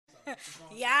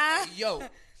Yeah. Yo.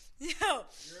 Yo.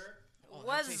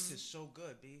 That tastes so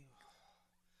good, B.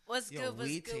 What's good? What's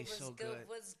weed good? tastes What's so good? good.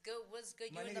 What's good? What's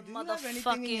good? My You in nigga, the do you have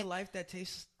anything in your motherfucking life that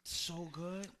tastes so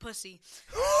good? pussy.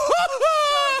 You in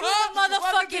the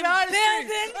motherfucking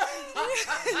building.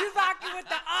 You rocking with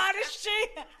the artistry.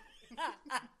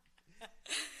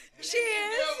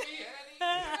 Cheers.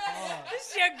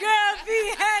 This your girl,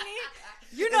 V-Henny.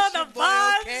 You know the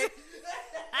vibes. Okay?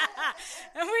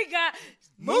 And we got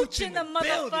Mooch in the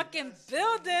motherfucking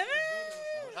building.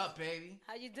 What up, baby?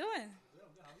 How you doing?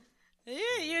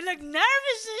 Yeah, you look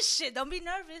nervous and shit. Don't be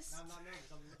nervous. I'm not nervous.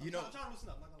 You know, I'm trying to loosen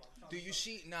up. I'm not gonna lie. do you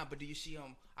see? Nah, but do you see?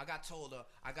 I got told,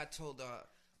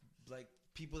 like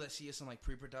people that see us in like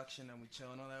pre-production and we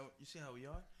chill and all that. You see how we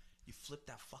are? You flip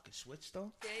that fucking switch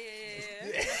though. Yeah.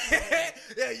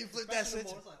 Yeah, you flip that switch.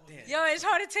 Damn. Yo, it's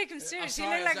hard to take him serious. He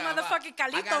look like motherfucking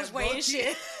Carlitos Way and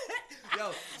shit.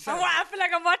 Yo, I feel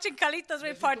like I'm watching Carlitos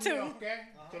Way Part 2. Okay?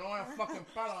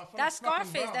 That's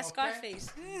Scarface. That's Scarface.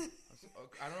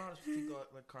 I don't know how to speak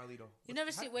like Carlito. You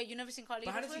never seen Carlitos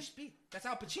But how does Way? he speak? That's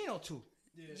Al Pacino too.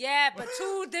 Yeah, but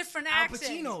two different Al accents.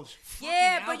 Pacino's.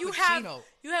 Yeah, Al but you Pacino.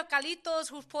 have Carlitos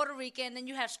who's Puerto Rican, and then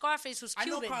you have Scarface who's I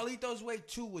Cuban. know Carlito's Way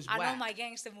 2 was whack. I know my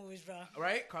gangster movies, bro.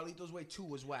 Right? Carlito's Way 2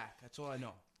 was whack. That's all I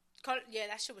know. Yeah,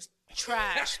 that shit was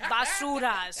trash.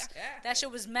 Basuras. That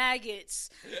shit was maggots.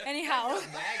 Anyhow.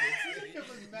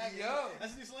 Maggots. Yo.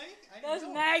 That's new slang? That's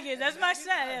maggots. That's my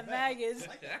son. Yeah, maggots.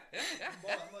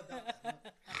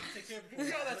 Take care of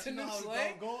Yo, that's a new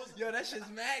slang. Yo, that shit's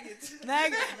maggots.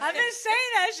 Maggots. I've been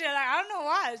saying that shit. Like, I don't know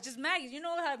why. It's just maggots. You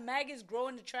know how maggots grow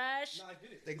in the trash? No, I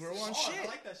get it. They grow on shit. I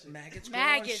like that shit. Maggots grow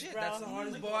on shit. Bro. That's the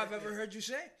hardest ball I've ever heard you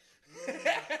say.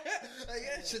 Yeah,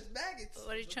 it's just maggots.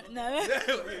 What are you trying? No.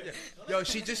 Yo,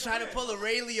 she just tried to pull a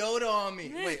Ray Liotta on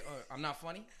me. Wait, I'm not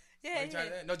funny? Yeah.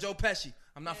 No, Joe Pesci.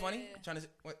 I'm not funny? Yeah. Trying to.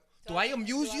 What? Do I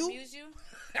amuse you?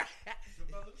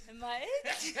 Am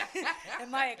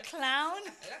I a clown?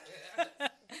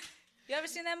 You ever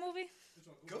seen that movie?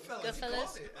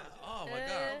 Goodfellas. Oh my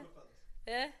god.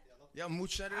 Yeah. Yeah,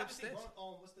 Mooch said it upstairs.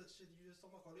 What's the shit you just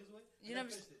talking about? Carlito's Way? You never.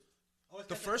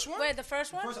 The first one? Wait, the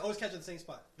first one? First, I always catch it at the same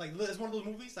spot. Like, it's one of those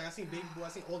movies. Like, I seen Baby Boy, I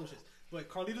seen all those shits. But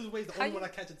Carlito's Way is the only one I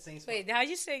catch at the same spot. Wait, how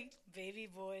you say Baby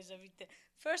Boys? Everything.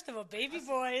 First of all, Baby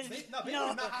Boys. Baby Boy's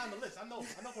not high on the list. I know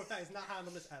for a fact it's not high on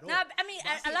the list at all. Nah, I mean,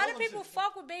 a lot of people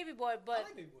fuck with Baby Boy, but I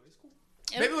like Baby Boy. It's cool.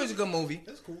 Baby Boy's a good movie.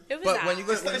 It's cool. It was But when you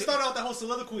go, It started out that whole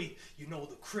soliloquy. You know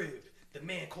the crib. The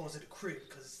man calls it a crib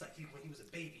because it's like when he was a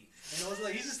baby. And I was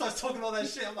like, he just starts talking all that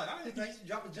shit. I'm like, all right, he's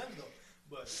dropping gems though.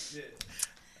 But yeah.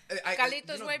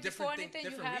 Carlitos Way, before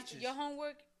anything, you have reaches. Your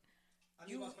homework.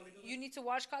 You need to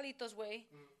watch Carlitos Way,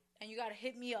 and you gotta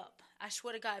hit me up. I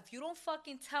swear to God, if you don't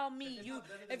fucking tell me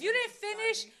if you didn't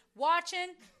finish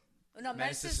watching. No,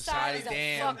 Menace to Society is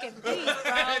a fucking beast, bro.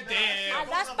 Damn.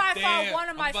 That's by far one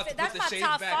of my. That's my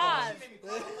top 5.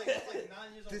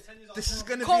 This is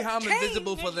gonna be how I'm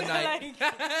invisible for the night. He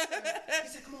said,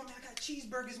 "Come on, man, I got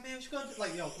cheeseburgers, man. What you gonna do?"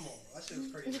 Like, yo, come on, bro. That shit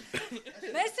was crazy.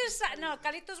 Menace to Society. No,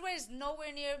 Carlitos Way is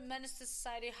nowhere near Menace to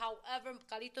Society. However,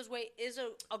 Carlitos Way is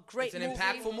a great movie. It's an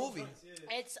impactful movie.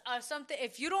 It's something.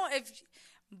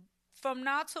 From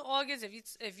now to August,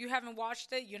 if you haven't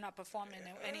watched it, you're not performing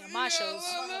in any of my shows.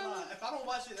 If I don't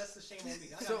watch it, that's the shame on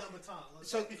me. I got number time.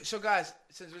 So guys,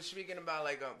 since we're speaking about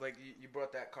like you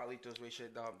brought that Carlitos Way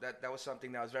shit, that was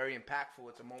something that was very impactful.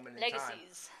 It's a moment in time.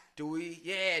 Legacies. Do we?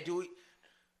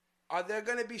 Are there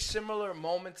gonna be similar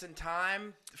moments in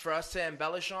time for us to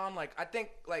embellish on? Like I think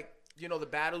the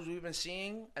battles we've been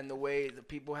seeing and the way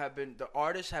the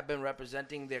artists have been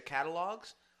representing their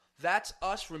catalogs. That's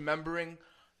us remembering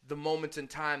the moments in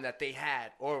time that they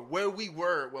had or where we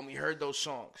were when we heard those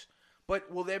songs.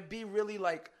 But will there be really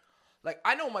like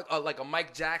I know like a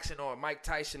Mike Jackson or a Mike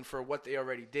Tyson for what they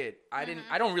already did. I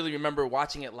don't really remember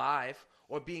watching it live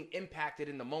or being impacted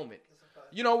in the moment.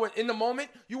 You know, when in the moment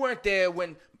you weren't there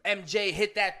when MJ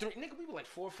hit that 3. Nigga, we were like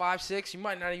 4, 5, 6. You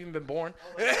might not even been born.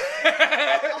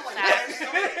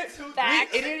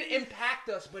 It didn't impact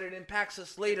us, but it impacts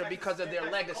us later because of their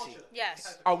legacy.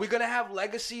 Yes. Are we gonna have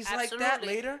legacies Absolutely. like that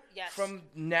later? Yes. From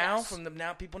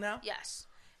the people now? Yes.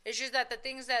 It's just that the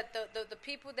things that the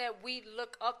people that we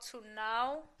look up to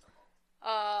now.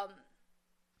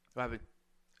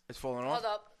 It's falling off. Hold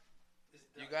up.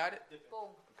 You got it.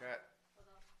 Boom. Okay.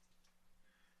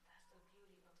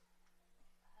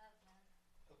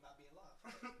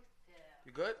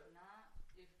 You good?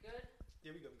 You good?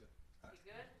 Yeah, we good. You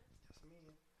good?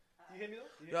 You hear me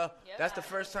though? Yo, that's the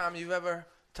first time you've ever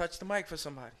touched the mic for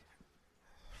somebody.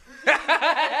 I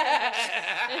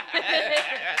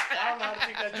don't know how to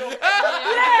take that joke.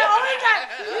 Yeah, oh my God.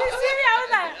 You see me? I was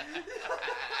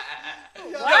like,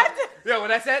 What? Yo,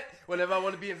 when I said, whenever I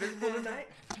want to be invisible tonight.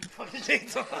 Fucking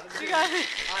James. You got it.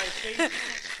 Alright,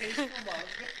 change from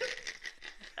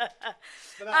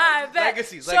I bet.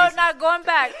 Legacies. So now going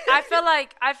back, I feel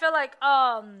like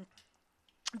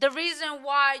the reason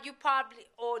why you probably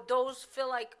or those feel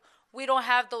like we don't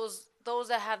have those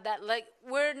that have that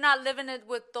we're not living it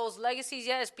with those legacies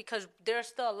yet is because they're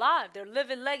still alive. They're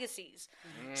living legacies.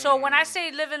 So when I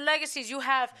say living legacies, you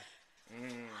have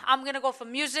I'm gonna go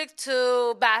from music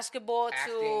to basketball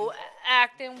to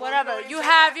acting, whatever. You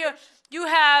have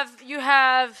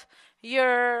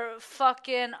your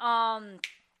fucking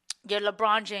your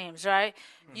LeBron James, right?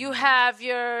 You have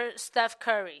your Steph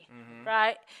Curry,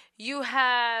 right? You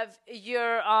have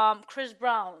your Chris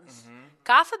Browns.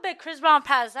 God forbid Chris Brown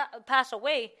pass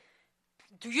away.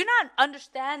 Do you not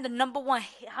understand the number one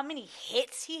how many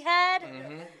hits he had?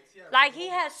 Like he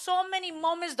had so many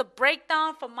moments. The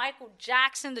breakdown from Michael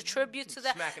Jackson, the tribute to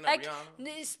that, smacking like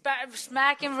Rihanna.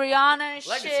 Smacking Rihanna and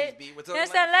shit. You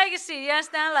understand legacy? You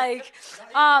understand like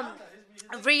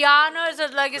Rihanna is a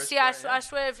legacy. I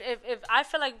swear, if I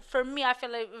feel like for me, I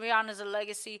feel like Rihanna is a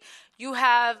legacy. You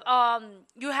have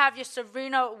your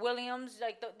Serena Williams,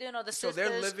 like the sisters. So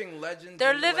they're living legends.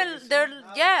 They're living.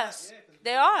 Yes,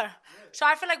 they are. So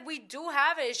I feel like we do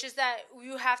have it. It's just that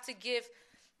you have to give.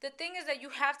 The thing is that you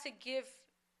have to give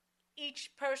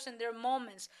each person their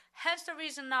moments. Hence the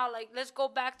reason now, like let's go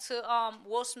back to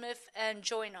Will Smith and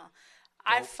Joyner.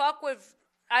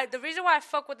 The reason why I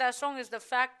fuck with that song is the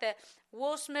fact that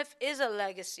Will Smith is a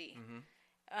legacy.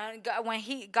 And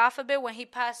God forbid, when he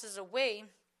passes away,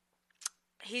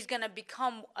 he's gonna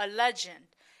become a legend.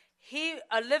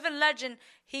 A living legend.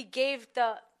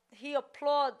 He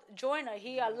applauded Joyner.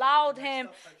 He allowed him.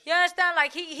 You understand?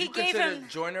 Like he gave him.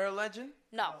 Joyner a legend?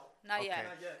 No. Not yet.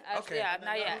 Okay. Yeah,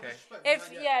 not yet. Okay.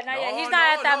 Not yet. He's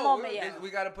not at that moment yet. We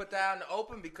got to put that out in the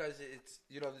open because it's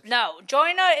No,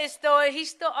 Joyner is he's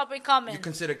still up and coming. You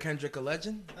consider Kendrick a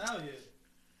legend? Hell yeah.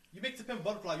 You make To Pimp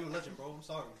Butterfly, you a legend, bro. I'm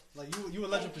sorry. Like you a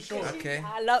legend for sure. Okay.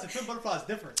 To Pimp Butterfly is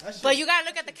different. But you gotta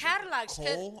look at the catalogs.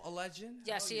 Cole a legend?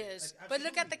 Yes, he is. Like, but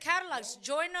look at the catalogs.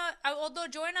 Joyner, although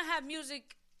Joyner had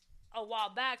music a while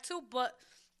back too, but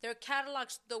their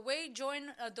catalogs, the way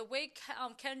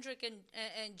Kendrick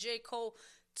and J. Cole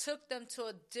took them to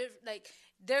a different, like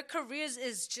their careers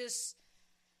is just.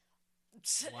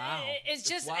 Wow. It's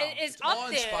just wow. it's up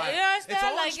there. Inspiring. You understand? It's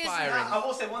all like inspiring. I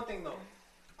will say one thing though.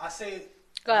 I say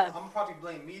Go ahead. I'm probably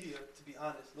blame media, to be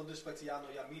honest. No disrespect to y'all, know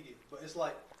y'all media, but it's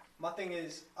like my thing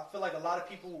is I feel like a lot of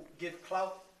people give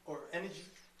clout or energy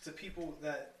to people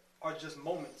that are just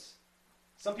moments.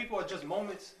 Some people are just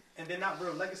moments and they're not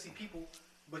real legacy people,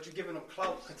 but you're giving them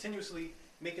clout continuously,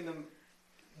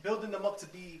 building them up to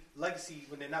be legacy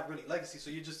when they're not really legacy.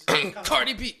 So you just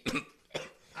Cardi B.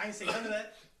 I ain't say none of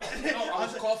that. No, I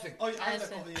was coughing. Oh, I was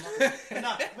coughing.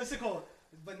 Nah, what's it called?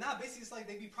 But basically it's like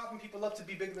they be propping people up to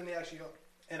be bigger than they actually are.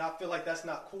 And I feel like that's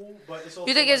not cool, but it's also.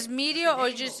 You think like, it's media or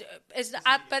just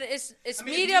but it's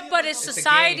media, but it's It's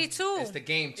society too. It's the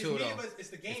game too, though.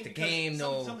 It's the game. It's the game,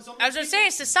 though. I was just saying,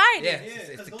 it's society. Yeah,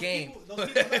 it's the game.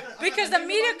 Because the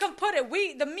media can put it.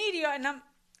 The media, and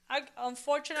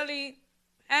unfortunately,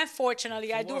 and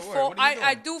fortunately, I do fall in.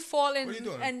 What are you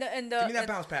doing? In the Give me that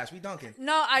bounce pass. We dunking.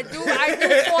 No, I do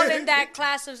fall in that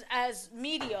class as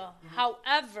media.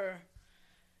 However,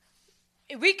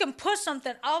 we can put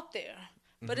something out there.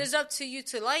 But it's up to you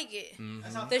to like it.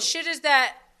 The shit is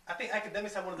that. I think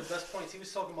Academics had one of the best points. He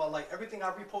was talking about like everything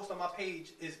I repost on my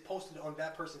page is posted on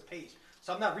that person's page.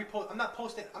 So I'm not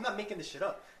posting. I'm not making this shit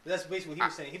up. That's basically what he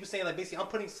was saying. He was saying like basically I'm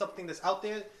putting something that's out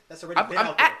there that's already been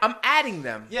out there. I'm adding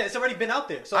them. Yeah, it's already been out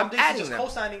there. So I'm basically just them.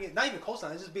 co-signing it. Not even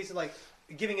co-signing. It's just basically like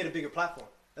giving it a bigger platform.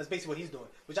 That's basically what he's doing.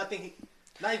 Which I think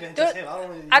not even just him.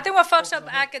 I think what fucks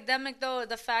up Academic though,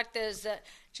 the fact is that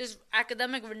just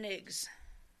Academic reneges.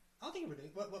 I don't think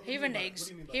he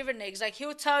reneges. He reneges. Like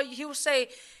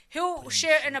he'll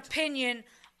share an opinion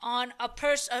on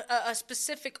a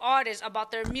specific artist about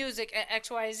their music and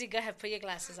X, Y, Z. Go ahead, put your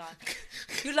glasses on.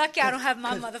 You lucky I don't have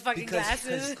my motherfucking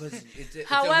glasses. Because it's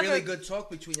a really good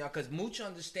talk between y'all. Because Mooch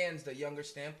understands the younger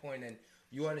standpoint and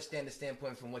you understand the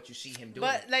standpoint from what you see him doing.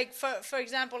 But like for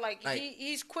example, like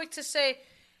he's quick to say.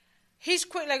 He's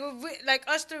quick, like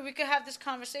us three, we could have this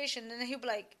conversation, and then he'll be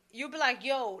like, you'll be like,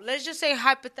 yo, let's just say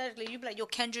hypothetically, you'll be like, yo,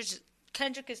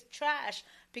 Kendrick is trash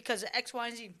because of X, Y,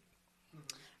 and Z,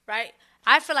 right?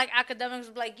 I feel like Academics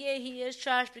will be like, yeah, he is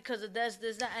trash because of this,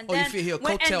 that, and then. You feel he'll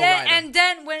coattail rider. And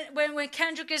then when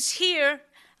Kendrick is here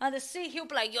on the scene, he'll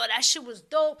be like, yo, that shit was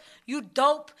dope, you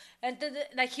dope, and then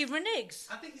like he reneges.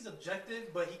 I think he's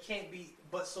objective, but he can't be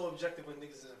so objective when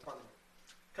niggas is in front of him.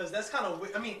 Because that's kind of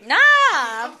weird. I mean,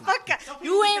 fuck.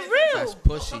 You ain't real. That's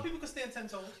pussy. Some people can stand 10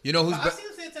 toes. You know who's? I've seen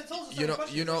them stand 10 toes. You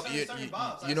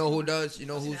know who does? You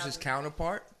know who's his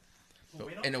counterpart?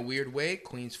 In a weird way,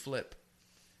 Queen's Flip.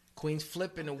 Queen's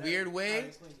Flip in a weird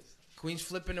way. Queen's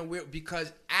Flip in a weird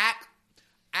because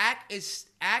Ack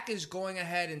is going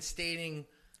ahead and stating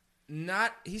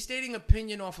he's stating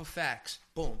opinion off of facts.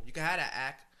 Boom, you can have that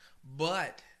Ack,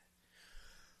 but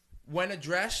when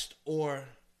addressed or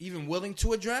even willing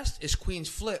to address is Queen's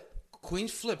Flip.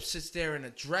 Queen's Flip sits there and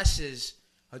addresses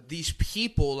these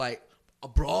people like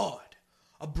abroad.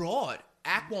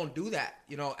 Ack won't do that,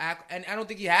 you know. Ack, and I don't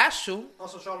think he has to.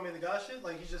 Also, Charlamagne the God shit,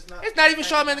 like he's just not. It's not even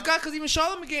Charlamagne the God, because even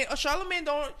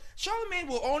Charlamagne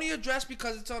will only address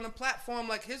because it's on a platform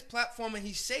like his platform and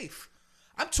he's safe.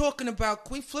 I'm talking about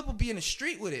Queen Flip will be in the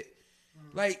street with it.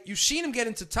 Like, you've seen him get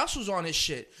into tussles on his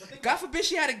shit. God forbid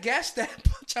she had a guest that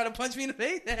tried to punch me in the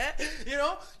face. You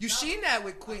know? You've seen that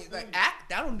with Queen. Like, Ack,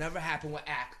 that'll never happen with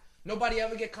Ack. Nobody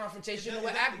ever get confrontational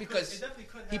with Ack because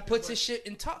he puts his shit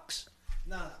in tucks.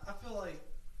 Nah, I feel like,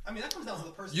 I mean, that comes down to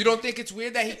the person. You don't think it's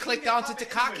weird that he clicked onto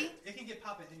Takaki? It can get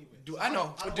popping anyway. I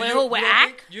know. With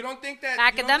Ack? You don't think that...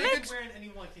 Academic?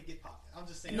 Anyone can get popping. I'm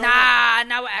just saying.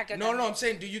 Not with academic. No, I'm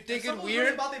saying, do you think it's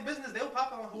weird? About their business, they'll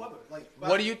pop on whoever. Like,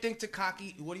 what do you think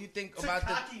Takaki... What do you think about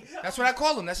the... That's what I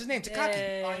call him. That's his name,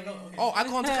 Takaki. Oh, I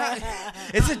call him Takaki.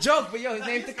 It's a joke, but yo, his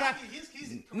name's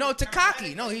Takaki. No,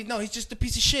 Takaki. No, he's just a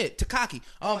piece of shit. Takaki.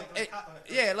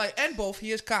 Yeah, like, and both.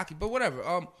 He is cocky, but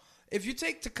whatever. If you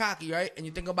take Takaki, right, and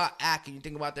you think about Ack and you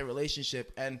think about their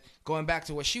relationship, and going back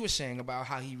to what she was saying about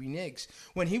how he reneges,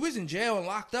 when he was in jail and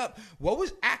locked up, what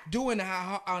was Ack doing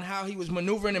on how he was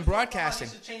maneuvering and broadcasting?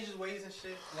 He should change his ways and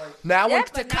shit. Like, now, when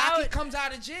Takaki comes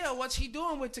out of jail, what's he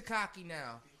doing with Takaki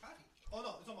now? Oh,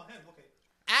 no, it's on my hand. Okay.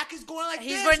 Ack is going like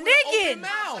he's this. Reneging.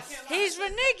 He's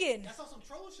reneging. That's on some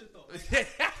troll shit, though. Think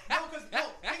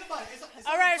about it.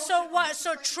 All right, so what?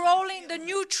 So trolling, the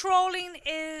new trolling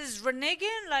is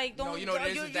reneging? Like, don't... No, you know what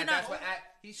it is that's what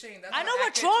Ack... He's saying that's I know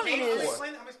what trolling is.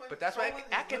 But that's why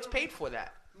Ack gets paid for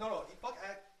that. No, fuck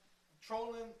Ack.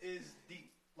 Trolling is deep.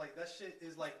 Like, that shit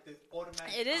is like the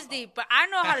automatic... It is deep, but I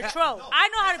know how to troll. I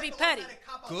know how to be petty.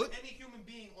 Good. Any human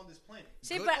being on this planet.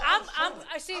 See, but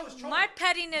I see, my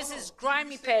pettiness is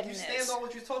grimy pettiness. You stand on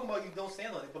what you're talking about, you don't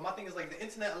stand on it. But my thing is, like, the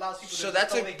internet allows people to... So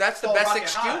that's the best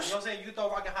excuse? You know what I'm saying? You can throw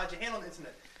a rock and hide your hand on the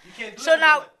internet. You can't do so that. So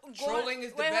now... Trolling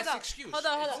is the best excuse. Hold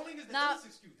on. Trolling is the best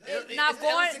excuse.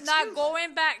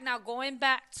 Going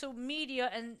back to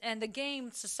media and the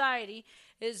game society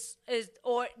is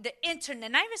or the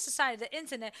internet, not even society, the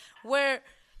internet, where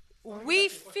we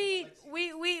feed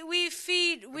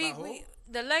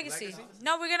the legacy.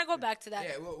 No, we're gonna go back to that.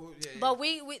 Yeah. But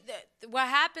what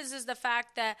happens is the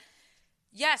fact that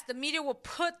yes, the media will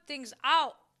put things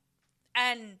out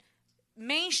and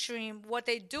mainstream. What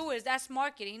they do is that's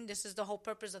marketing. This is the whole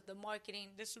purpose of the marketing.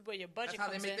 This is where your budget comes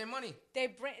in. That's how they make their money. They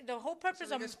bring the whole purpose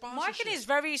of marketing is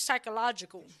very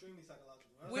psychological. Extremely psychological.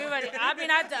 We already.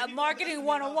 I marketing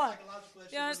 101.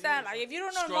 You understand? Like if you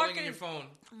don't know scrolling marketing, in your phone.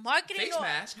 Marketing. Face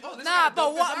mask.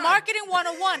 Marketing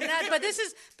 101. But this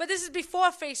is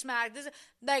before face mask. This is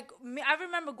like I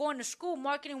remember going to school.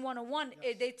 Marketing 101.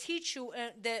 Yes. They teach you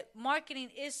that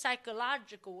marketing is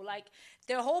psychological. Like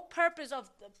their whole purpose of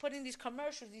putting these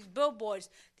commercials, these billboards,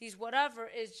 these whatever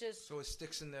is just so it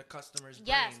sticks in their customers' brains.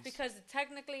 Yes, because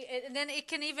technically, and then it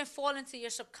can even fall into your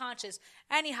subconscious.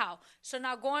 Anyhow, so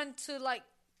now going to like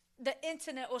the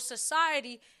internet or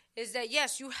society is that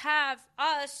yes, you have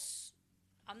us.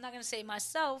 I'm not gonna say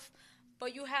myself,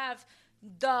 but you have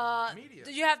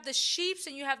you have the sheeps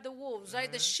and you have the wolves,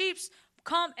 right? The sheeps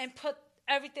come and put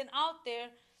everything out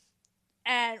there,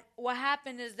 and what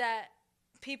happened is that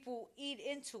people eat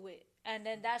into it, and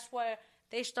then that's where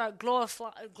they start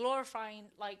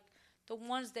glorifying like the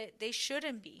ones that they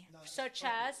shouldn't be, such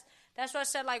as that's what I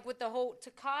said, like with the whole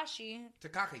Takaki,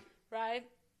 right?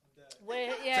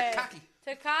 Where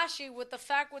Tekashi with the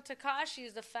fact with Tekashi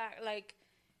is the fact like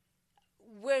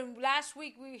when last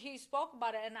week he spoke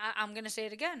about it, and I'm gonna say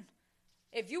it again.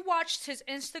 If you watched his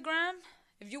Instagram,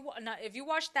 if you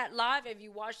watched that live, if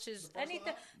you watched his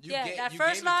anything, that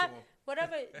first live,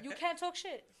 whatever, you can't talk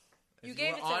shit. You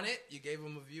gave it to him. You gave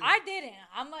him a view. I didn't.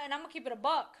 I'm gonna keep it a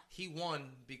buck. He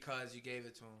won because you gave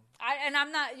it to him.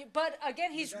 I'm not. But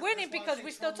again, he's winning because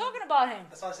we're still talking about him.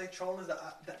 That's why I say trolling is the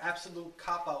absolute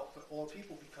cop out for all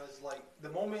people, because like the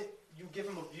moment you give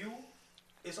him a view,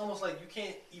 it's almost like you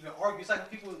can't even argue. It's like when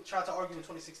people try to argue in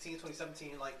 2016,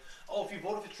 2017, like, oh, if you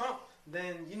voted for Trump,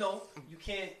 then you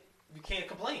can't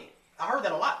complain. I heard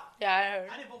that a lot. Yeah, I heard.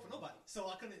 I didn't vote for nobody, so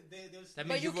I couldn't. That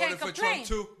means you voted for Trump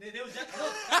too. They was jacking.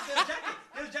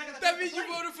 That means you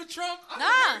voted for Trump.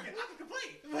 I can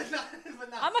complain, but not.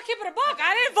 I'm gonna keep it a buck.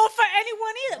 I didn't vote for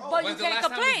anyone either, but you can't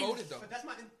complain. Voted, though? But that's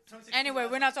my. Anyway,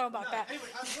 we're not talking about that. Anyway,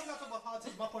 we're not talking about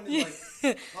politics. My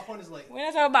point is like. We're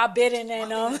not talking about Biden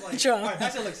and Trump. All right,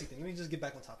 that's a legacy thing. Let me just get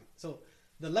back on topic. So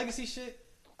the legacy shit,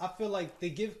 I feel like they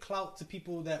give clout to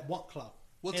people that want clout.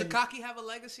 Will Tekashi have a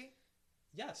legacy?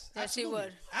 Yes, yes, he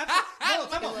would.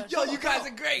 Yo, you guys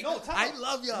are great. No, I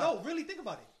love y'all. No, really think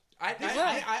about it. I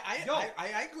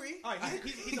agree. All right,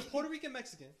 he's a Puerto Rican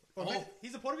Mexican. Oh.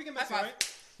 He's a Puerto Rican Mexican,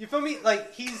 right? You feel me?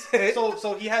 Like he's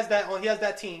so he has that on. He has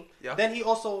that team. Yeah. Then he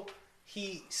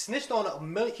snitched on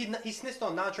he snitched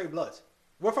on non-trade bloods.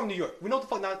 We're from New York. We know what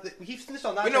the fuck he snitched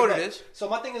on non-trade bloods. We know what it is. So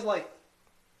my thing is like,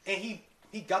 and he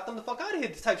got them the fuck out of here.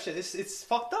 This type shit. It's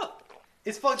fucked up.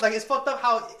 It's fucked up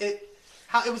how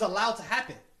it was allowed to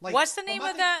happen. Like, what's the name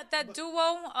of that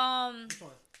duo? Which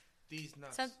one? These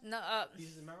nuts.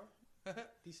 These is Mero?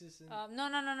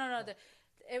 No.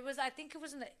 It was. I think it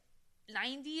was in the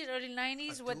 90s, early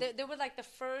 90s, where they were like the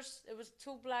first. It was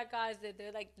two black guys that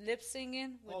they're like lip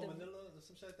singing. Manila or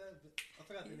some shit like that. I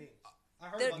forgot the name. I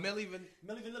heard about Milli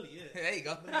Vanilli. Yeah. There you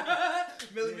go.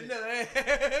 Milli Vanilli.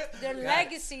 Their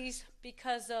legacies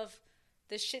because of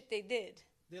the shit they did.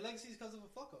 Their legacies because of a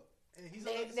fuck up.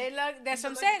 That's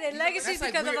what I'm saying. Their legacies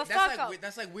because of a fuck up.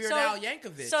 That's like Weird Al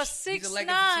Yankovic. So 6ix9ine. He's a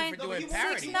legacy for doing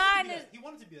parody. He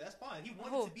wanted to be that. That's fine. He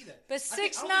wanted to be that. But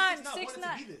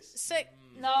 6ix9ine.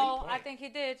 No, I think he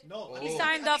did. No, he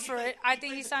signed up for it. I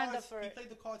think he signed up for it. He played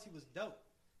the cards. He was dope.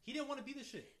 He didn't want to be this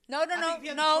shit. No.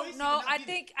 I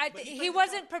think he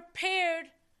wasn't prepared.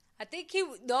 I think he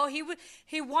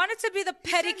wanted to be the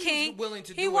petty king.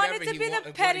 He wanted to be the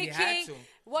petty king.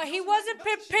 What he wasn't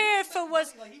prepared for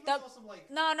was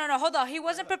no. Hold on. He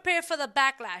wasn't prepared for the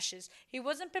backlashes. He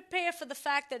wasn't prepared for the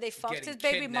fact that they fucked his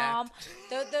baby mom.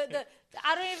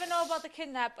 I don't even know about the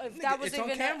kidnap. If that was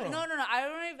even camera. No.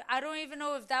 I don't even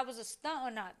know if that was a stunt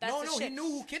or not. That's he knew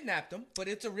who kidnapped him, but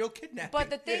it's a real kidnapping.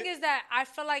 But the thing is that I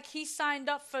feel like he signed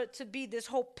up to be this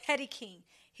whole petty king.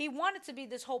 He wanted to be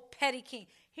this whole petty king.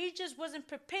 He just wasn't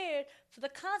prepared for the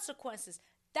consequences.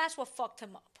 That's what fucked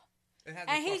him up.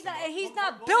 And he's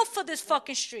not built for this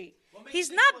fucking street. He's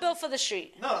not built for the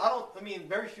street. No, I don't. I mean,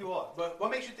 very few are. But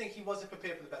what makes you think he wasn't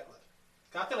prepared for the backlash?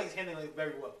 I feel like he's handling it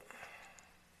very well.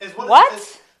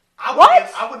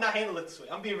 I would not handle it this way.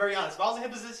 I'm being very honest. If I was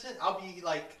in his position, I'll be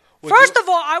like. First of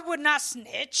all, I would not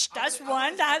snitch. That's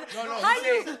one.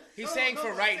 He's saying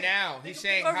for right now. He's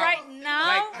saying for right now.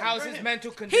 Like, how's his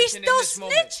mental condition He's still in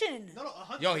this snitching.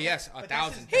 Moment? Yo, yes,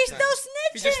 1,000%. He's still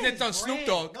snitching. He just snitched on Snoop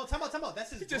Dogg. No, time out.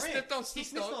 That's his brand. He just snitched on Snoop Dogg. He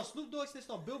snitched on Snoop Dogg. He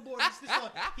snitched on Billboard. He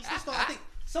snitched on. I think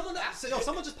someone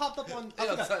just popped up on. I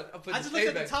just looked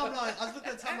at the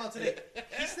timeline today.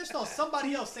 He snitched on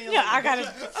somebody else saying. Yeah, I got it. I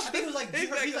think it was like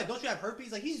he's like, don't you have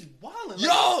herpes? Like he's wilding.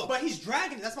 Yo, but he's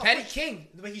dragging it. That's my petty point. king.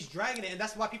 But he's dragging it, and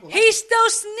that's why people. He's still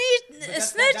snitching.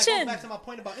 That goes back to my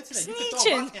point about internet. You can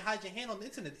throw a rock and hide your hand on the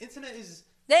internet. The internet is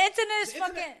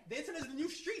fucking. The internet is the new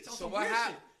streets. So what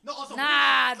happened?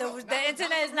 The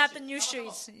internet is not the new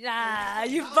streets. Nah,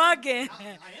 you bugging. I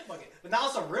am bugging. But now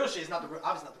on some real shit. It's not obviously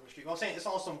not the real street. What I'm saying, it's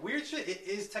on some weird shit. It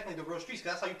is technically the real streets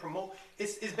because that's how you promote.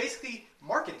 It's basically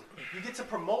marketing. You get to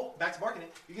promote. Back to marketing.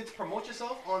 You get to promote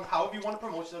yourself on however you want to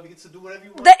promote yourself. You get to do whatever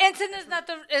you want. The internet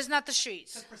is not the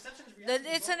streets. The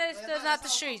internet is not the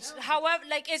streets. However,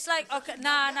 like it's like okay,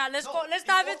 let's go. Let's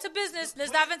dive into business.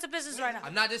 Let's dive into business right now.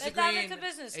 I'm not disagreeing. Let's dive into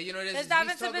business. Hey, you know, let's dive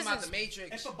into business. About the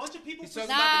Matrix. If a bunch of people.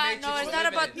 No, it's not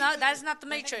about. No, that's not the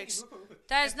Matrix.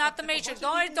 That is not the Matrix.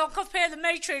 Don't compare the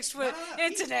Matrix with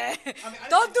internet.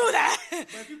 Don't do that.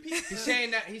 He's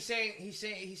saying that. He's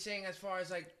saying as far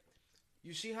as like,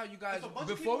 you see how you guys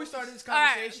before we started this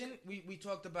conversation, we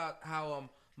talked about how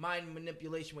mind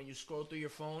manipulation when you scroll through your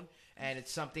phone and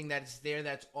it's something that's there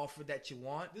that's offered that you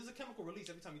want. There's a chemical release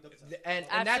every time you double tap. And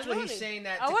that's what he's saying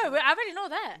that. Oh wait, I already know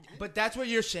that. But that's what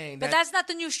you're saying. But that's not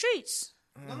the new streets.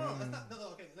 No, that's not. No,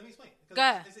 okay, let me explain. Go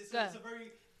ahead. It's a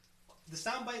very. The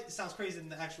soundbite sounds crazy than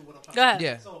the actual what I'm talking about. Go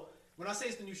ahead. Yeah. So when I say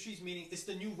it's the new streets, meaning it's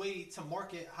the new way to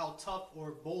market how tough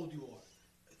or bold you are.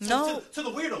 To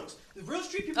the weirdos. The real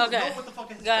street people know what the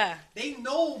fuck is. They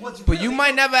know what's real. But you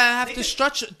might never have to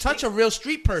touch a real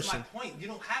street person. That's my point. You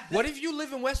don't have that. What if you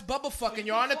live in West Bubblefuck and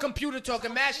you're on a computer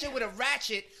talking mad shit with a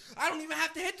ratchet? I don't even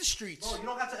have to hit the streets. Bro, you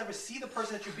don't have to ever see the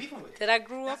person that you're beefing with. That I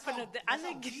grew up in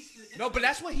No, but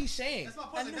that's what he's saying. That's my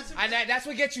point. And that's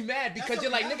what gets you mad because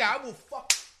you're like, nigga, I will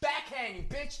fuck. backhand you,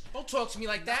 bitch. Don't talk to me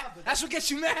like that. That's what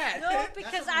gets you mad. No,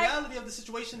 because that's the reality of the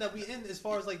situation that we in, as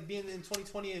far as like being in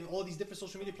 2020 and all these different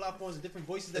social media platforms and different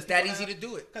voices. It's that easy to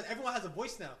do it. Because everyone has a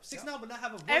voice now. 6ix9ine would not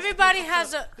have a voice. Everybody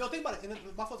has a. Yo, think about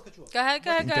it. My fault to cut you off. Go ahead,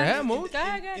 Mooch. Go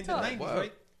ahead. In the 90s,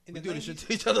 right? We do this shit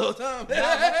to each other all the time.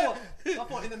 My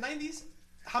fault. In the 90s.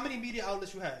 How many media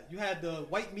outlets you had? You had the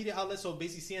white media outlets, so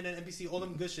basically CNN, NBC, all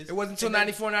them good shits. It wasn't until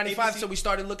 94, 95, so we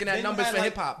started looking at numbers for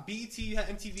hip hop. BET, you had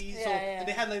MTV, and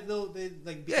they had like little,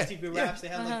 MTV raps. They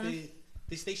had like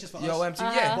the stations for us.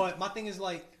 MTV, But my thing is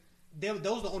like, those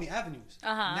are the only avenues.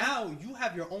 Now you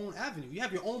have your own avenue. You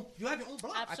have your own blog.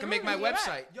 Absolutely, I can make my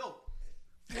website. Yo.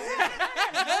 Go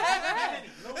ahead.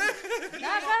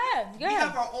 We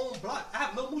have our own block. I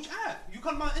have no Mooch app. You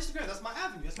come to my Instagram. That's my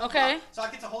avenue. That's my block. So I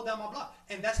get to hold down my block,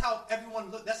 and that's how everyone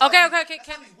looks. Okay.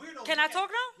 Can I talk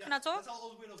now? Yeah, Can I talk? That's all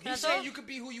those weirdos. You say you could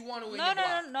be who you want to.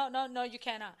 No, you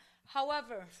cannot.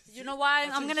 However, you know why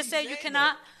I'm gonna say you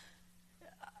cannot.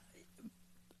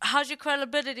 How's your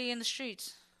credibility in the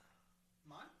streets?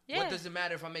 Mine? Yeah. What does it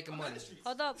matter if I'm making money?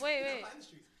 Hold up, wait.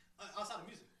 Outside of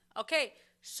music. Okay,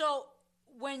 so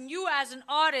when you as an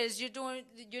artist, you're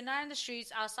not in the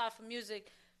streets outside for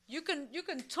music. You can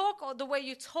talk all the way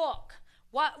you talk.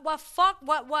 What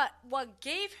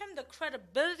gave him the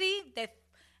credibility that,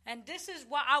 and this is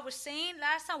what I was saying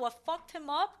last time. What fucked him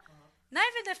up? Not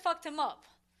even that fucked him up.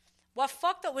 What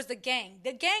fucked up was the gang.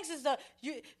 The gangs is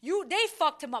they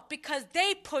fucked him up because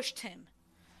they pushed him.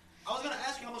 I was gonna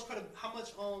ask you how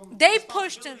much they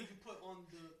pushed him. You put on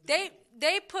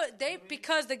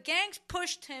because the gangs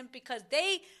pushed him because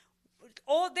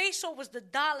all they saw was the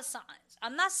dollar signs.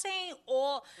 I'm not saying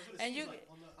all, and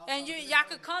y'all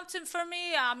could come to for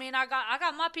me. I mean, I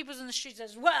got my peoples in the streets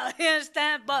as well. You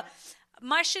understand? But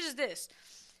my shit is this.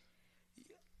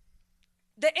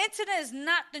 The internet is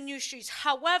not the new streets.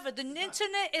 However, the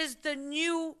internet is the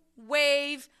new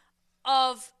wave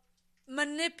of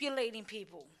manipulating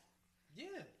people.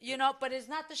 Yeah. You know, but it's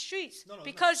not the streets. No,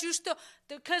 because you still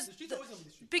the streets always gonna be the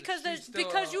streets.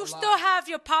 Because you still have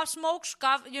your Pop Smokes,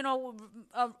 you know,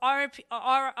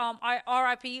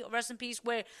 R.I.P. rest in peace,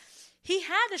 where he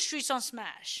had the streets on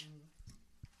Smash,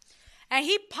 and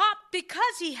he popped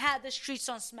because he had the streets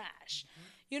on Smash.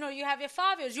 You know, you have your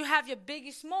Fabios, you have your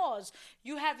Biggie Smalls,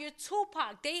 you have your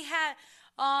Tupac. They had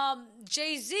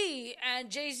Jay-Z,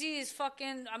 and Jay-Z is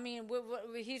fucking, I mean,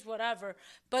 he's whatever.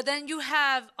 But then you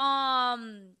have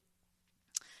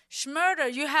Schmurder.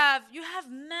 You have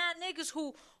mad niggas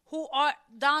who are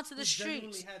down to the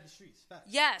streets. Had the streets. Facts.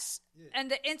 Yes. Yeah. And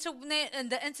the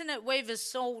internet wave is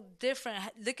so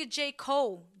different. Look at J.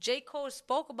 Cole. J. Cole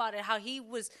spoke about it, how he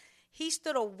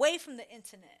stood away from the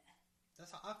internet.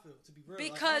 That's how I feel, to be real.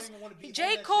 Because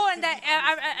J. Cole and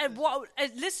I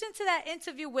listened to that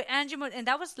interview with Angie, and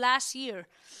that was last year.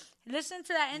 Listen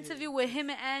to that interview with him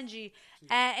and Angie,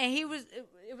 and he was.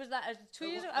 It was like 2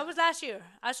 years ago. It was last year.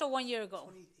 I saw 1 year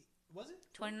ago. Was it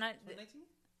 2019?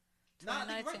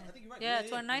 2019. I think you're right. Yeah,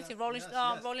 2019. Rolling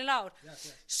Loud.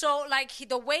 Yes. So like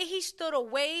the way he stood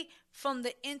away from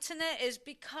the internet is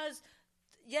because,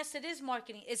 yes, it is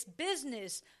marketing. It's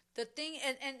business. The thing,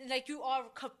 and like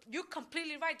you're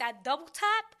completely right. That double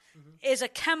tap is a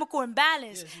chemical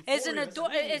imbalance. It's an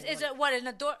endorphin,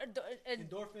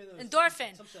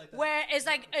 where it's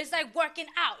like working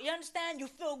out. You understand? You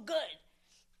feel good.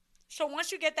 So once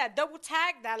you get that double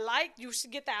tag, that like, you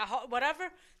get that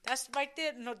whatever. That's right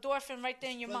there, an endorphin right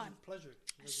there in your mind. Pleasure.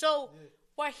 So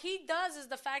what he does is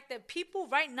the fact that people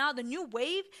right now, the new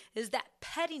wave is that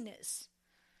pettiness.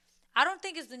 I don't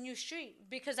think it's the new street,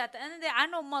 because at the end of the day, I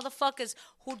know motherfuckers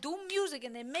who do music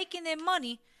and they're making their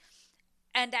money,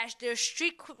 and that their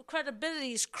street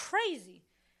credibility is crazy.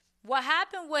 What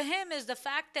happened with him is the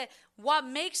fact that what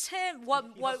makes him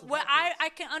I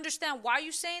can understand why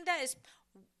you're saying that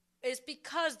is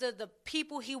because the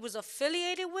people he was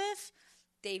affiliated with,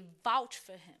 they vouch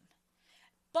for him.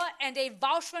 And they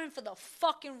vouch for him for the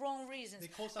fucking wrong reasons.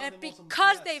 And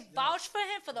because they vouch for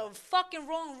him for the fucking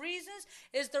wrong reasons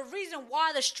is the reason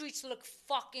why the streets look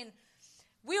fucking...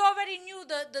 We already knew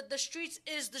the streets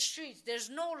is the streets. There's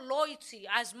no loyalty.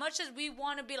 As much as we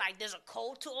want to be like, there's a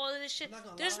code to all of this shit,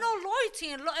 there's no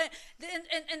loyalty in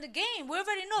the game. We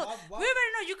already know. We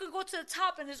already know you can go to the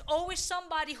top and there's always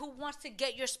somebody who wants to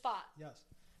get your spot. Yes.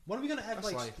 When are we going to act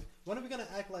like... When are we going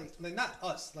to act like... Like, not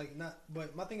us. Like, not...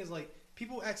 But my thing is, like...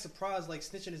 People act surprised like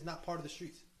snitching is not part of the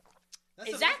streets.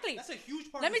 Exactly. That's a huge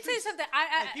part. Let me tell you something.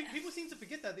 People seem to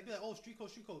forget that. They be like, "Oh, street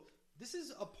code." This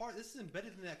is a part. This is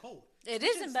embedded in that code. It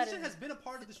is embedded. Snitching has been a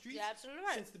part of the streets. You're absolutely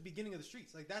right. Since the beginning of the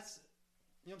streets. Like that's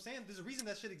You know what I'm saying? There's a reason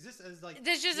that shit exists as like.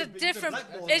 There's just a different.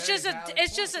 It's just a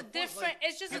different.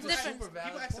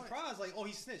 People act surprised like, oh,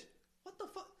 he snitched. What the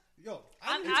fuck? Yo,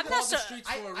 I'm not sure.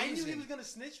 I knew he was gonna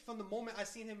snitch from the moment I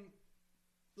seen him.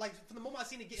 Like from the moment I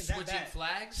seen it getting switching that bad.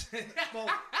 flags. Well,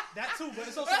 that too, but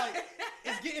it's also like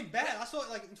it's getting bad. I saw it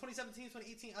like in 2017,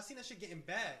 2018. I seen that shit getting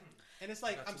bad, and it's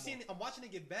like I'm watching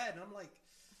it get bad, and I'm like.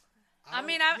 I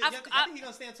think he's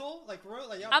gonna stand tall, like for real.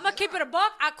 Like, I'm gonna keep it a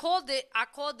buck. I called it.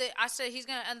 I said he's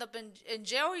gonna end up in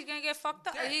jail. He's gonna get fucked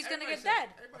up. He's gonna get dead.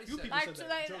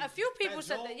 A few people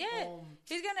said that. Yeah,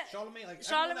 he's gonna. Charlemagne.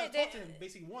 They talked to him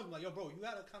basically warned him like, yo, bro, you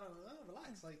gotta kind of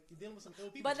relax. Like you're dealing with some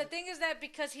ill people. But the thing is that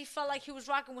because he felt like he was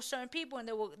rocking with certain people and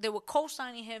they were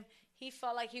co-signing him. He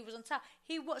felt like he was on top.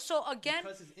 He was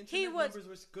because his internet numbers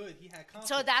was good. He had confidence.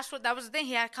 So that was the thing.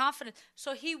 He had confidence.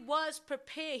 So he was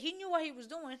prepared. He knew what he was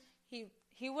doing.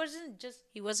 He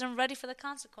wasn't ready for the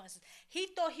consequences. He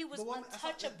thought he was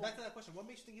untouchable. Back to that question. What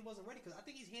makes you think he wasn't ready? Because I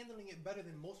think he's handling it better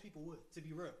than most people would. To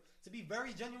be real, to be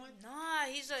very genuine.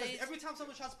 Nah, every time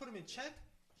someone tries to put him in check,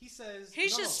 he says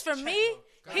he's just for me.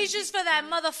 He's just for that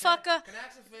motherfucker. Can I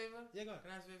ask a favor? Yeah, go ahead.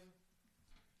 Can I ask a favor?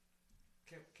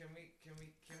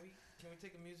 Can we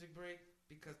take a music break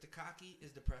because Takaki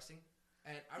is depressing,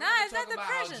 and I want to talk about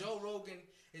how Joe Rogan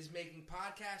is making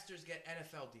podcasters get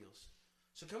NFL deals.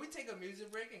 So can we take a music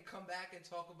break and come back and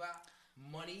talk about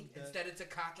money instead of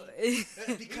Takaki?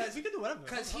 Because we can do whatever.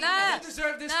 Because he doesn't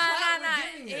deserve this clout we're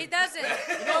giving him. He doesn't.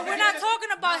 But we're not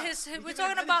talking about his. We're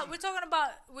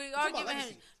arguing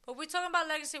him. But we're talking about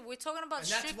legacy. We're talking about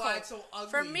street code. It's so ugly.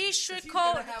 For me, street he's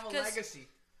code. Gonna have a legacy.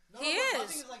 He is. My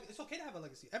thing is like, it's okay to have a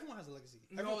legacy. Everyone has a legacy.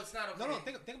 No, it's not okay. No.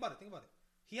 Think about it.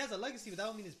 He has a legacy, but that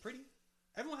don't mean it's pretty.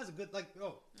 Everyone has a good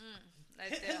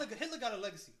Hitler got a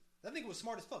legacy. That nigga was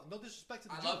smart as fuck. No disrespect to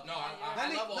the Jew.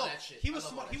 I love all that shit. He was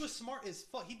smart. He was smart as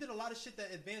fuck. He did a lot of shit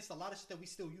that advanced a lot of shit that we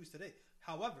still use today.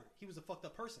 However, he was a fucked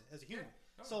up person as a human.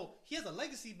 Yeah, so he has a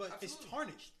legacy, but it's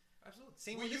tarnished. Absolutely.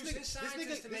 Same way this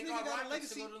nigga got a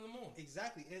legacy. To go to the moon.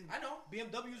 Exactly. And I know.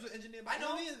 BMWs were engineered I by know.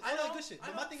 All that good shit.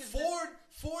 But my thing is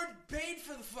Ford paid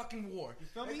for the fucking war. You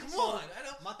feel me? Come on. I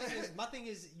know. My thing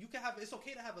is you can have. It's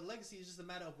okay to have a legacy. It's just a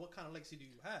matter of what kind of legacy do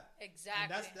you have.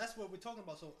 Exactly. And that's what we're talking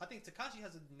about. So I think Tekashi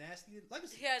has a nasty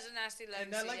legacy. He has a nasty legacy.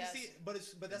 And that legacy,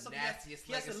 yes. but that's something nastiest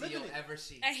he has to live legacy in you'll ever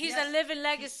see. And he's a living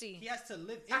legacy. He has to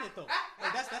live in it though.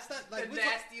 Like that's not like the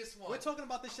nastiest one. We're talking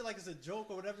about this shit like it's a joke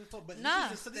or whatever. But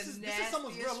this is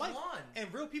someone's real life,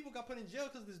 and real people got put in jail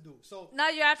because of this dude. So no,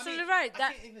 you're absolutely right.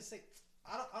 I can't even say.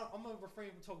 I'm gonna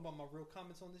refrain from talking about my real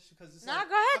comments on this because it's go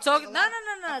ahead. Talk. No.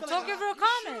 Talk your real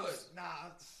comments.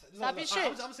 Stop your shit.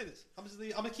 I'm gonna say this. I'm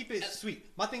gonna keep it sweet.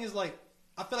 My thing is like,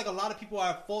 I feel like a lot of people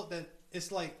are at fault that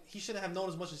it's like he shouldn't have known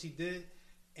as much as he did,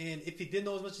 and if he did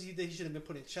know as much as he did, he should have been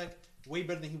put in check way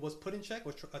better than he was put in check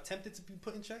or attempted to be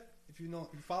put in check. If you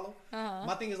follow.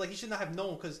 My thing is like he should not have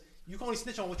known because you can only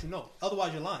snitch on what you know.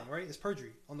 Otherwise, you're lying, right? It's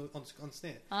perjury on the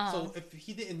stand. So if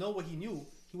he didn't know what he knew,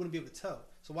 he wouldn't be able to tell.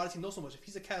 So why does he know so much? If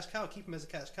he's a cash cow, keep him as a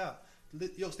cash cow.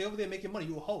 Yo, stay over there making money.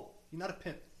 You a hoe. You're not a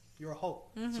pimp. You're a hoe.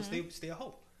 So stay a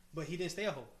hoe. But he didn't stay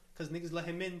a hoe because niggas let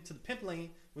him into the pimp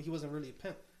lane when he wasn't really a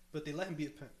pimp. But they let him be a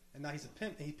pimp, and now he's a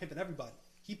pimp, and he pimping everybody.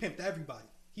 He pimped everybody.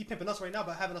 He pimping us right now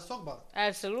by having us talk about it.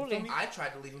 Absolutely. I tried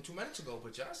to leave him 2 minutes ago,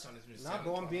 but y'all son is music. Nah,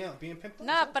 bro, I'm being pimped.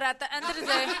 Nah, but at the end of the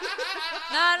day,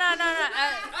 no.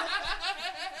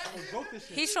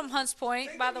 He's from Hunts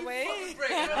Point, by the way.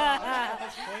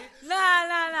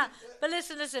 Nah. But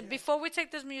listen. Before we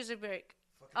take this music break,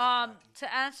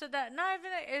 to answer that,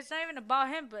 it's not even about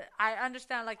him, but I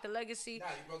understand like the legacy. Nah,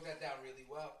 you broke that down really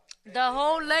well. The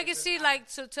whole legacy, like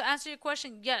to answer your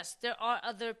question, yes, there are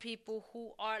other people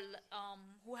who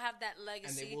have that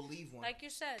legacy, and they will leave one. Like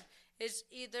you said,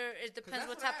 it depends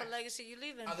what type of legacy you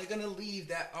leave in. Are they gonna leave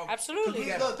that? Absolutely. We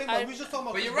just talking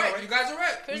about. But you're right. You guys are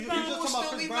right. Chris Brown will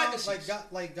still leave legacies.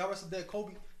 Like God rest dead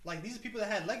Kobe. Like these are people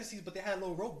that had legacies, but they had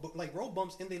little road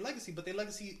bumps in their legacy. But their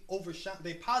legacy overshine.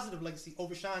 Their positive legacy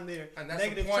overshine their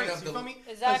negative traits. You feel me?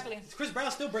 Exactly. Chris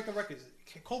Brown still breaking records.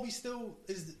 Kobe still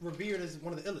is revered as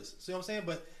one of the illest. See what I'm saying?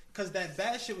 But because that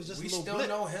bad shit was just a little blip. We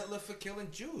still know Hitler for killing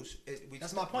Jews.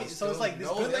 That's my point. So it's like this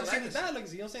good legacy and this bad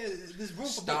legacy. You know what I'm saying? There's room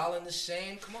for Stalin the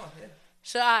same. Come on, yeah.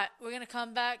 So alright, we're gonna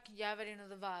come back. You already know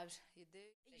the vibes. You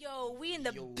dig? Yo, we in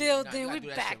the building. We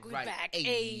back. We back.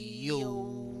 Hey, yo.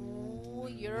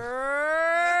 Yo.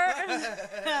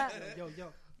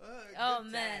 Oh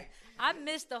man, I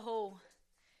missed the whole.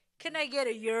 Can I get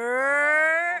a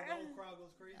yer?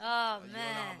 Oh man. You don't know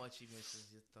how much he misses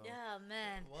your thumb. Yeah,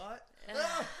 man. What?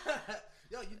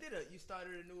 Yo, you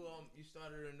started a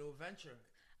new venture.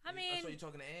 I mean, I saw you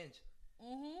talking to Ange.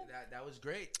 That was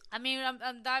great. I mean,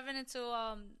 I'm diving into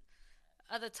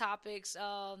other topics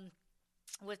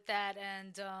with that,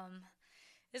 and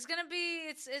it's gonna be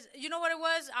it's you know what it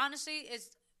was, honestly,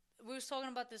 it's we was talking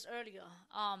about this earlier.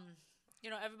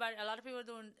 Everybody, a lot of people are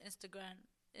doing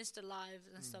Insta lives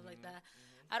and stuff like that.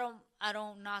 I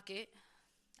don't knock it.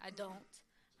 I don't.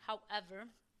 However,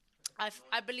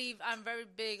 I believe I'm very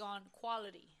big on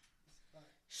quality.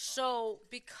 So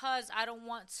because I don't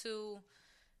want,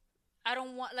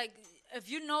 like, if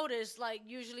you notice, like,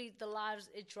 usually the lives,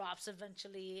 it drops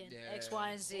eventually and X, Y,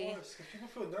 and Z. Because people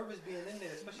feel nervous being in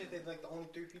there, especially if they're like the only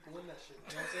 3 people in that shit.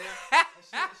 You know what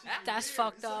I'm saying? That's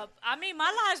fucked up. I mean,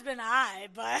 my live's been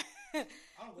alright, but I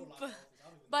don't go live.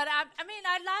 But I mean,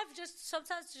 I live just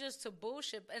sometimes just to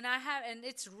bullshit, and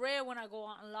it's rare when I go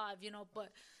on live, but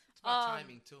it's about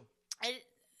timing too.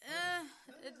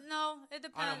 No, it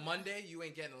depends. On a Monday, you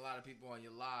ain't getting a lot of people on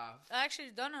your live. I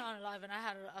actually done it on a live, and I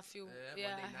had a few. Yeah,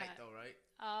 Monday night though, right?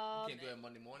 You can't do it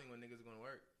Monday morning when niggas are going to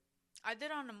work. I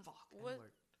did on the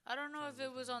I don't know if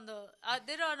it was on the. I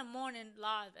did it on the morning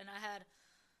live, and I had.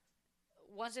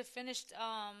 Once it finished,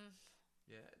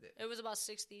 it was about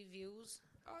 60 views.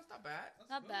 Oh, it's not bad.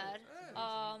 Not bad.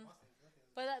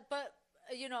 But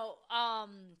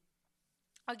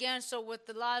again, so with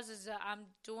the lives is that I'm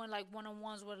doing like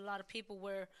one-on-ones with a lot of people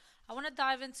where I want to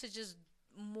dive into just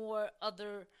more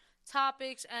other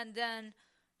topics and then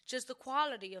just the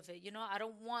quality of it. I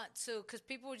don't want to, because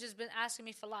people have just been asking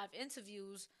me for live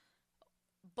interviews,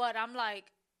 but I'm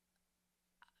like,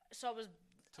 so I was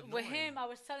with him. I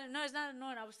was telling, no, it's not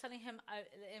annoying. I was telling him,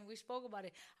 and we spoke about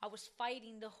it. I was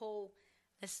fighting the whole.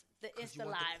 The Insta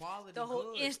live, the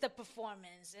whole Insta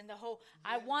performance, and the whole.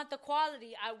 Yeah. I want the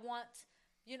quality. I want,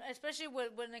 especially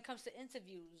when it comes to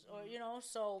interviews, or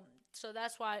so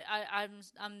that's why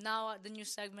I'm now the new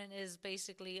segment is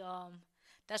basically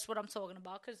that's what I'm talking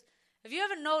about. Because if you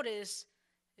ever notice,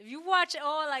 if you watch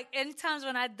all like any times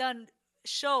when I've done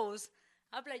shows,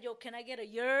 I'll be like, yo, can I get a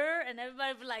yer? And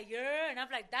everybody be like, yer. And I'm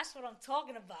like, that's what I'm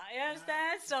talking about. You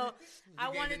understand? So I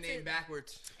wanted the name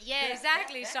backwards. Yeah,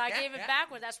 exactly. So I gave it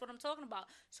backwards. That's what I'm talking about.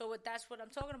 So that's what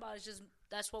I'm talking about is just,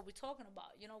 that's what we're talking about.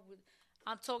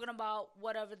 I'm talking about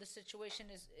whatever the situation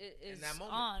is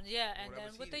on. Yeah. And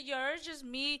then with the yer, just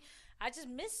me, I just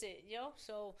miss it,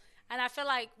 So, and I feel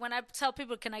like when I tell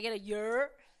people, can I get a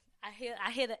yer? I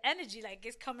hear the energy like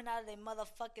it's coming out of their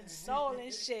motherfucking soul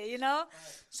and shit,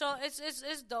 So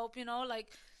it's dope, like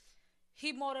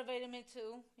he motivated me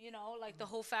too, like the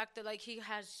whole fact that like he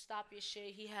has stop your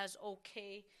shit, he has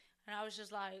okay, and I was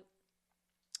just like,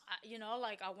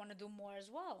 like I want to do more as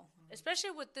well,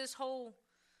 especially with this whole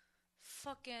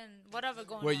fucking whatever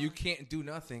going on. Where you can't do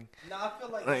nothing. No, I feel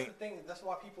like that's the thing. That's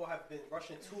why people have been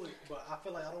rushing to it. But I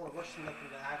feel like I don't want to rush to nothing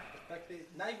that I haven't perfected.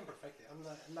 Not even perfected.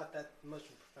 I'm not that much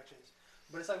of a perfectionist.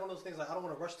 But it's like one of those things. Like I don't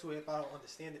want to rush to it if I don't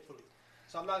understand it fully.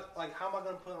 So I'm not like, how am I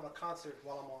going to put on a concert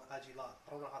while I'm on IG Live?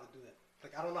 I don't know how to do that.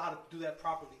 Like I don't know how to do that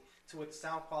properly to where the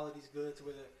sound quality is good, to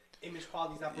where the image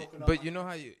quality is not broken up. But you know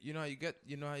how you get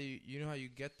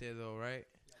there though, right?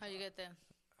 How you get there?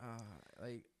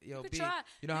 Like you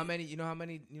know how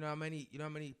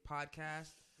many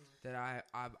podcasts that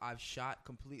I've shot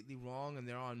completely wrong and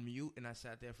they're on mute and I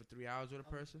sat there for 3 hours with a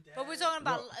person. But we're talking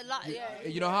about a lot.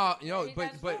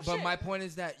 But my point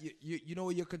is that you know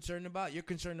what you're concerned about. You're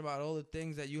concerned about all the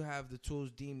things that you have the tools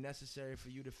deemed necessary for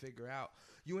you to figure out.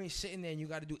 You ain't sitting there and you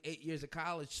got to do 8 years of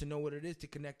college to know what it is to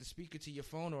connect a speaker to your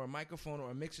phone or a microphone or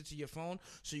a mixer to your phone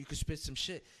so you can spit some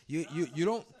shit. You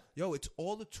don't. Yo, it's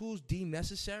all the tools deemed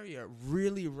necessary are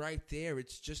really right there.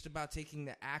 It's just about taking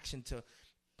the action to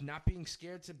not being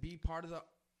scared to be part of the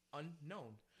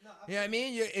unknown. You know what I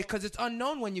mean? Because it's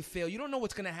unknown when you fail. You don't know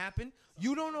what's going to happen.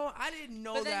 You don't know. I didn't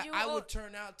know that I would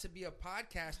turn out to be a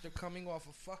podcaster coming off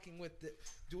of fucking with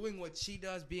doing what she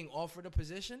does, being offered a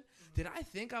position. Mm-hmm. Did I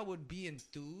think I would be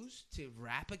enthused to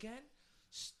rap again?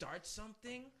 Start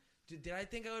something? Did I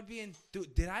think I would be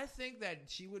did I think that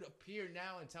she would appear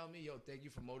now and tell me, yo, thank you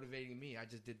for motivating me. I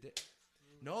just did this.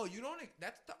 No, you don't.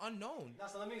 That's the unknown. Now,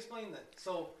 so let me explain that.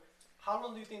 So how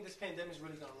long do you think this pandemic is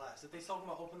really going to last? If they're talking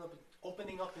about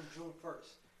opening up in June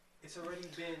 1st, it's already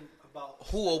been about...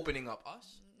 Who opening up?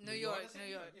 Us? New York.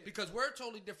 Yeah. Because we're a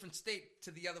totally different state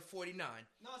to the other 49.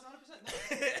 No, it's 100%. No,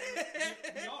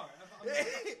 we are.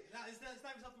 It's not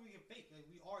even something we can fake. Like,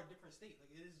 we are a different state.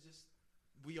 Like, it is just...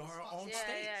 We are our own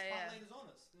state. Spotlight is on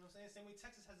us. You know what I'm saying? Same way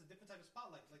Texas has a different type of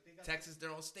spotlight. Like they got Texas, their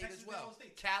own state as well.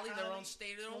 Cali, their own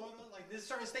state. Like there's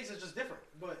certain states are just different,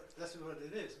 but that's what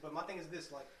it is. But my thing is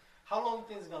this: like, how long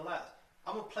do things gonna last?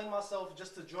 I'm gonna play myself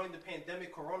just to join the pandemic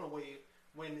corona wave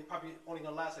when it probably only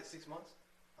gonna last like 6 months.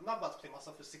 I'm not about to play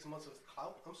myself for 6 months with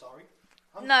clout. I'm sorry.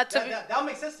 That'll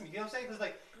make sense to me. You know what I'm saying? Because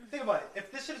like, think about it.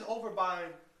 If this shit is over by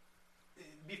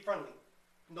be friendly.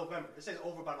 November. It says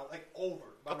over by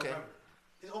November.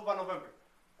 It's over by November.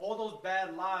 All those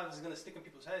bad lives is gonna stick in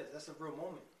people's heads. That's a real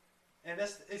moment. And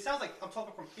it sounds like I'm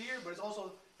talking from fear, but it's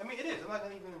also, I mean, it is. I'm not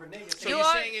gonna even renege it. So you're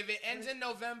saying if it ends in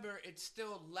November, it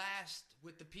still lasts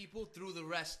with the people through the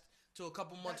rest to a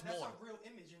couple months more. That's a real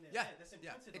image in there. Yeah,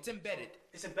 it's embedded.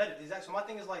 It's embedded, exactly. So my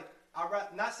thing is like,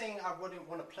 not saying I wouldn't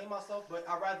want to play myself, but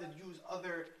I'd rather use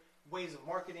other ways of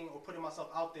marketing or putting myself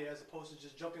out there as opposed to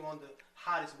just jumping on the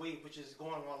hottest wave, which is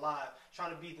going on live,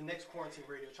 trying to be the next quarantine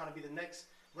radio, trying to be the next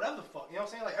whatever the fuck. You know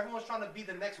what I'm saying? Like, everyone's trying to be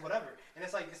the next whatever. And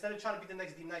it's like, instead of trying to be the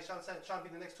next D Nice, trying to be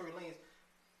the next Tory Lanez,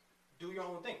 do your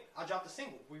own thing. I dropped a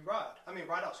single.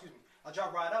 Ride Out, excuse me. I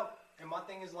dropped Ride Out, and my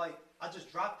thing is like, I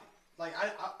just dropped it. Like,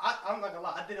 I'm not gonna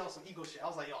lie, I did it on some ego shit. I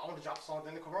was like, yo, I want to drop a song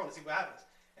during the corona, see what happens.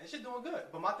 And shit doing good.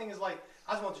 But my thing is like,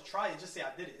 I just want to try it, just say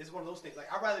I did it. It's one of those things.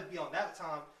 Like, I'd rather be on that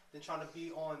time than trying to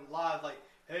be on live, like,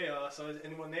 hey, so is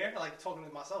anyone there? Like, talking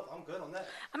to myself. I'm good on that.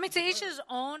 I mean, to each his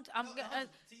own.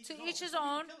 To each his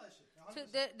own.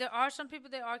 There are some people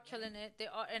that are killing it. They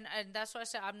are, and that's why I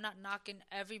say I'm not knocking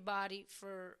everybody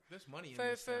for. There's money in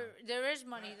this. There is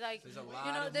money. Like, there's a lot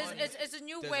of money. It's a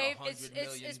new wave.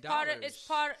 It's part of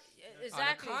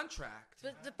exactly on a contract.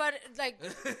 But like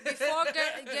before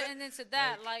getting into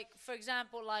that, like for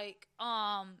example, like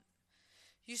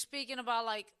you speaking about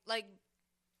like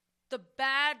the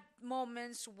bad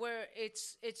moments where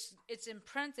it's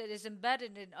imprinted, is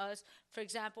embedded in us. For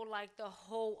example, like the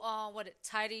whole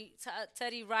Teddy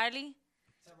Riley,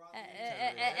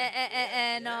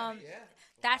 and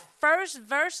that first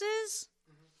verses,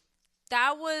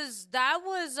 that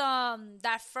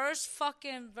first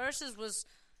fucking verses was.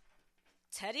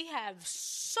 Teddy had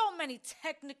so many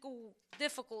technical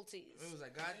difficulties. It was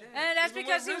like, goddamn. And that's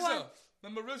because he won.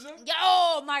 Remember RZA? Yeah,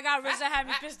 oh my God, RZA had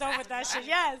me pissed off with that shit.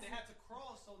 Yes. They had to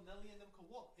crawl so Nelly and them could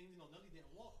walk. And Nelly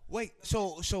didn't walk. Wait,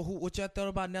 so what y'all thought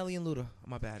about Nelly and Luda?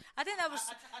 My bad. I think that was.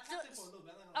 I tapped it for a little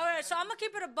bit. All right, so I'm gonna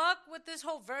keep it a buck with this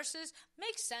whole verses.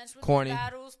 Makes sense with Corny. the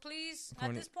battles, please.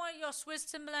 Corny. At this point, yo, Swiss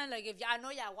Timberland, like if y'all know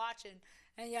y'all watching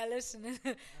and y'all listening,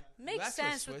 makes That's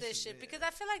sense what with Swiss this shit is, because I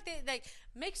feel like they like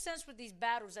make sense with these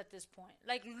battles at this point.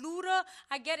 Like Luda,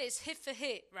 I get it, it's hit for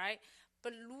hit, right?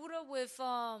 But Luda with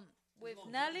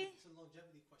Nelly. It's a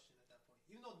longevity question at that point.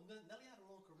 Even though Nelly had a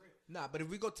long career. Nah, but if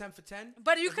we go 10 for 10,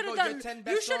 but you could have done.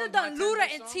 You should have done Luda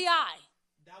and Ti. That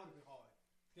would have been hard.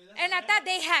 And I thought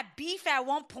they had beef at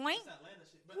one point. That's Atlanta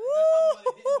shit. But that's why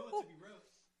they didn't do it, to be real.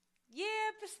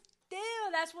 Yeah, but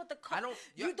still, that's what the culture.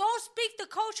 Yeah. You don't speak the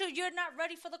culture. You're not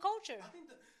ready for the culture.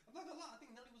 I'm not gonna lie. I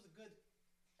think Nelly was a good.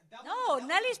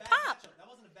 Nelly's pop. Matchup. That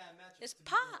wasn't a bad matchup. It's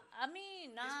pop. I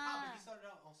mean, nah. It's pop, but he started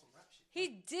out on some rap shit.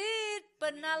 He did,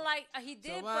 but not like he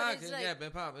did. So but it's like.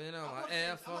 been popping, my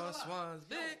Air Force Ones,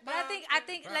 big. But I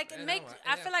think like make.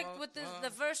 I feel like with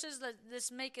the verses,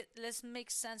 let's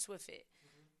make sense with it.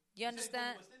 You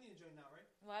understand? West Indian joint now, right?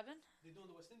 What happened? They're doing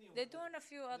the West Indian. They're doing a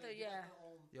few other, yeah.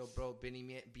 Yo, bro,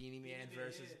 Beanie Man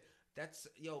versus. That's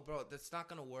bro. That's not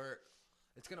gonna work.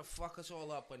 It's gonna fuck us all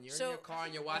up when you're in your car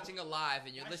and you're watching a live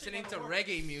and you're listening to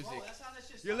reggae music. Bro, that's how that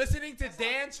shit you're listening to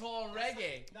dance hall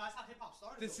reggae. No, that's how hip hop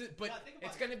started. But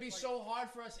it's gonna be so hard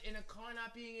for us in a car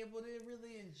not being able to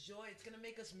really enjoy. It's gonna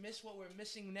make us miss what we're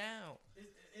missing now.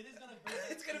 It is gonna be.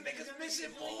 It's gonna make us miss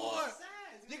it more.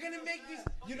 You're gonna make these.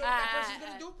 You know what that person's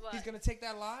gonna do? He's gonna take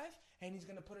that live and he's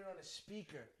gonna put it on a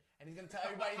speaker. And he's going to tell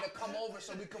everybody to come over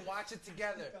so we can watch it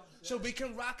together. So we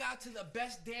can rock out to the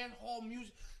best dance hall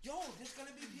music. Yo, there's going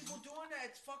to be people doing that.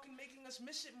 It's fucking making us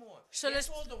miss it more. So that's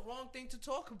all the wrong thing to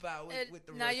talk about with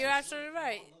the Now, you're absolutely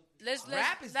right.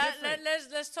 Rap is different.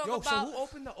 Let's talk Yo, about... so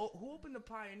who opened the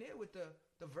Pioneer with the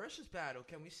versus battle?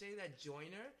 Can we say that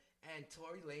Joyner and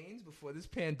Tory Lanez before this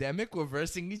pandemic were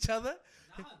versing each other?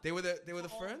 Nah, they were the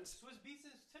friends? Swiss Beats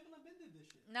and Timberland did this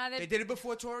shit. Nah, they did it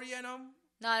before Tory and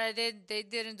No, they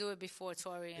didn't do it before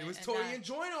Tory. It was Tory and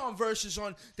Joyner on versus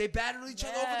on. They battled each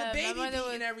other over the baby beat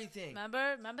and everything.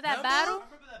 Remember that battle? I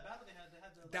remember that battle they had.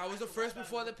 That was the first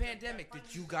before the pandemic. Did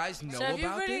you guys know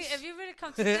about this? If you really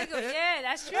come to think of it, yeah,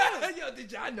 that's true. Yo,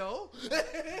 did y'all know?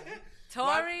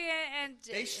 Tory and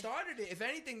they started it. If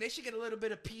anything, they should get a little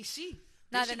bit of PC.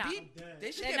 No, they're not.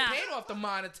 They should get paid off the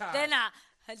monetize. They're not.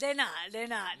 But I'm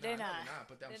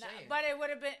saying. But it would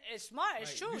have been. It's smart.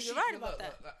 It's true. You're right about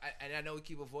that. And I know we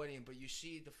keep avoiding it, but you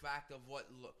see the fact of what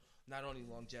not only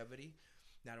longevity,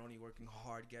 not only working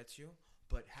hard gets you,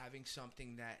 but having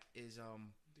something that is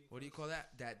what do you call that?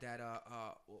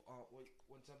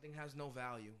 When something has no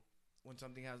value, when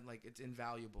something has it's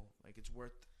invaluable, like it's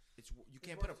worth. You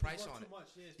can't put a price on it.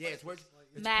 Yeah, it's worth.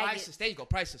 It's priceless. There you go,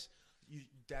 priceless.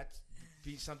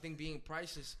 Something being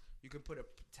priceless. You can put a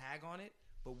tag on it.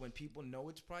 But when people know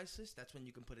it's priceless, that's when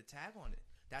you can put a tag on it.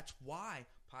 That's why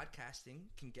podcasting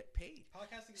can get paid.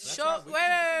 Podcasting. Wait.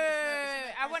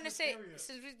 I want to say,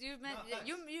 since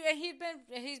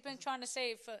he's been trying to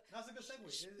say it for. That's a good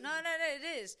segue. No,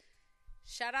 it is.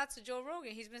 Shout out to Joe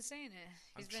Rogan. He's been saying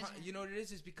it. You know what it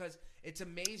is? It's because it's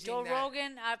amazing. Joe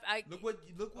Rogan. Look what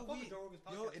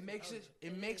it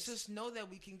makes us know that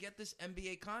we can get this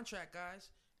NBA contract, guys.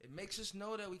 It makes us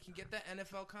know that we can get that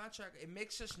NFL contract. It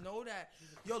makes us know that,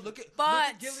 look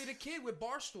at Gilly the Kid with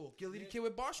Barstool. Gilly the Kid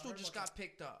with Barstool just got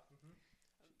picked up.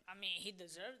 I mean, he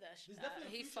deserved that. There's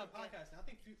definitely a future podcasting. I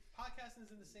think podcasting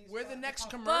is in the same spot. We're the next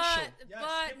commercial.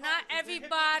 But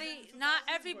not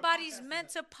everybody's meant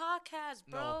to podcast,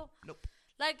 bro. Nope.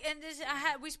 Like, and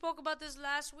we spoke about this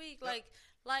last week.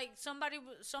 Like somebody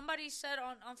said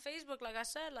on Facebook, like I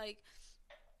said, like,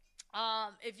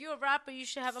 if you're a rapper, you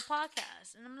should have a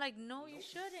podcast. And I'm like, no, you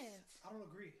shouldn't. I don't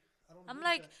agree. I'm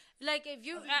like if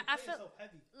you, I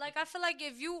feel like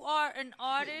if you are an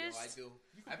artist, I do.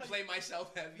 I play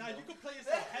myself heavy. Nah, you can play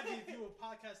yourself heavy if you're a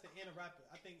podcaster and a rapper.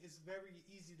 I think it's very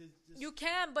easy to just. You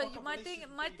can, but my thing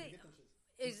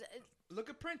is look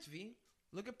at Prince, V.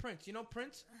 Look at Prince. You know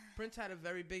Prince? Prince had a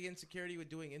very big insecurity with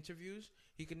doing interviews.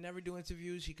 He could never do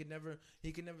interviews. He could never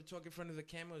talk in front of the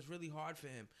camera. It was really hard for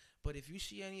him. But if you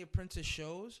see any of Prince's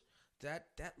shows, that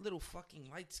little fucking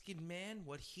light-skinned man,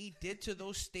 what he did to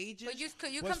those stages, but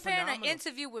you comparing an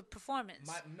interview with performance.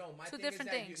 My two thing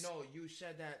different is that things. You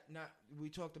said that we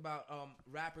talked about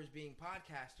rappers being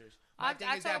podcasters. I thing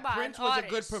is that Prince was a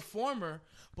good performer,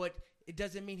 but it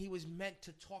doesn't mean he was meant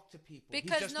to talk to people.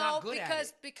 Because He's just not good at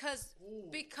it. Because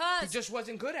he just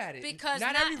wasn't good at it. Because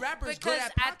not every rapper is good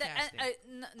at podcasting.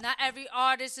 Not every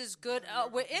artist is good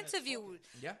with interviews.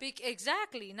 Yeah,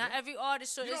 exactly. Not every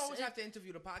artist. So you don't always have to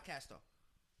interview the podcast though.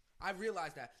 I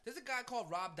realized that. There's a guy called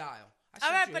Rob Dial. All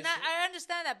right, but I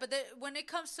understand that. But when it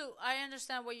comes to, I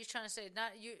understand what you're trying to say.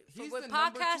 He's with the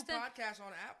podcasting, number 2 podcast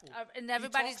on Apple, and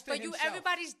everybody's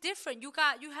different.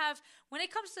 You have when it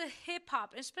comes to hip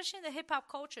hop, especially in the hip hop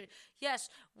culture. Yes,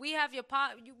 we have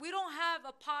we don't have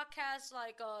a podcast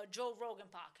like a Joe Rogan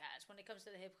podcast when it comes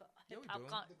to the hip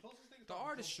hop. The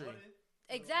Artistry.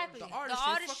 Exactly. The Artistry.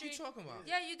 What are you talking about?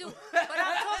 Yeah, you do. But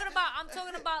I'm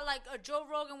talking about like a Joe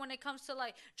Rogan when it comes to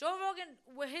like Joe Rogan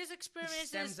with his experiences. It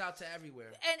stems out to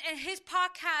everywhere. And his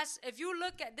podcast, if you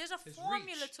look at, there's a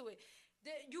formula to it.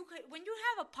 When you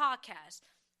have a podcast,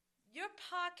 your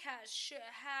podcast should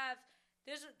have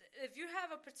if you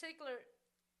have a particular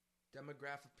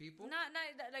demographic of people, not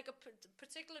like a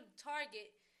particular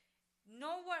target.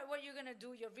 Know what you're gonna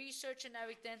do, your research and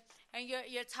everything, and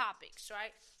your topics,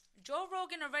 right? Joe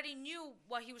Rogan already knew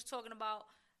what he was talking about,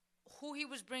 who he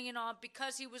was bringing on,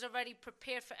 because he was already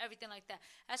prepared for everything like that.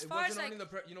 As far as like,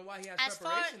 you know why he has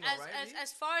preparation, right?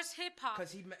 As far as hip hop,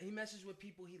 because he messes with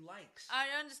people he likes. I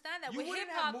understand that. You wouldn't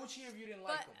have Mooch here if you didn't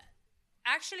like him.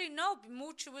 Actually, no.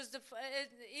 Mooch was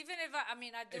even if I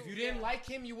do. If you didn't like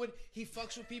him, you would. He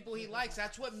fucks with people he likes.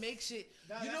 That's what makes it.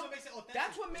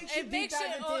 That's what makes you deep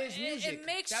dive into his music. It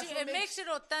makes it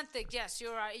authentic. Yes,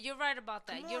 you're right. You're right about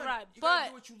that. You're right. You gotta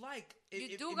do what you like.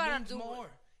 You do gotta do more.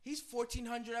 He's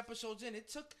 1,400 episodes in. It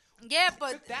took.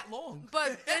 But took that long.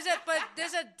 But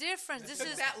there's a difference.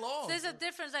 That long. There's a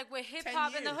difference. Like with hip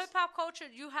hop, in the hip hop culture,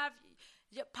 you have.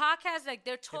 Podcasts, like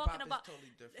they're talking about totally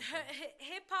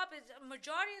hip hop is a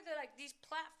majority of these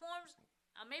platforms.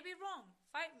 I may be wrong,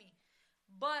 fight me,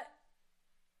 but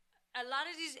a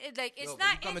lot of these it's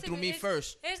not coming through me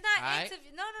first. It's not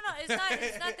interviews. No. It's not.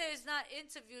 It's not that it's not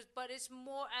interviews, but it's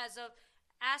more as a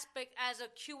aspect as a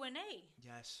Q&A.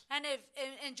 Yes. And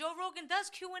and Joe Rogan does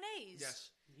Q&As.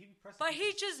 Yes. But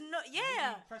he just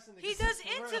he does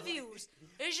interviews.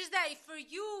 It's just that for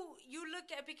you look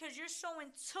at, because you're so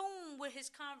in tune with his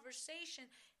conversation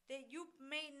that you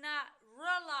may not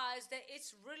realize that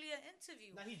it's really an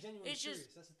interview. Now he's genuinely curious.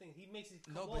 That's the thing. He makes it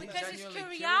because his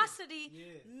curiosity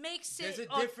makes it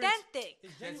authentic.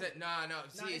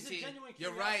 See,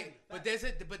 you're right. But there's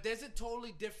a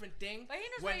totally different thing. But he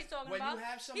knows what he's talking about. When you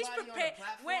have somebody on the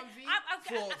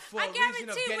platform, for I a reason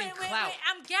of getting clout.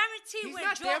 I'm guaranteed he's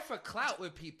not there for clout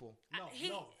with people. No,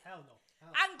 hell no.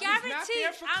 I'm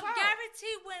guaranteed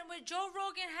when Joe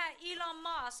Rogan had Elon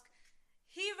Musk,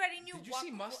 he already knew. Did you see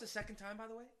Musk the second time, by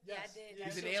the way? Yes. Yeah, I did.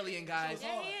 He's an alien, guys.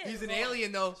 Yeah, he is. He's an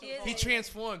alien, though. He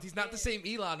transformed. He's not the same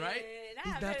Elon, right? He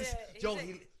knows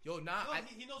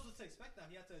what to expect now.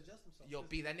 He had to adjust himself. Yo,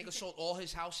 B, that nigga sold all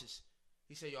his houses.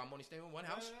 He said, I'm only staying in one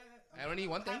house. I only need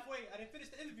one thing. Halfway. I didn't finish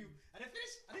the interview. I didn't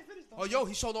finish.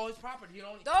 He sold all his property. He's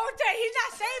not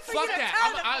saying for Fuck you to that.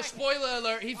 tell him. Spoiler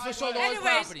alert. He sold all his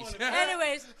properties.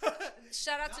 Anyways.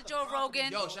 Shout out to Joe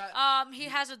Rogan. Yo, he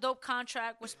has a dope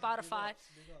contract with Spotify.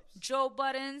 Big ups. Joe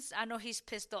Buttons, I know he's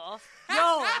pissed off. Yo,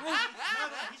 No,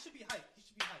 he should be hyped.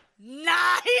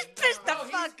 nah, he's pissed the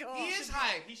fuck off. He is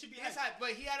hype. He should be He's hype,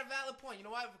 but he had a valid point. You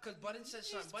know why? Because Buttons said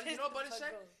something. But you know what Buttons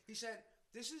said? He said,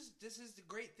 "This is the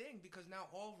great thing because now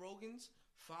all Rogan's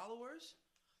followers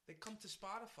they come to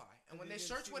Spotify, and when they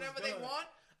search whatever they want,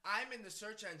 I'm in the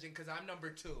search engine because I'm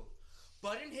number 2."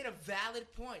 Button hit a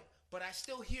valid point, but I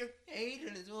still hear hate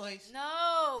in his voice.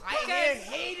 No, I hear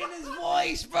hate in his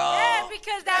voice, bro. Yeah,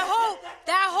 because that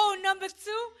whole number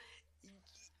 2.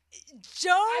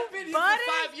 I've been here for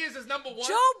 5 years as number 1.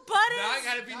 Joe Buttons. Now I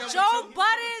gotta be number 2.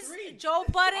 Joe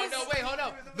Buttons. Oh no, wait, hold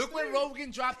up. Look when Rogan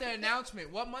dropped the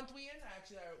announcement. What month we in?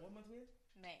 Actually, what month we in?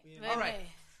 May. All right.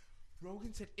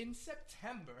 Rogan said in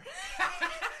September.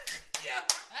 Yo,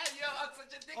 I'm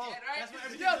such a dickhead, right?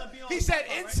 He said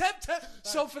in September.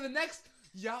 So for the next,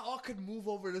 y'all all could move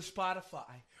over to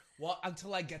Spotify. Well,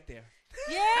 until I get there.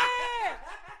 Yeah,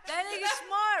 that nigga's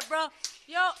smart, bro.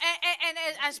 Yo, and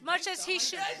as much as he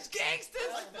should, That's gangster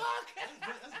as fuck.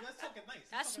 That's talking nice.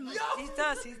 that's he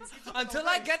does. He Until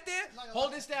I get there,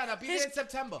 hold this down. I'll be there in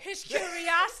September. his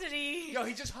curiosity. Yo,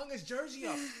 he just hung his jersey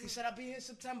up. He said, I'll be here in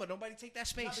September. Nobody take that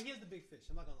space. Nah, but he is the big fish.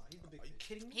 I'm not gonna lie. He's the big Are you fish.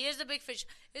 kidding me? He is the big fish.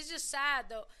 It's just sad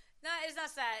though. No, it's not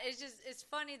sad. It's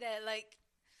funny that like,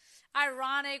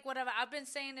 ironic, whatever. I've been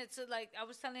saying it to like, I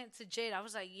was telling it to Jade. I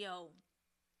was like, yo,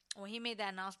 when he made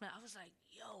that announcement, I was like,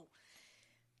 yo,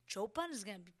 Joe Budden is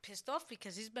gonna be pissed off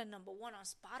because he's been number 1 on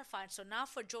Spotify. So now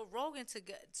for Joe Rogan to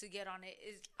get on it,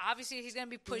 is obviously he's gonna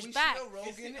be pushed back.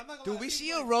 Do we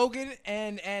see a Rogan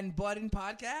and Budden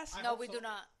podcast? No, we do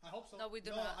not. I hope so. No, we do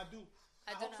not. I do.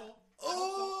 I do hope not. so.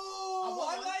 Oh,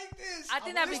 I like this. I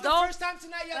think that'd be This dope. the first time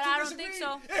tonight y'all But two I don't disagree. think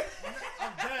so.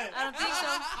 I'm dead. I don't think so.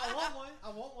 I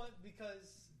want one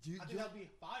because I think that'd be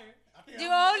fire. The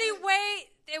only way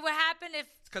it would happen if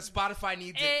Because Spotify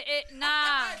needs it.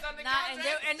 nah, and they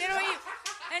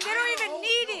don't even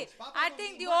need it. I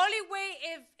think the only way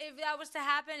if that was to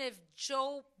happen if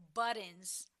Joe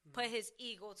Buttons put his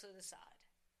ego to the side.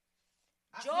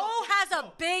 Joe has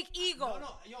a big ego.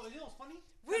 No, yo, you know what's funny?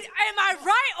 Am I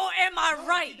right or am I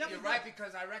right? You're right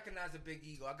because I recognize a big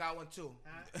ego. I got one too.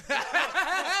 You got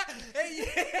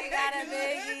a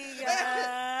big ego.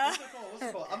 What's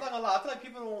it called? I'm not gonna lie. I feel like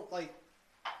people don't like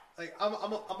I'm an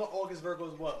August Virgo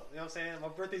as well. You know what I'm saying? My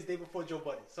birthday's the day before Joe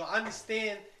Budden, so I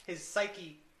understand his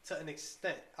psyche to an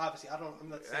extent. Obviously, I'm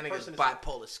not the same person.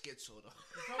 Bipolar schizo though.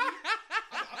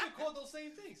 I've been called those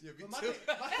same things. Yeah, me but too.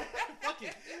 Fuck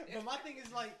it. But my thing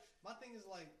is like,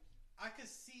 I could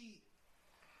see.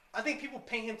 I think people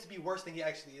paint him to be worse than he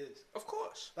actually is. Of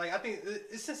course. Like I think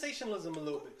it's sensationalism a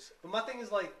little bit. But my thing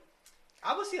is like,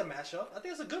 I would see a mashup. I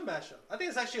think it's a good mashup. I think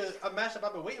it's actually a mashup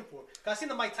I've been waiting for. Cause I seen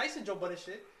the Mike Tyson Joe Budden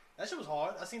shit. That shit was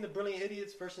hard. I seen the Brilliant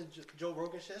Idiots versus Joe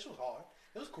Rogan shit. That shit was hard.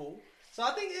 It was cool. So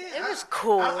I think it was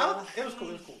cool. It was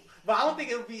cool. But I don't think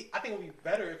it would be. I think it would be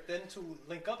better if them two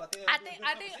link up. I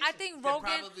think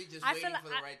Rogan. Probably just waiting for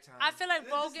the right time. I feel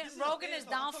like Rogan is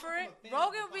down for it.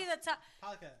 Rogan would be the top.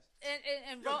 Podcast.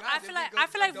 And I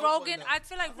feel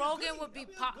like Rogan would be.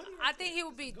 I think he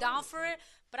would be down for it.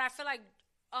 But I feel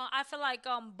like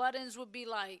Buttons would be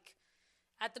like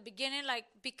at the beginning, like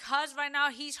because right now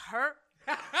he's hurt.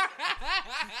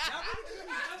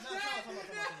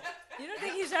 You don't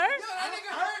think he's hurt?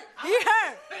 He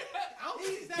hurt.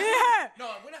 No,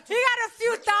 we're not he got a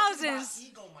few thousands.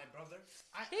 Ego, my brother.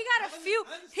 He got a few.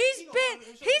 He's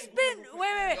been.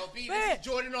 Wait. Yo, B, this is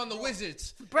Jordan on the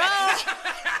Wizards. Bro. Word.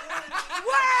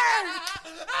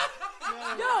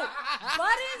 Yo,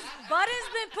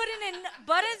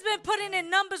 Budden's been putting in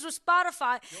numbers with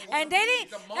Spotify, and they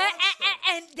didn't,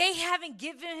 and they haven't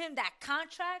given him that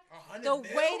contract the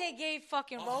way they gave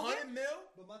fucking Rogan.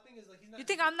 But my thing is like, he's not. You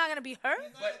think I'm not gonna be hurt?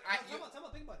 Think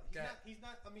about it. He's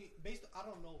not. I mean, I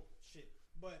don't know shit,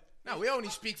 but. No, we only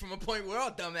speak from a point we're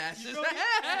all dumbasses. You feel me?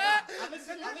 I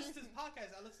listen to this podcast.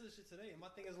 I listen to this shit today, and my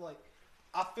thing is like,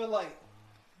 I feel like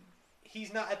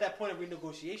he's not at that point of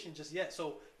renegotiation just yet.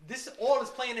 So this all is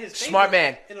playing in his favor. Smart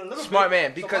man. In a little Smart bit.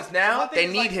 man. Because now they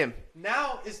need him.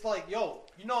 Now it's like, yo,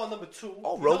 I'm number 2.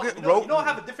 Oh, Rogan. Rogan. I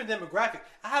have a different demographic.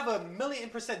 I have a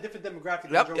 1,000,000% different demographic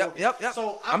than Joe Rogan. Yep.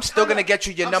 So I'm still gonna get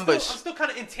you your numbers. I'm still kind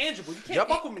of intangible. You can't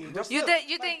fuck with me. You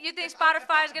think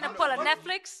Spotify is gonna pull a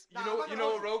Netflix? You know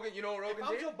what Rogan did?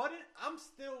 I'm Joe Budden. I'm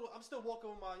still walking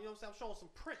with my. You know what I'm saying? I'm showing some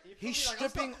print. He's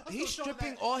stripping. He's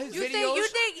stripping all his You videos.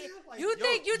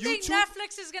 think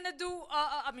Netflix is gonna do?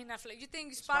 Netflix. You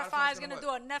think Spotify is gonna do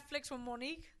a Netflix with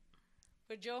Monique,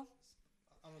 with Joe?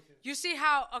 You see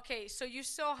how? Okay, so you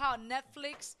saw how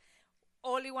Netflix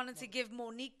Oli wanted to give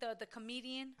Monique, the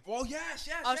comedian, yes,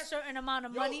 a certain amount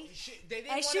of money. They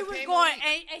didn't and she was pay going,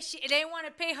 Monique. and they didn't want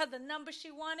to pay her the number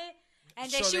she wanted. And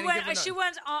then So she they went. didn't give her She none.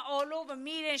 went all over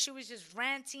media, and she was just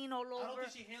ranting all over. I don't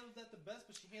think she handled that the best,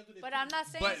 but she handled it. But I'm not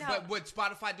saying. But would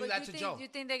Spotify do that to Joe? You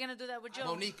think they're gonna do that with Joe?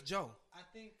 Monique Joe. I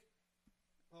think.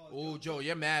 Oh, Joe,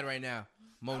 you're mad right now.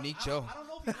 Monique Joe. I don't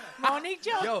know if he's mad. Monique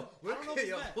Joe. Yo, I don't know if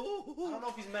he's mad. I don't know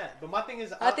if he's mad. But my thing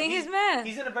is, I think he's mad.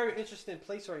 He's in a very interesting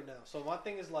place right now. So my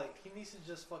thing is like, he needs to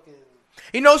just fucking.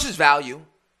 He knows his value.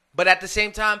 But at the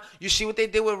same time, you see what they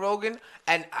did with Rogan,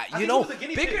 and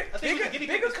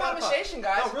bigger conversation,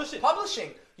 guys. No, real shit.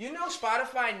 Publishing. You know,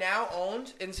 Spotify now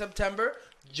owns in September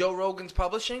Joe Rogan's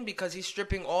publishing because he's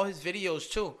stripping all his videos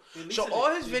too. So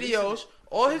all his videos,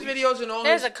 and all.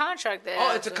 There's a contract there.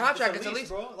 Oh, it's a contract. It's a lease,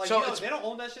 bro. Like, so they don't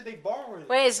own that shit. They borrowing it.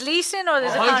 Wait, it's leasing or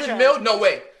there's a 100 contract? mil? No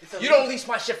way. You don't lease. lease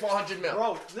my shit for 100 mil.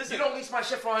 Bro, listen. You don't lease my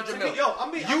shit for 100 mil. Yo,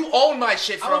 you own my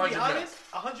shit for 100 mil. I'm gonna be honest.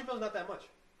 100 mil is not that much.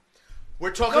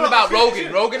 We're talking about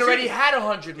Rogan. Rogan already had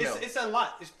 100 mil. It's a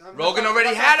lot. Rogan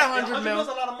already had 100 mil. 100 mil. mil is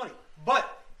a lot of money.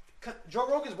 But Joe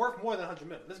Rogan's worth more than 100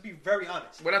 mil. Let's be very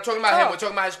honest. We're not talking about him. We're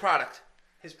talking about his product.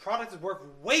 His product is worth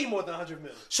way more than 100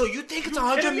 mil. So you think it's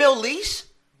 100 mil lease?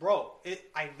 Bro,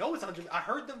 I know it's 100. I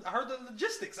heard the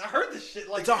logistics. I heard this shit.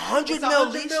 Like it's 100 mil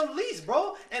lease. 100 mil lease,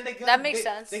 bro. And that makes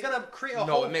sense. They're gonna create a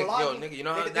whole. Yo, nigga, you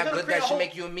know how that good that should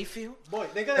make you and me feel? Boy,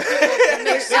 they're gonna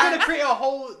create a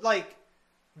whole like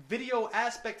video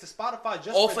aspect to Spotify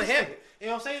just all for him. Nigga. You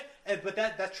know what I'm saying? But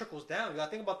that trickles down. You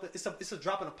gotta think about it's a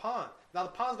drop in a pond. Now the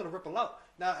pond's gonna ripple out.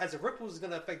 Now as it ripples, it's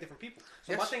gonna affect different people.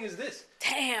 So my thing is this.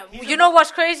 Damn. You know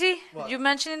what's crazy? What? You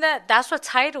mentioning that? That's what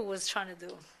Tidal was trying to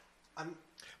do.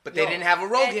 But they didn't have a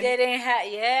Rogan. They didn't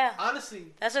have, yeah.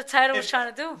 Honestly, that's what Tidal was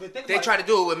trying to do. They tried to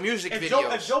do it with music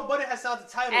videos. If Joe Budden has sounded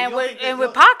Tidal, and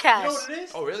with podcasts. You know what it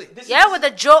is? Oh, really?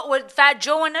 With Fat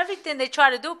Joe and everything, they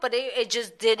tried to do it, but it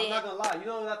just didn't. I'm not gonna lie. You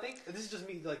know what I think? This is just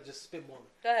me, like just spitballing.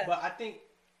 Go ahead. But I think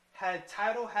had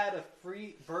Tidal had a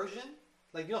free version,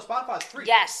 like Spotify is free.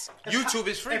 Yes. YouTube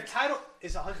is free. If Tidal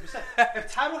is 100%.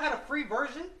 If Tidal had a free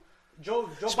version, Joe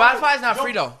Spotify is not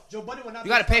free though. Joe Budden would not. You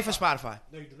got to pay for Spotify.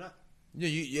 No, you do not.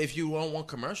 If you don't want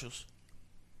commercials.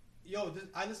 Yo,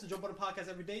 I listen to Joe Budden podcast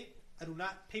every day. I do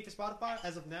not pay for Spotify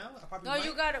as of now. I probably might.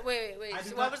 You got it. Wait.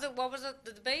 So what was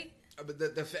the debate? But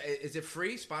is it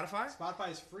free? Spotify? Spotify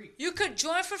is free. You could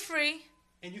join for free.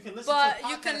 And you can listen to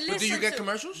podcasts. But do you get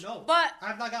commercials? No. But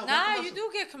I've not got one you do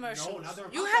get commercials. No, not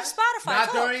during you have Spotify.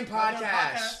 Not during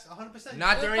podcasts. 100%.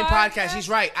 Not during podcasts. He's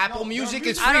right. Apple Music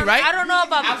is free, right? I don't know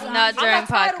about not during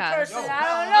podcasts.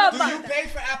 I don't know. Do you pay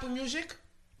for Apple Music?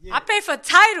 Yeah. I pay for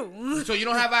Tidal. So you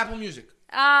don't have Apple Music?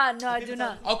 No, I do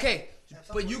not. Okay,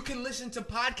 but you can listen to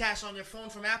podcasts on your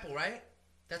phone from Apple, right?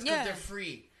 That's because they're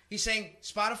free. He's saying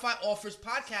Spotify offers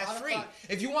podcasts free.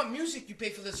 If you want music, you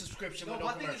pay for the subscription. No,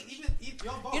 my thing is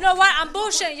you know what? I'm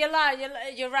bullshitting. You're lying.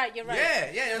 You're right. Yeah,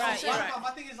 that's what I'm saying.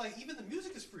 My thing is like even the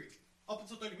music is free up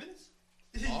until 30 minutes.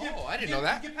 I didn't know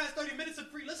that. You get past 30 minutes of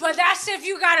free listening. But that's if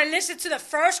you gotta listen to the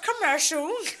first commercial.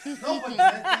 No, but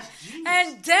that's genius.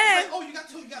 And then you got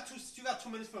 2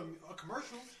 minutes for a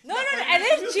commercial. No,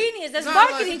 it is genius. That's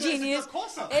marketing genius.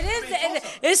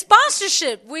 It's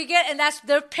sponsorship. We get, and that's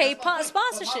their paid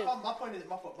sponsorship. My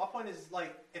point is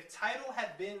like if Tidal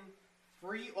had been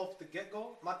free off the get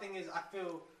go, my thing is I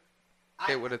feel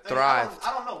they would have thrived.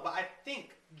 I don't know, but I think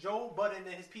Joe Budden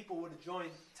and his people would have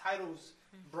joined Tidal's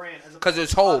brand because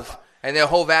it's Hove and they're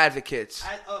Hove advocates.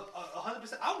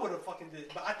 100%, I would have fucking did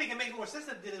it, but I think it makes more sense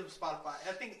that they did it with Spotify.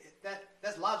 I think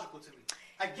that's logical to me.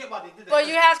 I get why they did that. But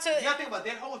you have to think about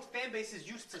it. Their whole fan base is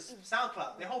used to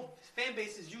SoundCloud. Their whole fan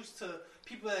base is used to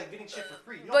people that are getting shit for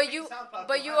free.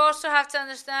 You also have to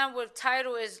understand what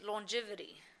Tidal is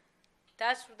longevity.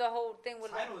 That's the whole thing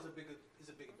with Tidal is a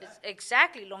bigger bag.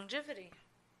 Exactly, longevity.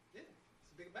 Yeah,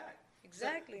 it's a bigger bag.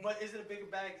 Exactly. But is it a bigger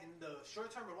bag in the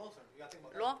short term or long term? You gotta think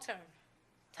about that. Long term.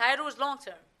 Tidal is long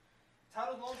term.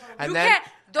 Tidal's long term.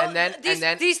 And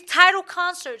then these Tidal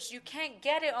concerts, you can't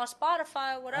get it on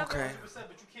Spotify or whatever. Okay. But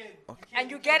you can't.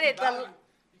 And you get it. You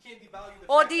can't devalue the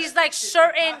or fact these that like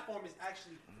certain. The platform is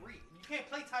actually free. You can't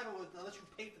play Tidal unless you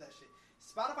pay for that shit.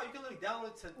 Spotify, you can literally download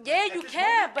it to. Yeah, you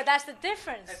can, but that's the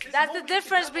difference. That's the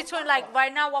difference between like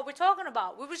right now what we're talking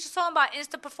about. We were just talking about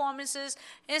instant performances,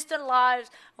 instant lives,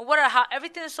 or whatever. How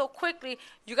everything is so quickly,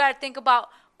 you got to think about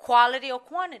quality or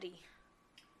quantity.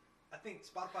 I think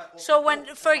Spotify. So when,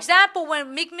 for example,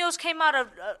 when Meek Mills came out of,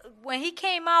 when he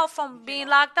came out from being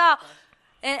locked out,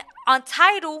 and on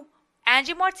Tidal,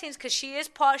 Angie Martinez, because she has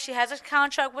a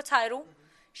contract with Tidal.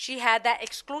 she had that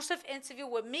exclusive interview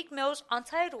with Meek Mills on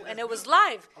Tidal, and it was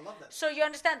live. I love that. So you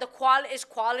understand the quality is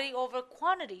quality over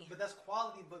quantity. But that's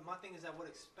quality. But my thing is at what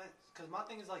expense? Because my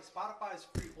thing is like Spotify is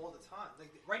free all the time.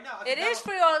 Like right now, it is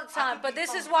free all the time. But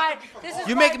this is why.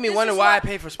 You're making me wonder why I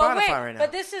pay for Spotify right now.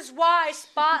 But this is why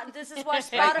Spotify.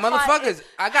 Like, motherfuckers,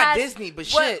 I got Disney, but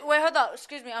shit. Wait, hold up.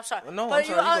 Excuse me. I'm sorry. No, I'm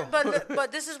sorry.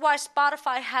 But this is why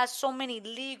Spotify has so many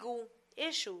legal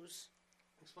issues.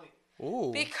 Explain.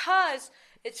 Ooh. Because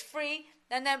it's free,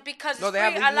 and then because it's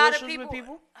they free, have a lot of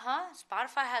people.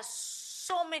 Spotify has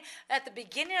so many. At the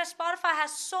beginning of Spotify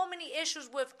has so many issues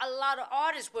with a lot of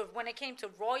artists with when it came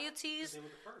to royalties. They were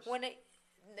the first. When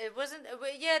it wasn't,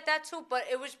 that too, but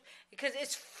it was because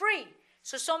it's free.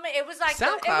 So many. It was like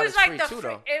SoundCloud is free too,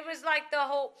 though. It was like the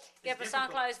whole. It's but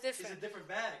SoundCloud is different. It's a different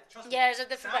bag. Trust me. Yeah, it's a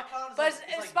different bag. But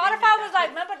like Spotify was like,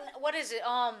 remember what is it?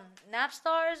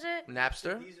 Napster is it?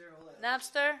 Napster.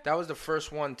 That was the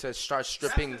first one to start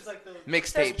stripping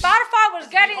mixtapes. Spotify was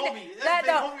getting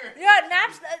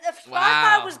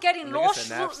Spotify was getting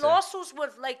lawsuits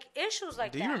with like issues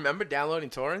like that. Do you remember downloading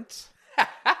torrents?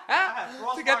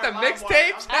 To get the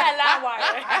mixtapes? I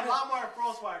had LimeWire,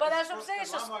 Frostwire. But that's what I'm saying.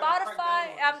 So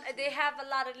Spotify, they have a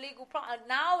lot of legal problems.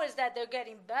 Now is that they're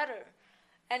getting better.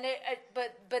 And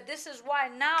but this is why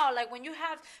now, like when you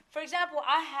have, for example,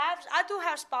 I do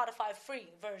have Spotify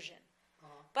free version.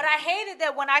 But I hated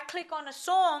that when I click on a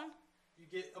song,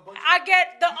 I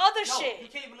get the other shit. You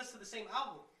can't even listen to the same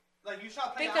album. Like you try to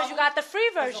play because you got the free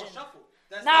version.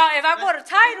 If I go to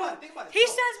Tidal, he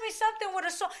sends me something with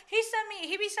a song.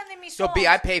 He be sending me songs. So B,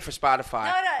 I pay for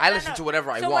Spotify. I listen to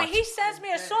whatever I want. So when he sends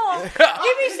me a song, he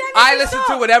be sending me I listen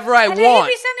to whatever I want.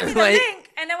 He be sending me the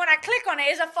link, and then when I click on it,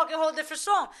 it's a fucking whole different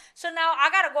song. So now I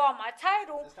gotta go on my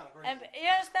Tidal, and you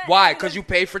understand? Why? Because you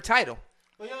pay for Tidal.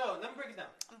 But let me break it down.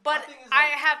 But I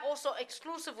have also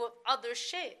exclusive with other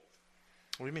shit.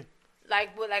 What do you mean?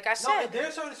 Like I said. No,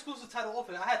 there's certain exclusive Tidal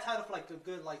offers. I had Tidal for like a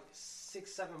good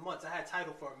 6-7 months. I had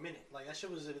Tidal for a minute. Like that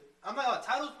shit was. I'm not.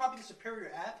 Tidal is probably the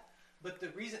superior app. But the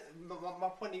reason, my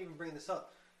point to even bring this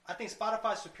up, I think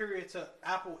Spotify is superior to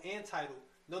Apple and Tidal.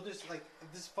 No, this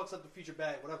fucks up the future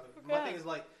bag, whatever. Okay. My thing is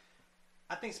like,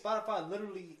 I think Spotify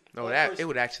literally. No, it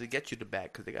would actually get you the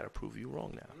bag because they gotta prove you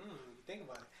wrong now. Think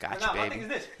about it. Gotcha, baby. My thing is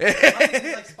this. My thing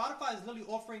is, like, Spotify is literally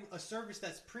offering a service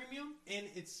that's premium and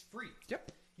it's free.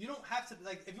 Yep. You don't have to,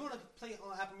 like, if you want to play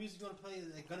on Apple Music, you want to play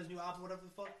like Gunna's new album, whatever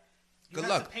the fuck. Good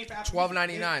luck.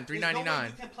 $12.99, $3.99.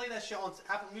 You can play that shit on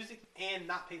Apple Music and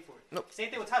not pay for it. Nope. Same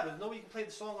thing with Tidal. There's no way you can play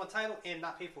the song on Tidal and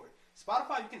not pay for it.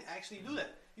 Spotify, you can actually do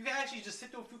that. You can actually just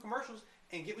sit through a few commercials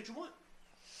and get what you want.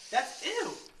 That's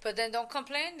ew. But then don't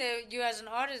complain that you as an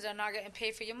artist are not getting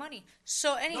paid for your money.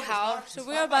 So anyhow,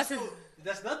 we're about to.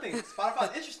 That's nothing.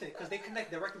 Spotify is interesting because they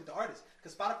connect directly with the artist.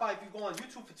 Because Spotify, if you go on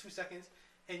YouTube for 2 seconds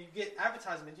and you get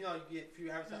advertisements, you get a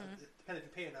few advertisements, depending if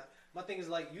you pay or not. My thing is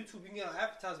like YouTube, you can get on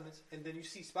advertisements, and then you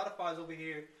see Spotify's over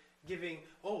here giving,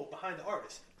 behind the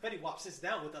artist. Fetty Wap sits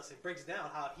down with us and breaks down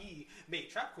how he made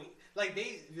Trap Queen. Like,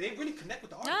 they really connect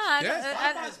with the artist. Nah,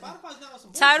 Spotify's not on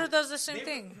some bullshit. Tidal does the same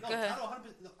thing. No, Go ahead. Tidal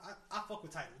 100%. No, I fuck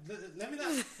with Tidal. Let me not.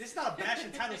 This is not a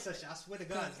bashing Tidal session. I swear to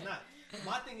God, it's not.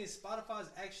 My thing is Spotify's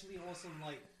actually on some,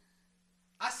 like,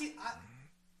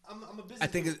 I'm a business. I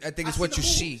think it's what you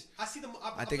see. I see the.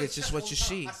 I think it's just what you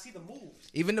see. I see the moves.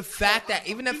 Even the fact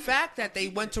that they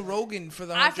went to Rogan for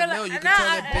the 100 mil, you can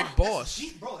tell they're big boss.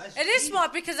 It is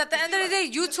smart because at the end of the day,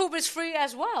 YouTube is free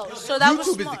as well. So that was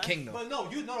smart. YouTube is the king, though. But no,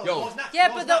 it's not. Yeah,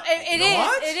 but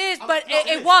it is. But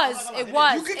it was.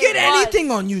 You can get anything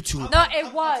on YouTube. No,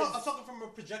 it was. I'm talking from a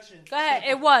projection. Go ahead.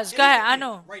 It was. Go ahead. I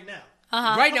know. Right now.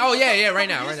 Right now. Oh yeah. Right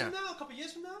now. A couple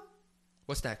years from now.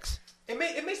 What's next? It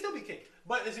may still be king,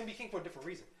 but it's gonna be king for a different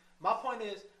reason. My point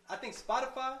is, I think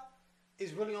Spotify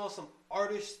is really on some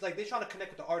artists, like they're trying to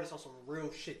connect with the artists on some real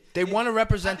shit. They want to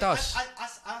represent us.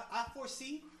 I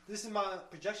foresee, this is my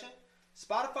projection,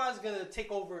 Spotify is gonna take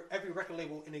over every record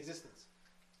label in existence.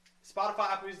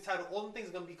 Spotify, Apple Music, Tidal, all them things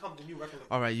are gonna become the new record label.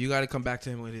 All right, you got to come back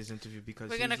to him with his interview because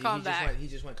we're gonna come back. He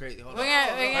just went crazy. Hold on.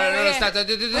 Stop.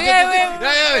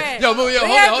 Yo, hold on.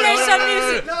 Yeah,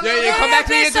 come back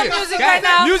to the interview. Music right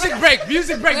now. Music break.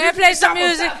 We're gonna play some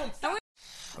music.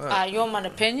 You want my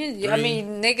opinion? I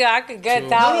mean, nigga, I could get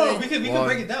down. No, we can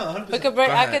break it down.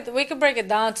 100%. We could break it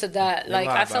down to that. Like,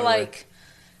 I feel like.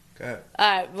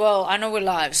 Alright, well, I know we're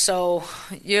live, so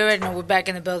you already know we're back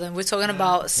in the building. We're talking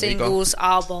about singles,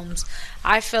 albums.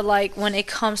 I feel like when it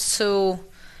comes to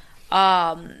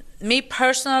me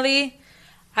personally,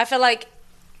 I feel like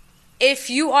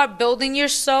if you are building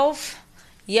yourself,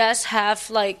 yes, have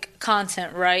like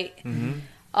content, right?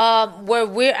 Mm-hmm. Where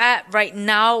we're at right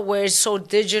now, where it's so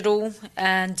digital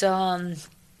and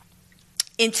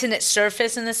internet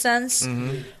surface in a sense,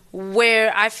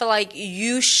 where I feel like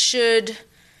you should,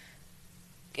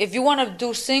 if you want to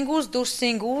do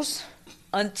singles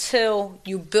until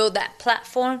you build that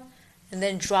platform, and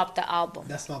then drop the album.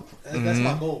 That's my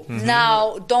goal.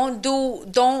 Now,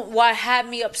 what had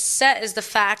me upset is the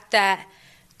fact that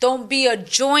don't be a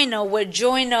Joyner where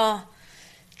Joyner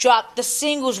dropped the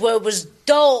singles where it was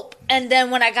dope, and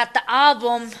then when I got the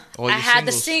album, I had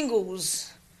the singles.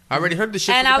 I already heard the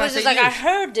shit. And I was just like, I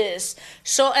heard this.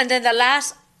 So, and then the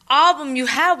last album you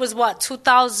had was what,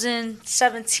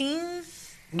 2017?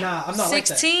 Nah, I'm not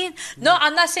 16? Like that. No,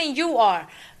 I'm not saying you are.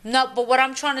 No, but what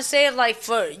I'm trying to say is like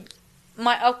for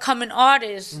my upcoming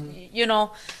artists, you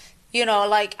know,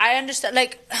 like I understand,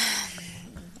 like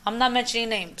I'm not mentioning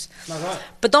names,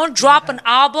 but don't drop an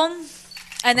album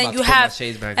and then you have,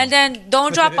 and then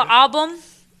don't drop an album.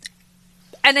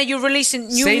 And then you're releasing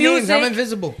new music. Names, I'm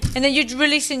invisible. And then you're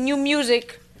releasing new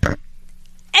music, and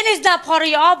it's not part of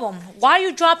your album. Why are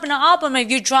you dropping an album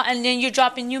if and then you're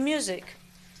dropping new music?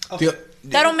 Okay.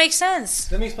 That don't make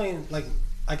sense. Let me explain, like,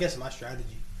 I guess my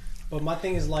strategy. But my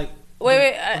thing is like.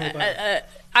 Wait.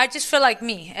 I just feel like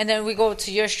me, and then we go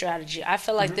to your strategy. I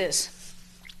feel like this.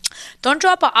 Don't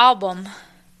drop an album.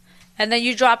 And then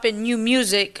you drop in new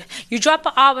music. You drop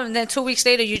an album, and then 2 weeks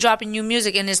later, you drop in new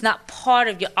music, and it's not part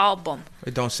of your album.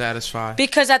 It don't satisfy.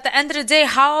 Because at the end of the day,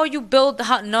 how you build...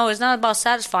 no, it's not about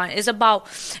satisfying. It's about...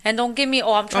 And don't give me...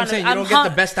 I'm trying to... You don't get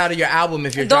the best out of your album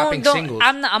if you're dropping singles.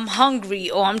 I'm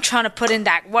hungry, or I'm trying to put in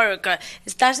that work.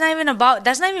 That's not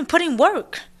even putting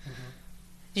work.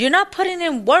 You're not putting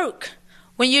in work.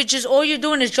 When you're just... All you're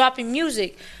doing is dropping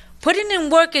music. Putting in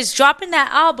work is dropping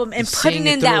that album and putting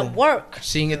in that work.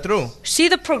 Seeing it through. See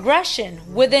the progression.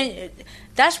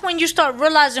 That's when you start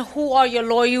realizing who are your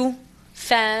loyal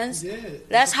fans. Yeah,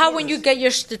 that's how when you get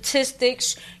your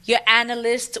statistics, your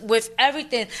analysts, with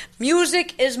everything.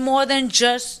 Music is more than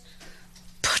just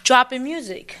dropping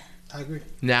music. I agree.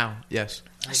 Now, yes.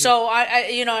 So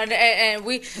and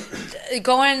we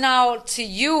going now to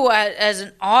you as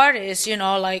an artist,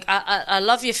 like I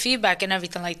love your feedback and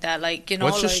everything like that. Like,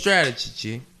 what's your strategy,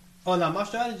 G? Oh no, my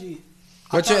strategy.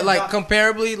 What's your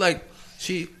comparably like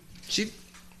she,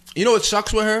 what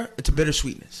sucks with her? It's a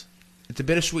bittersweetness. It's a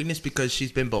bittersweetness because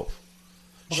she's been both.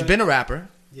 Okay. She's been a rapper.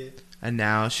 Yeah. And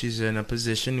now she's in a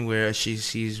position where she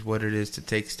sees what it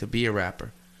takes to be a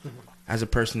rapper, as a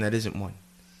person that isn't one.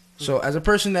 So, as a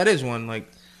person that is one, like,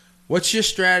 what's your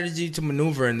strategy to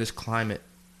maneuver in this climate?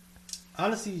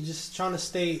 Honestly, just trying to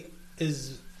stay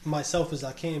as myself as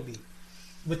I can be,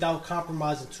 without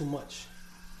compromising too much.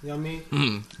 You know what I mean?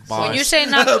 When you say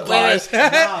not,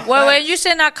 when you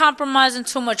say not compromising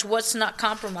too much, what's not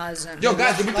compromising? Yo,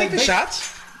 guys, did we take the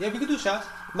shots? Yeah, we can do shots.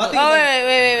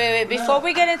 Wait. Before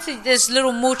we get into this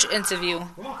little Mooch interview.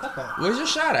 Where my cup at? Where's your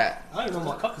shot at? I don't even know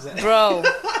where my cup is at. Bro.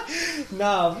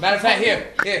 Nah. Matter of fact,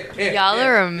 here. Y'all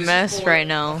are a mess right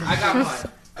now. I got mine.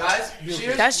 Guys,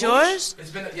 cheers. That's yours?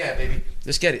 It's been, baby.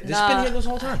 Let's get it. This has been here this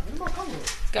whole time.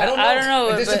 I don't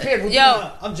know. It disappeared.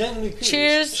 Yo. I'm genuinely curious.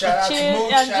 Cheers. Shout out to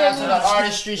Mooch. Shout out to the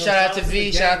Artistry. Shout out to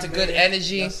V. Shout out to Good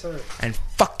Energy. Yes, and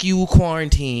fuck you,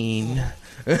 quarantine.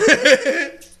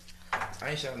 I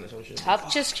ain't shouting this whole shit.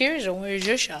 I'm just curious on where's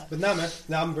your shot. But nah, man.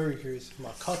 Now I'm very curious. My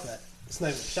cup at. It's not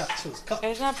even a shot. It's a cup.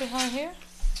 It's not behind here?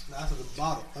 Nah, that's the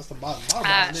bottle. That's the bottom.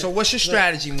 So what's your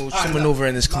strategy, Mooch, to maneuver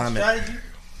in this climate?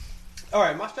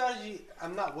 Alright, my strategy,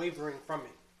 I'm not wavering from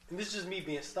it. And this is just me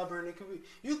being stubborn. It could be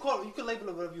you could label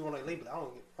it whatever you want to label it. I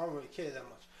don't really care that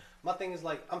much. My thing is,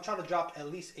 like, I'm trying to drop at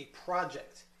least a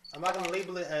project. I'm not gonna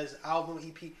label it as album,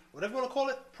 EP, whatever you want to call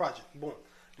it, project. Boom.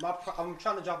 I'm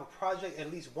trying to drop a project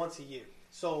at least once a year.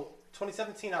 So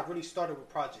 2017, I really started with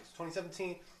projects.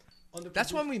 2017,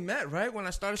 that's when we met, right? When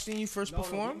I started seeing you first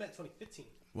perform. No, we met 2015.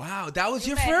 Wow, that was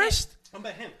your first. I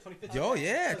met him 2015. Yo,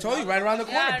 yeah, I told you right around the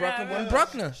corner,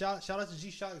 Bruckner. Shout out to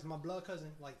G-Shock, it's my blood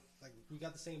cousin. Like we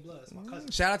got the same blood. It's my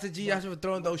cousin. Shout out to G-Shock for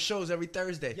throwing those shows every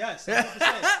Thursday. Yes,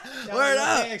 100%. Word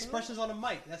up. Expressions on the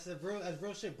mic. That's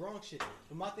real shit, Bronx shit.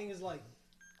 But my thing is, like,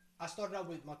 I started out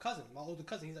with my cousin, my older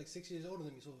cousin. He's like 6 years older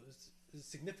than me, so it's a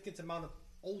significant amount of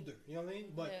older. You know what I mean?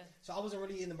 But so I wasn't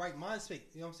really in the right mind state.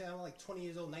 You know what I'm saying? I'm like 20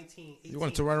 years old, 19, 18. You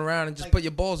wanted to run around and just put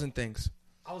your balls in things.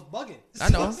 I was bugging. I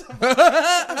know.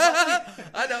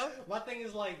 I know. My thing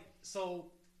is, like, so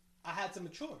I had to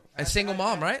mature. And single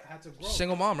mom, right? I had to grow.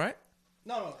 Single mom, right?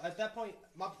 No. At that point,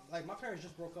 my parents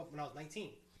just broke up when I was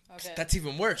 19. Okay. That's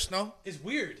even worse, no? It's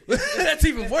weird. That's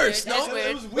even worse, no?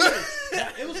 It was weird.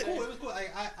 It was cool.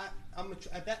 I'm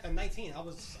at 19. I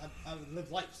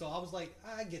lived life, so I was like,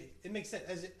 I get it. It makes sense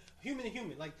as human to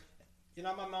human. Like, You're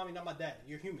not my mom, you're not my dad.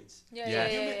 You're humans.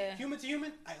 Yeah. Human to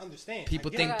human, I understand. People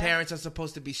think parents are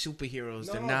supposed to be superheroes.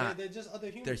 No, they're not. They're just other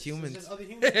humans. They're humans. Just other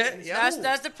humans.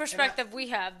 That's the perspective we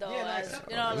have, though.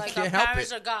 Like our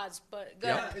parents are gods, but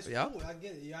it's cool. I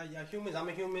get it. Y'all humans. I'm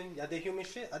a human. Y'all did human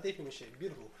shit. I did human shit.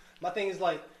 Beautiful. My thing is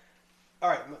like, all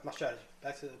right, my strategy.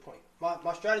 Back to the point.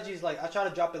 My strategy is like I try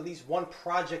to drop at least one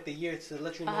project a year to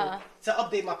let you know to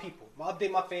update my people,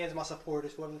 update my fans, my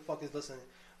supporters, whoever the fuck is listening.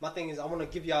 My thing is I want to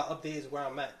give y'all updates where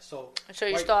I'm at. So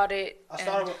you started. I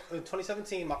started in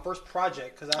 2017, my first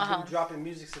project, because I've been dropping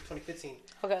music since 2015.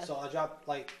 Okay. So I dropped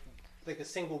like a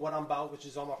single "What I'm About," which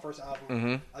is on my first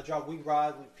album. I dropped "We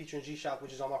Ride" featuring G Shock,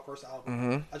 which is on my first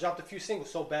album. I dropped a few singles,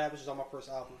 "So Bad," which is on my first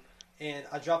album. And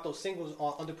I dropped those singles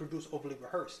on Underproduced, Overly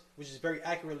Rehearsed, which is very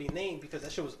accurately named because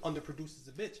that shit was underproduced as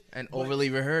a bitch. And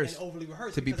overly rehearsed.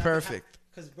 To be perfect.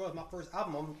 Because, bro, my first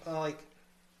album, I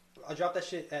dropped that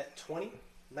shit at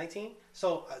 19.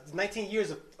 So 19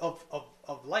 years of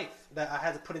life that I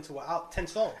had to put into 10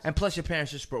 songs. And plus your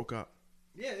parents just broke up.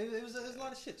 Yeah, it was a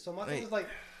lot of shit. So my thing was like,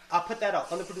 I put that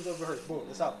out, Underproduced, Overheard. Boom,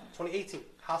 it's out. 2018,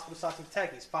 Hospital Socks and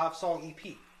Khakis, 5-song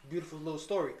EP. Beautiful little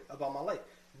story about my life.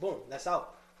 Boom, that's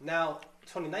out. Now,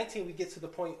 2019, we get to the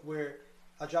point where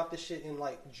I dropped this shit in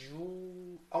like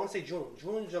June. I want to say June,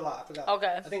 July. I forgot.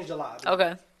 Okay. I think it's July.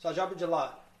 Okay. So I dropped in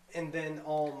July, and then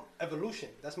Evolution.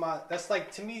 That's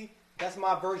like to me. That's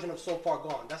my version of So Far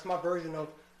Gone. That's my version of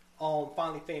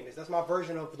Finally Famous. That's my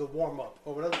version of the warm up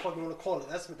or whatever the fuck you want to call it.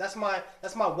 That's my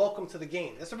welcome to the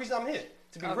game. That's the reason I'm here.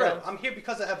 To be real, I'm here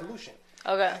because of Evolution.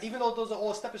 Okay. Even though those are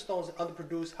all stepping stones,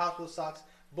 underproduced, Hospital Socks,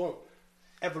 boom.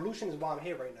 Evolution is why I'm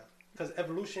here right now. Because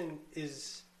Evolution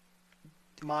is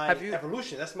my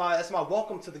evolution. That's my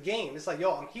welcome to the game. It's like,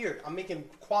 yo, I'm here. I'm making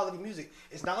quality music.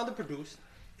 It's not underproduced.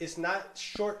 It's not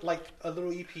short like a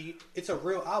little EP. It's a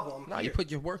real album. No, you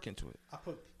put your work into it. I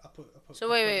put. So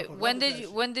wait. When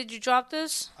did you drop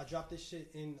this? I dropped this shit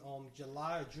in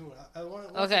July or June.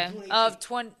 Okay. June of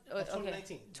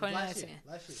 2019. 2019.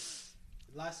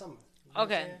 Last summer.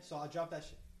 Okay. So I dropped that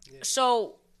shit. Yeah.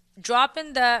 So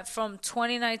dropping that from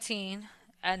 2019.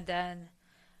 And then,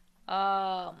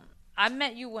 I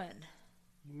met you when?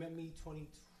 You met me 20.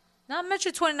 No, I met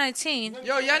you 2019.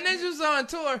 Yo, y'all niggas was on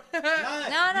tour.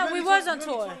 No, we was on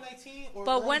tour. 2019 or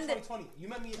but when 2020? You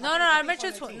met me. No, I met you.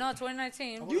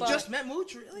 2019. You just met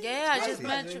Mooch, really? Yeah, I just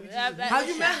met you. How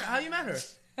you met her?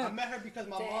 I met her because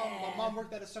my mom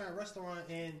worked at a certain restaurant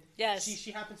and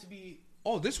she happened to be.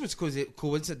 Oh, this was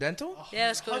coincidental? Yeah,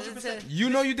 it's coincidental.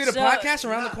 You know you did a podcast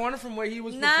around the corner from where he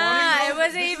was performing? Nah, it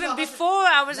wasn't even before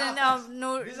I was in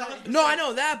No, I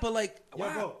know that, but like, wow.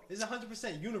 Yo, bro, this is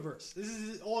 100% universe. This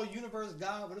is all universe,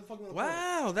 God, what the fuck you want to call it?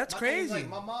 Wow, that's crazy. Like,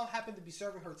 my mom happened to be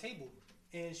serving her table.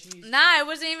 And she's... Nah, it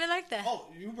wasn't even like that. Oh,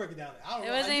 you break it down. I don't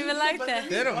know. It wasn't even like that.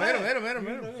 Hit him.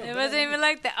 It wasn't even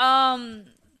like that.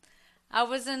 I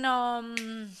was in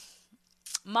Mount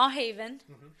Haven.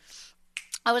 Mm-hmm.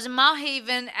 I was in Mount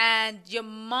Haven, and your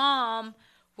mom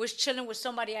was chilling with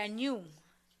somebody I knew.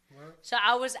 What? So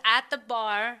I was at the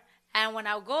bar, and when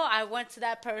I went to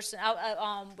that person.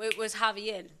 It was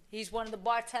Javier. He's one of the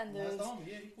bartenders.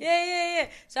 Yeah.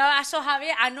 So I saw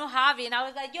Javier. I know Javi, and I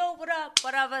was like, "Yo, what up?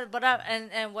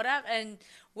 And what up?" And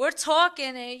we're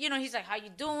talking, and he's like, "How you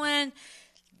doing?"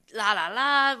 La la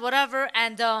la, whatever.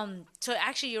 And so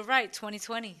actually, you're right.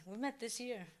 2020. We met this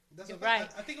year. You're right.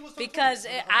 I think it was because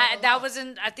that was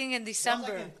in in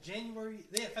December. Like in January.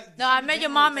 No, I met your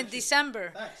mom in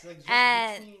December.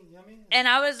 And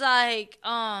I was like,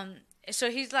 so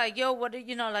he's like, yo, what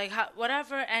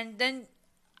whatever. And then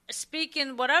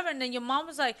speaking whatever, and then your mom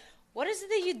was like, what is it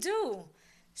that you do?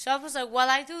 So I was like, well,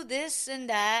 I do this and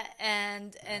that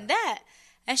and that.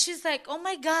 And she's like, oh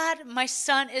my God, my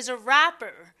son is a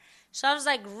rapper. So I was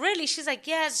like, really? She's like,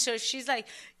 yes. So she's like,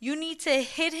 you need to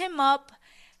hit him up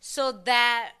so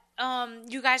that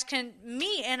you guys can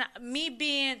meet. And me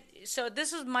being, so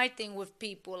this is my thing with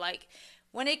people. Like,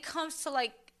 when it comes to,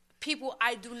 like, people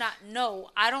I do not know,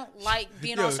 I don't like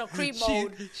being on some creep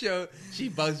mode. She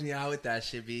bugs me out with that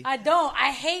shit, B. I don't.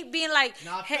 I hate being like...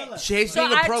 She hates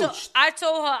being approached. I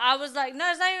told her, I was like,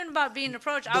 no, it's not even about being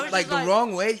approached. I was like just the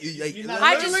wrong way?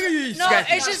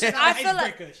 It's just, I feel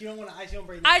like... She don't want to ice your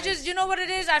brain. You know what it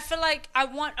is? I feel like I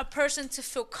want a person to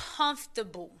feel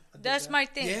comfortable. That's my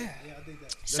thing. Yeah, I think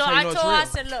that. So I told her, I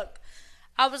said, look,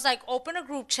 I was like, open a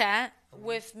group chat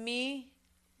with me,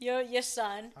 your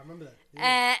son. I remember that.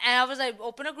 Yeah. And I was like,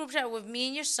 open a group chat with me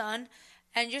and your son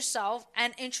and yourself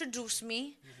and introduce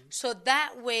me so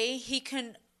that way he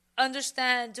can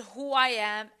understand who I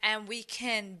am and we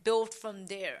can build from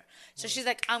there. So she's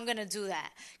like, I'm going to do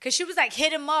that. Because she was like,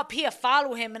 hit him up here,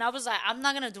 follow him. And I was like, I'm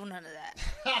not going to do none of that.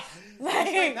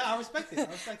 I respect it.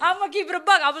 I'm gonna keep it a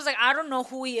buck. I was like, I don't know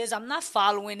who he is. I'm not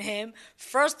following him.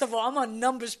 First of all, I'm a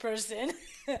numbers person.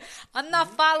 I'm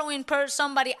not following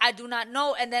somebody I do not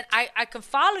know. And then I can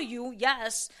follow you,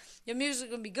 yes. Your music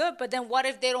can be good, but then what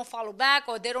if they don't follow back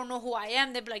or they don't know who I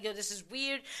am? They'd be like, yo, this is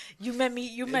weird. You met me.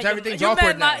 You met everything's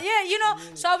awkward now. Yeah, you know.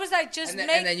 So I was like, just and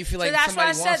then you feel like so that's why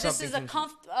I somebody said wants this is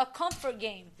something a comfort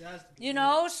game. You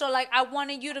know. So like, I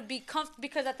wanted you to be comfortable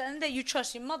because at the end of the day, you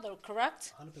trust your mother,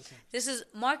 correct? 100%. This is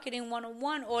marketing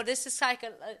 101, or this is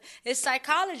it's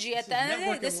psychology. At the end of the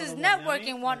day, this is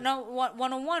networking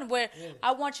 101, where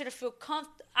I want you to feel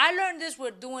comfortable. I learned this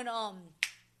with doing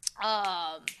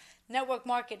network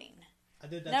marketing. I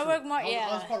did that network too. Yeah.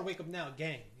 I was part of Wake Up Now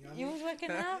gang. You know what I mean? You was Waking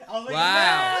Now? I was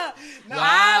Wow. No.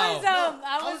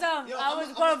 I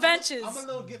was going benches. I'm a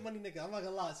little get money nigga. I'm not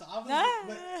gonna lie. So I was,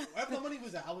 but wherever the money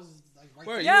was at, I was like right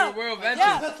Where, there. you were World Ventures.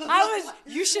 Yeah,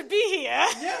 you should be here.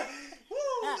 Yeah. Woo.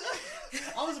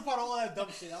 I was a part of all that dumb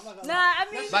shit. I'm not gonna lie.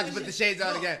 I mean, about to put the shades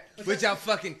on again. With y'all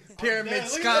fucking pyramid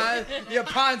scon, your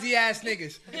Ponzi ass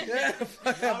niggas. Yeah, put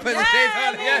the shades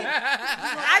on again.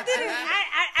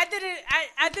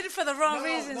 I did it for the wrong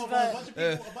reasons, but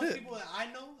a bunch of people that I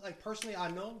know, like personally,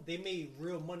 I know, they made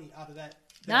real money out of that.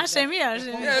 Same here.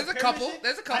 Yeah, there's a couple.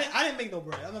 I didn't make no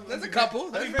bread. There's a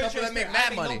couple that make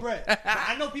mad money. No bread. But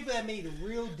I know people that made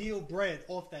real deal bread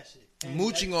off that shit. And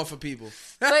mooching off of people.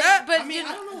 But I mean,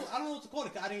 I don't know what to call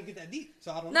it. 'Cause I didn't get that deep,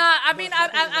 so I don't know. I mean,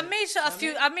 I made a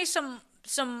few. I made some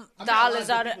dollars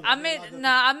out of it. I met.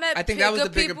 I think that was the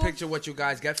bigger people. picture. What you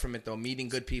guys get from it, though, meeting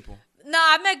good people. No,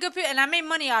 I met good people and I made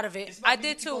money out of it. I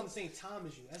did too. On the same time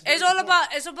as you. It's all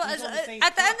about. At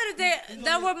the end of the day,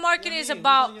 network marketing is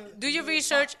about do your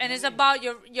research and it's about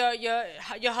your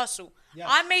hustle. Yes.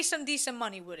 I made some decent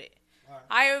money with it.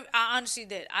 Right. I honestly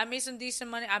did. I made some decent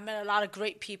money. I met a lot of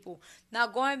great people. Now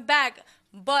going back,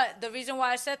 but the reason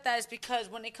why I said that is because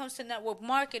when it comes to network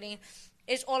marketing,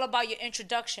 it's all about your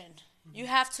introduction. Mm-hmm. You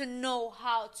have to know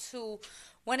how to.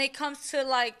 When it comes to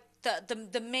like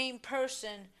the main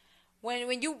person.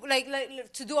 When you like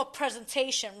to do a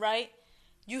presentation, right?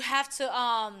 You have to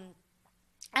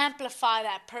amplify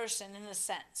that person in a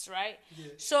sense, right? Yeah.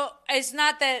 So it's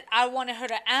not that I wanted her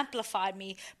to amplify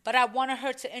me, but I wanted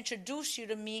her to introduce you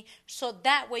to me so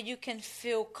that way you can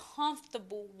feel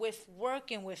comfortable with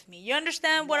working with me. You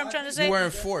understand what I'm trying to say? You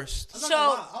weren't forced. I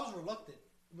was reluctant.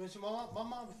 When my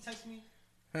mom would text me.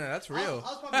 Yeah, that's real.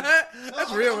 I was probably,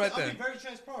 that's real right there. I'll be very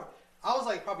transparent. I was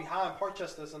like probably high in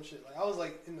Parkchester or some shit. Like I was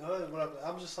like in the hood, whatever. I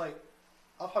was just like,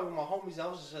 I was probably with my homies. I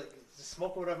was just like just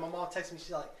smoking whatever. My mom texted me. She's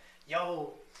like,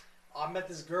 "Yo, I met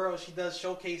this girl. She does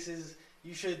showcases.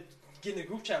 You should get in a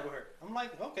group chat with her." I'm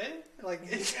like, okay. Like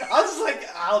I was just like,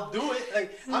 I'll do it.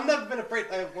 Like I've never been afraid.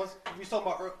 Like once we was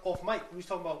talking about off mic, we was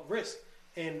talking about risk,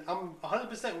 and I'm 100%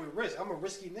 with risk. I'm a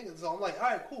risky nigga, so I'm like, all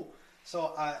right, cool.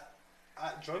 So I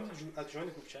joined the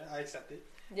group chat. I accepted.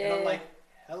 Yeah. And I'm like.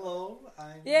 Hello,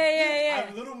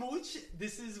 I'm Little Mooch.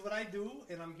 This is what I do,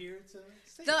 and I'm here to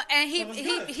say. So, and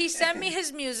he sent me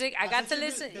his music. I got to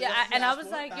listen. And I was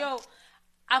like, yo,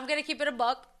 I'm gonna keep it a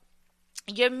buck.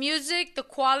 Your music, the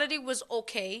quality was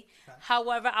okay.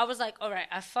 However, I was like, all right,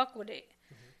 I fuck with it.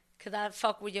 Because I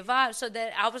fuck with your vibe. So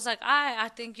then I was like, I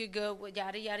think you're good with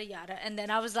yada, yada, yada. And then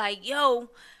I was like, yo,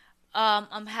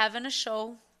 I'm having a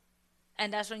show.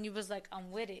 And that's when you was like,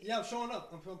 I'm with it. Yeah, I'm showing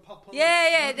up. I'm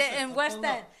in West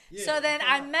End. Yeah, so then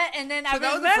I met, and then I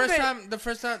remember. The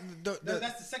first time.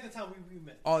 That's the second time we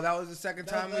met. Oh, that was the second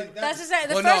time. That's the second.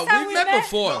 The first time we met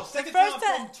before. No, second time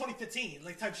from 2015,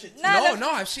 like type shit.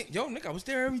 No, I've seen. Yo, Nick, I was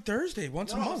there every Thursday,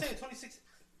 once a month. I'm saying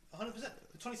 100%.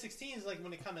 2016 is like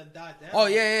when it kind of died down. Oh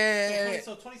yeah.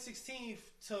 So 2016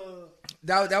 to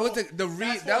that was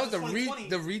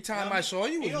the re-time I saw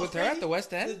you was with her at the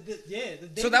West End.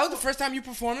 So that was the first time you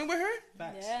performing with her.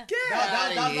 Facts. Yeah.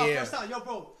 That was my first time, yo,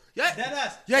 bro. Yeah.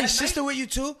 Deadass. Yeah, your sister with you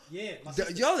too. Yeah.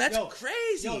 Yo, that's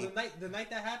crazy. Yo, the night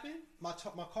that happened, my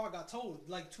car got towed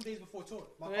like 2 days before tour.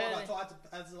 My car got towed.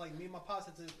 I had to like me and my pops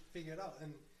had to figure it out,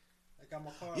 and I got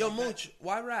my car. Yo, Mooch,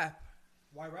 why rap?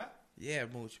 Why rap? Yeah,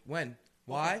 Mooch. When?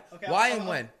 Why? Okay, why and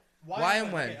when? Why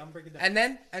and when? Okay, I'm breaking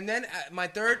down. And then my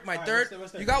third.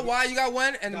 What's You got why, you got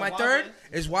when, and my third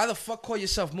is why the fuck call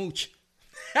yourself Mooch?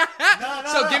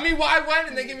 No. Give me why, when,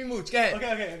 and then give me Mooch. Go ahead.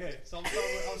 Okay. So I'm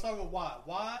starting with why.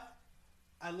 Why?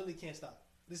 I literally can't stop.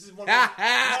 This is one of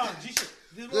those. This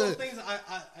is one of those things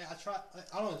I try.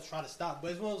 I don't try to stop,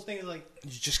 but it's one of those things like you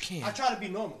just can't. I try to be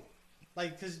normal,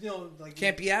 like because like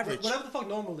can't be average. Whatever the fuck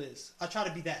normal is, I try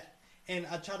to be that. And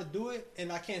I try to do it,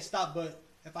 and I can't stop. But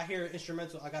if I hear an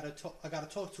instrumental, I gotta talk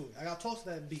to it. I gotta talk to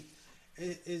that beat.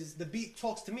 The beat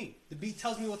talks to me. The beat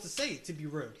tells me what to say. To be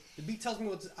real, the beat tells me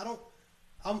what to.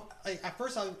 At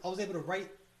first I was able to write,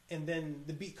 and then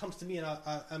the beat comes to me and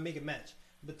I make it match.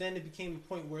 But then it became a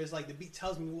point where it's like the beat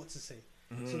tells me what to say.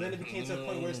 So then it became to a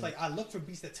point where it's like I look for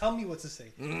beats that tell me what to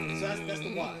say. So that's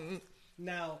the why.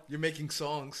 Now you're making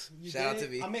songs. Shout out to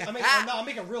me. I'm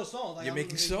making real songs. Like, you're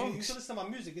making songs. You should listen to my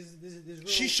music. There's real,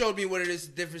 she showed me what it is,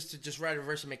 the difference to just write a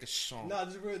verse and make a song. No,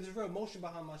 there's real emotion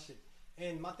behind my shit.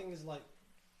 And my thing is like,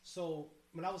 so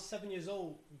when I was 7 years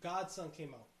old, Godson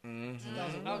came out.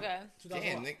 2001. Okay. 2001.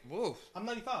 Damn, Nick, woof. I'm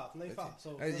 95.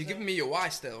 So you're giving me your why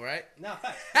still, right? Nah,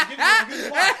 facts. I'm giving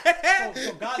you why.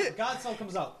 So Godson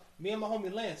comes out. Me and my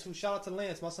homie Lance, who shout out to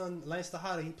Lance, my son Lance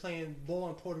Tejada, he playing ball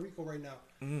in Puerto Rico right now.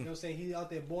 You know what I'm saying? He's out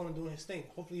there balling, doing his thing.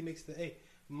 Hopefully he makes the A.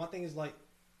 But my thing is like,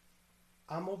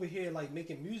 I'm over here like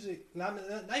making music. Not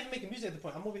even making music at the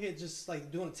point. I'm over here just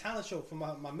like doing a talent show for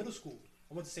my middle school.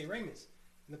 I went to St. Raymond's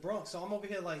in the Bronx. So I'm over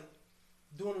here like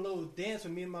doing a little dance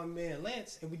with me and my man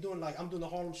Lance, and we doing like I'm doing the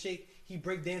Harlem Shake. He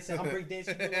break dancing, I'm break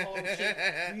dancing, doing the Harlem Shake.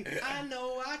 I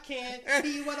know I can't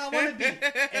be what I want to be.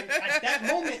 And at that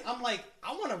moment, I'm like,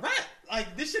 I want to rap.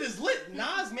 Like this shit is lit.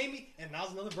 Nas made me, and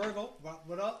Nas another Virgo.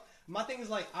 What up? My thing is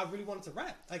like, I really wanted to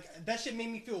rap. Like that shit made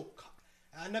me feel.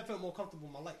 I never felt more comfortable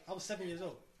in my life. I was 7 years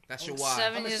old. That's your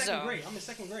why. I'm in second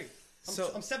grade.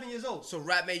 I'm 7 years old. So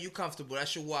rap made you comfortable.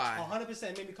 That's your why.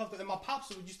 100% made me comfortable. And my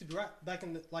pops used to be rap back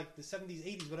in the 70s,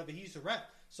 80s, whatever. He used to rap.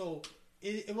 So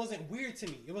it wasn't weird to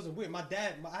me. It wasn't weird. My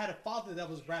dad, I had a father that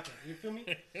was rapping. You feel me?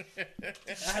 I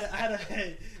had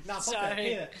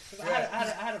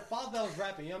a father that was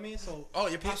rapping. You know what I mean? So. Oh,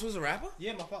 your pops was a rapper?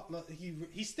 Yeah, my pop.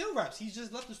 He still raps. He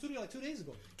just left the studio like 2 days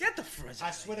ago. Get the friends.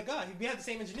 I swear to God, we had the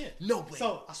same engineer. No way.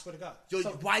 So I swear to God. Yo,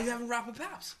 why you haven't rapped with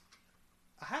pops?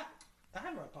 I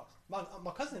haven't rapped pops.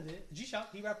 My cousin did.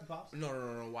 G-Shop, he rapped with pops. No.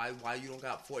 Why you don't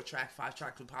got 4 tracks, 5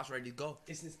 tracks with pops ready to go?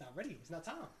 It's not ready. It's not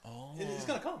time. Oh. It's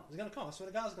gonna come. I swear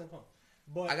to God, it's gonna come.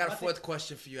 But I got a fourth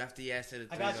question for you after you answer the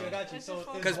 3. I got you. So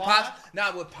because pops,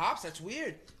 with pops, that's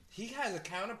weird. He has a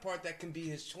counterpart that can be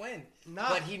his twin,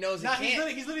 but he knows he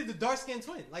can't. He's literally the dark skinned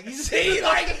twin. Like he's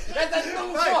that's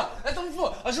number 4. That's number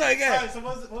 4. I'll show you again. All right, so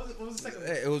what was the second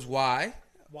one? It was why.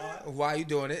 Why? Why are you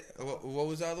doing it? What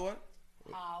was the other one?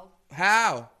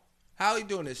 How? How are you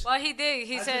doing this? Well, he did.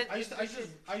 He said I used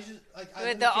like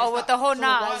with the whole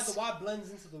Nas. The why blends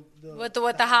into the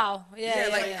with the how. Yeah.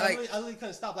 I really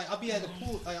couldn't stop. Like I'll be at the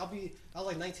pool. Like I was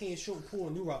like 19 shooting pool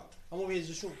in New Rock. I'm over here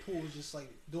just shooting pool, just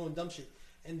like doing dumb shit.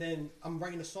 And then I'm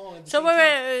writing a song. So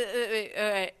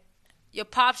wait. Your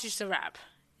pops used to rap.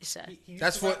 You said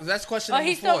that's question number 4.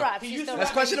 He still raps.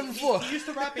 That's question number 4. He used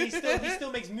to rap and he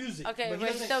still makes music. Okay, but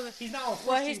he's not on.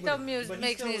 Well, he still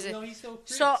makes music. No, he still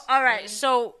creates, so all right,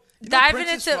 so. Diving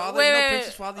into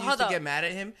Prince's father used to get mad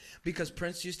at him because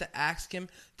Prince used to ask him,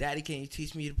 "Daddy, can you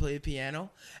teach me to play the piano?"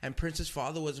 And Prince's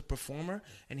father was a performer,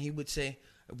 and he would say,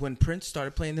 when Prince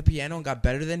started playing the piano and got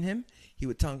better than him, he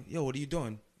would tell him, "Yo, what are you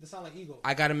doing?" That sound like ego.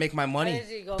 I gotta make my money. That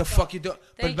is ego. The fuck you do?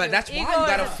 But that's why you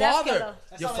got a father.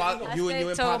 Your father, like you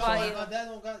and Pops. My dad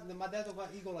don't got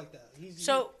ego like that.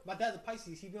 My dad's a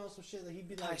Pisces. He be on some shit. Like he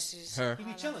be like Pisces. He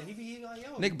be chilling. He be like,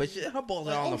 yo. Nigga, but her balls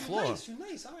are on the floor. You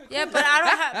nice. All right, yeah, cool. but I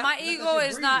don't have my ego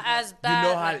is not as bad. You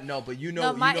know how to, no, but you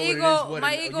know my ego.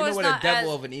 My ego is what not a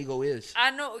devil of an ego is. I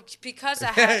know because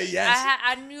I had. Yes.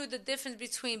 I knew the difference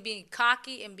between being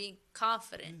cocky and being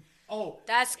confident. Oh,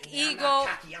 that's ego. I'm not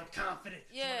cocky, I'm confident.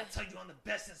 Yeah. So I tell you I'm the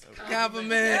best as a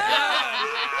compliment.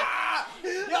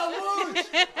 Yo, Mooch,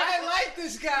 I like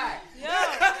this guy. Yo,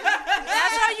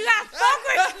 that's why you got fuck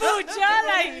with Mooch, yo.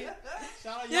 Like,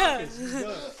 shout out yeah.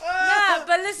 Nah,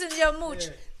 but listen, yo, Mooch.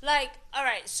 Yeah. Like, all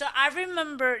right. So I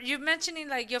remember you mentioning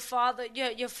like your father.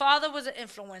 Your father was an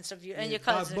influence of you and your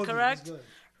cousin, correct?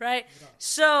 Right.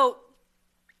 So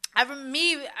I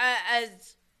remember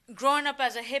as growing up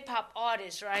as a hip hop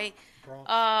artist, right?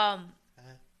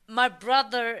 My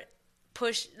brother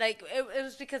pushed like it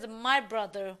was because of my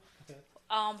brother,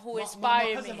 who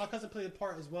inspired me. My cousin played a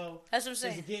part as well. That's what I'm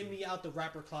saying. To get me out the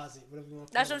rapper closet, whatever you want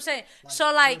to call it. That's what I'm saying.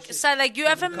 So like you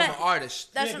ever met become an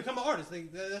artist? Become an artist.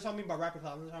 Like, that's what I mean by rapper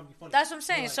closet. I'm trying to be funny. That's what I'm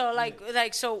saying. So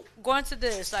so going to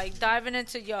this, like diving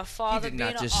into your father being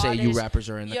an artist. He did not just say you rappers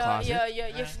are in the closet.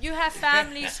 You have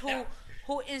families who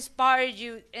inspired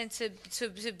you into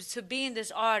to being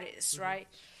this artist, right?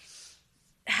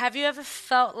 Have you ever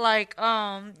felt like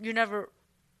you never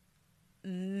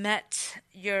met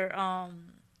your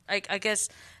like I guess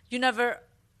you never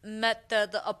met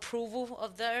the approval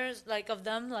of theirs, like of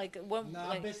them, like when? Nah,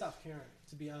 like, I've been stopped caring.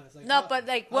 To be honest, like, no, but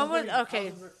like when was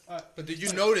okay? But did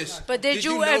you notice? But did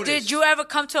you ever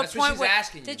come to a point where?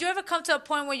 Did you ever come to a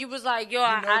point where you was like, yo,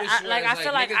 I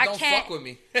feel like I can't. Fuck with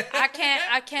me.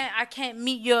 I can't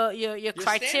meet your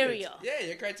criteria. Standards. Yeah,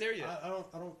 your criteria. I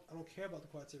don't care about the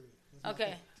criteria.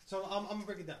 Okay. So I'm gonna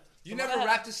break it down. You never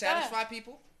rap to satisfy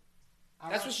people?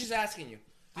 That's what she's asking you.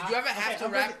 Did you ever have to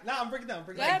rap? I'm breaking down.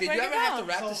 Did you ever have to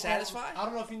rap to satisfy? I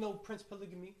don't know if you know Prince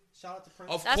Polygamy. Shout out to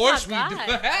Prince. Of course we do. Nah,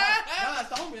 it's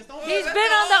the homie. He's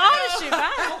been on the Artistry,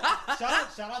 right?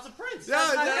 Shout out to Prince.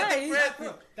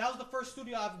 That was the first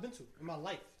studio I've ever been to in my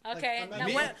life. Okay.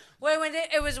 When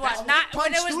it was what?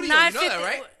 When it was 9:50, you know that,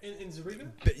 right? In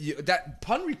Zarega? That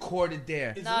Pun recorded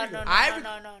there. No.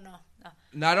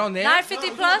 Not on there.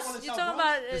 950 plus. You talking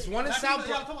about? There's one in South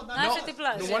Bronx. 950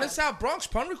 plus. The one in South Bronx.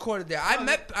 Pun recorded there. I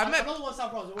met. Another one in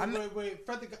South Bronx. Wait,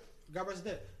 Fred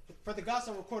the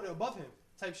Godson recorded above him.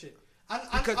 Type shit.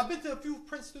 I've been to a few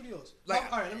Prince studios.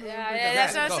 Like, all right,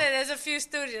 that's what I'm saying. There's a few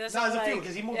studios. There's a few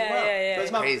because he moved around. Yeah.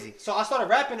 It's crazy. So I started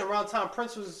rapping around time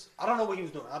Prince was. I don't know what he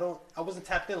was doing. I wasn't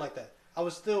tapped in like that. I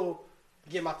was still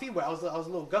getting my feet wet. I was a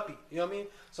little guppy. You know what I mean?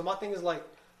 So my thing is like,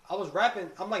 I was rapping.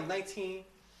 I'm like 19.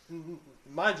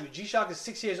 Mind you, G-Shock is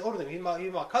 6 years older than me.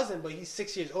 He's my cousin, but he's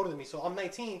 6 years older than me. So I'm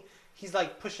 19. He's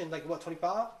like pushing like what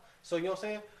 25. So you know what I'm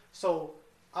saying? So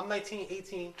I'm 19,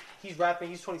 18. He's rapping.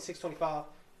 He's 26, 25.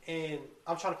 And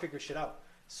I'm trying to figure shit out.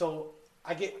 So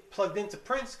I get plugged into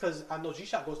Prince because I know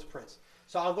G-Shock goes to Prince.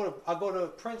 So I go to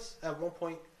Prince at one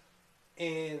point,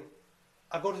 and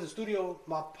I go to the studio.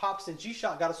 My pops and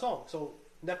G-Shock got a song. So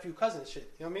nephew, cousin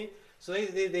shit. You know what I mean? So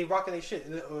they rocking their shit.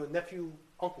 Nephew,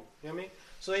 uncle. You know what I mean?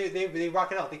 So they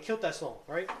rock it out. They killed that song,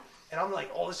 right? And I'm like,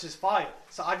 oh, this is fire.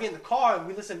 So I get in the car and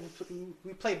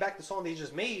we play back the song they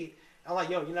just made. I'm like,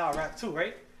 yo, you know I rap too,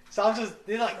 right? So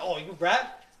they're like, oh, you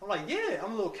rap? I'm like, yeah,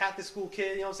 I'm a little Catholic school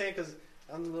kid, you know what I'm saying? Because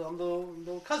I'm the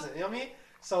little cousin, you know what I mean?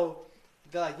 So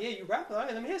they're like, yeah, you rap? All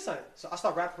right, let me hear something. So I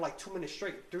start rapping like 2 minutes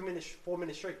straight, 3 minutes, 4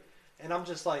 minutes straight. And I'm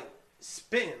just like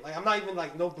spitting. Like I'm not even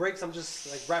like no breaks. I'm just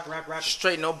like rapping.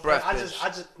 Straight, no breath. Like,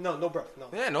 no breath. No.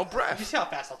 Yeah, no breath. You see how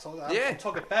fast I talk? I'm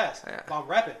talking fast. Yeah. But I'm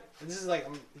rapping. And this is like,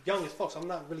 I'm young as fuck, so I'm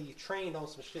not really trained on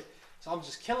some shit. So I'm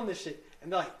just killing this shit.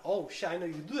 And they're like, oh shit, I know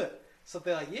you can do that. So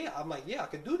they're like, yeah. I'm like, yeah, I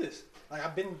can do this. Like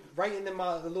I've been writing in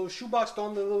my little shoebox,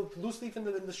 throwing the little loose leaf in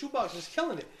the shoebox, just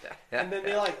killing it. And then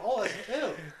they're like, oh, that's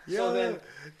ill. Yeah, so then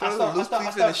throw the loose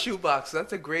leaf in the shoebox.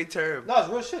 That's a great term. No, it's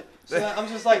real shit. So then I'm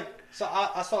just like, so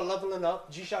I started leveling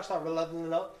up. G-Shock started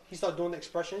leveling up. He started doing the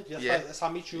expressions. That's how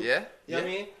I meet you. Yeah. You know what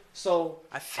I mean? So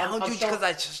I found you because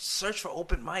I just searched for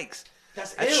open mics.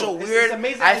 That's so weird. It's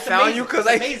amazing. I found you because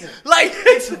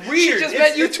it's weird. She just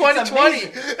met you 2020.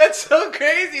 That's so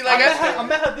crazy. Like I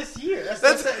met her this year.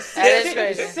 That's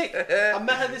crazy. It's sick. I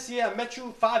met her this year. I met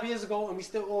you 5 years ago, and we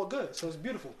still all good. So it's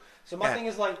beautiful. So my thing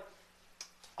is like,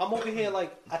 I'm over here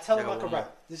like I tell him I can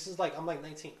rap. This is like I'm like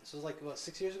 19. So it's like what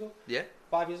 6 years ago? Yeah.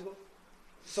 5 years ago.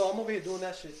 So I'm over here doing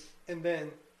that shit, and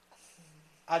then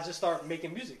I just start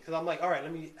making music because I'm like, all right,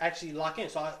 let me actually lock in.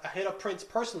 So I hit up Prince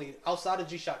personally outside of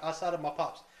G-Shock, outside of my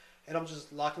pops, and I'm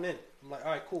just locking in. I'm like,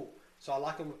 all right, cool. So I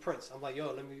lock in with Prince. I'm like,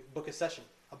 yo, let me book a session.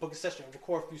 I book a session,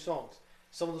 record a few songs.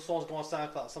 Some of the songs go on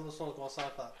SoundCloud. Some of the songs go on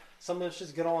SoundCloud. Some of them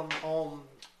shits get on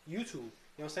YouTube. You know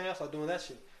what I'm saying? I start doing that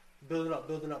shit, building up.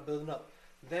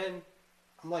 Then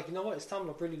I'm like, you know what? It's time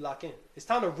to really lock in. It's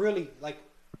time to really like.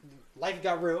 Life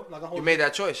got real. You made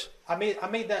that choice. I made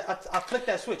that. I flicked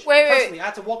that switch. Wait. I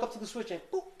had to walk up to the switch and.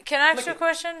 Boop, can I ask you a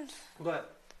question? Go ahead.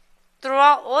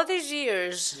 Throughout all these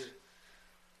years,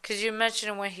 because you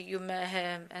mentioned when you met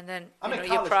him, and then I'm in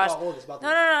college about all this. No,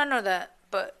 I know that.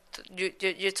 But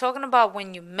you're talking about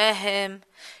when you met him.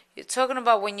 You're talking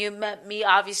about when you met me.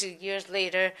 Obviously, years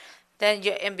later. Then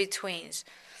you're in betweens.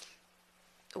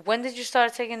 When did you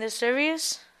start taking this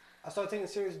serious? I started taking it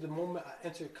serious the moment I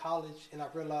entered college, and I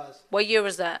realized. What year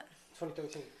was that?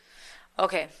 2013.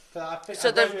 Okay. So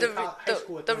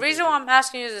the reason why I'm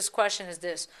asking you this question is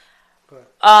this. Go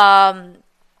ahead.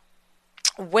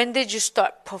 When did you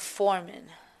start performing?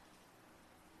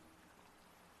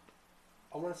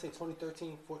 I want to say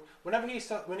 2013. Whenever he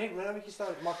started,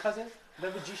 my cousin,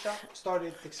 whenever G-Shock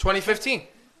started. 2015.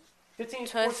 15,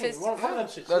 14, one of them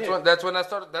shits. That's when I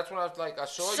started. That's when I was like, I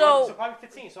saw you. So probably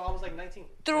 15. So I was like 19.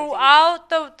 Throughout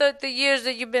the years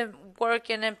that you've been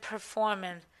working and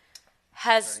performing,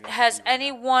 has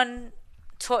anyone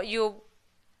taught you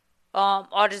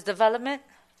artist development?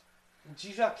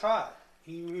 G-Shock tried.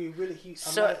 He really.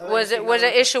 So was it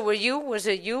an issue with you? Was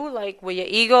it you? Like with your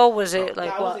ego? Was it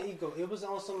like what? It wasn't ego. It was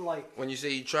on some like. When you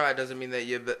say you tried, doesn't mean that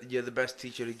you're the best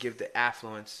teacher to give the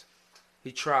affluence.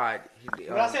 He tried.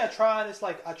 When I say I tried, it's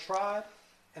like I tried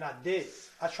and I did.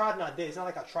 I tried and I did. It's not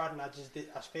like I tried and I just did.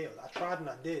 I failed. I tried and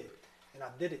I did, and I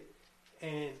did it,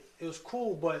 and it was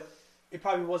cool. But it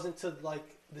probably wasn't to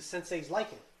like the sensei's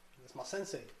liking. It's my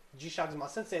sensei. G-Shock is my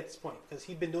sensei at this point because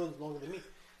he's been doing it longer than me.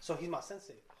 So he's my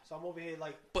sensei. So I'm over here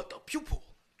like. But the pupil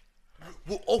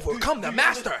will overcome the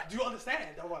master. Do you understand?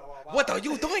 What are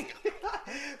you doing?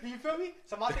 You feel me?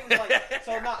 So my thing is like,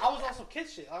 so now I was also kid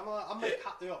shit. I'm like,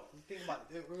 yo, think about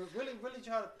it. Really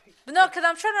try to. No, because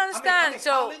I'm trying to understand.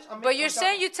 But you're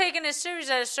saying you're taking it serious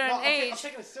at a certain age. I'm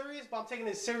taking it serious, but I'm taking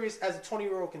it serious as a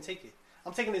 20-year-old can take it.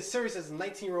 I'm taking it serious as a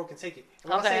 19-year-old can take it.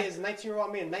 And when I say as a 19-year-old,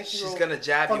 I mean a 19-year-old. She's gonna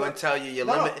jab you and tell you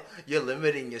you're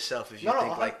limiting yourself if you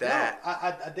think like that. No,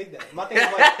 I dig that. My thing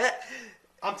is like.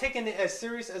 I'm taking it as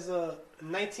serious as a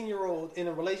 19-year-old in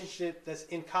a relationship that's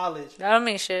in college. That don't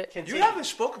mean shit. You haven't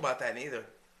spoke about that neither.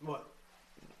 What?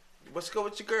 What's good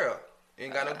with your girl? You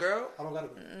ain't got no girl? I don't got a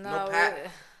girl. No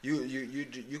path.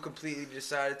 You completely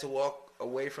decided to walk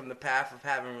away from the path of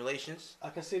having relations? I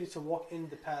consider to walk in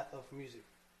the path of music.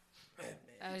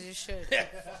 As you should.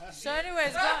 So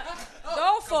anyways,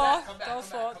 don't fall. Don't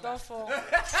fall. I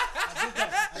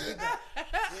did that.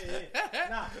 Yeah.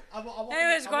 Nah, I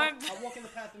walk in the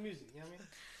path of music, you know what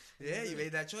I mean? Yeah, you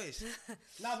made that choice.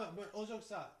 Nah, but all jokes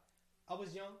aside, I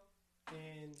was young.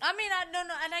 And I mean,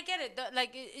 and I get it.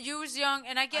 Like you was young,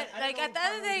 and I get like at the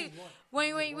end of the day,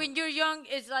 when you're young,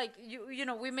 it's like you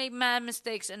know we make mad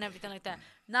mistakes and everything like that.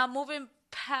 Now moving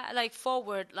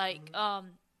forward,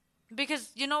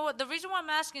 because you know what, the reason why I'm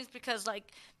asking is because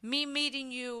like me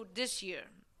meeting you this year,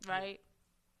 right?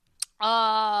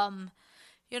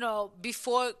 You know,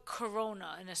 before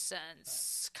Corona, in a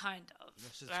sense, kind of.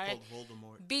 That's just right? called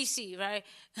Voldemort. BC, right?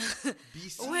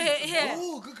 BC? Yeah.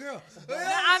 Oh, good girl.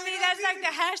 I mean, that's like the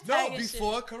hashtag. No,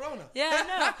 before Corona. Yeah, I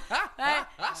know. Right?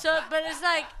 So, but it's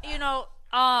like, you know,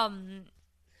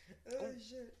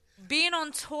 being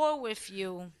on tour with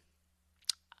you,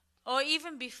 or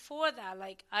even before that,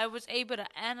 like, I was able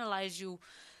to analyze you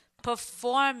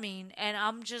performing, and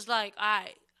I'm just like,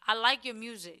 I like your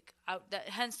music.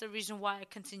 Hence the reason why I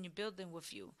continue building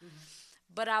with you. Mm-hmm.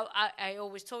 But I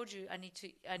always told you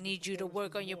I need you to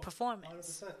work on your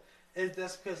performance. 100%.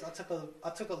 That's because I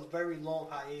took a very long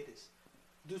hiatus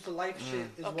due to life shit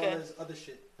as well as other shit.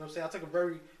 You know what I'm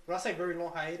saying? When I say very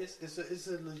long hiatus, it's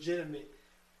a legitimate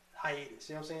hiatus.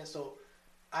 You know what I'm saying? So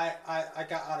I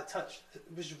got out of touch,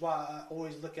 which is why I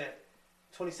always look at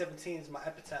 2017 as my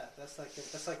epitaph. That's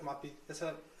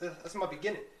my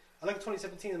beginning. I look at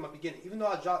 2017 as my beginning. Even though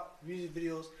I dropped music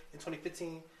videos in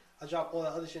 2015, I dropped all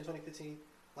that other shit in 2015.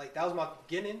 Like, that was my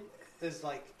beginning, is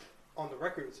like on the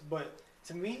records. But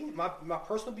to me, my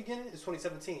personal beginning is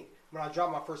 2017 when I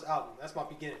dropped my first album. That's my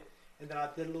beginning. And then I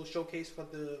did a little showcase for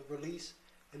the release.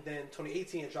 And then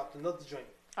 2018, I dropped another joint.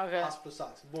 Okay. Hospital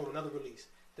Socks. Boom, another release.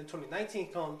 Then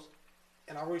 2019 comes,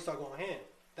 and I really start going hand.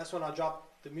 That's when I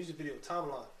dropped the music video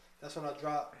Timeline. That's when I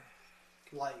dropped,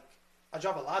 I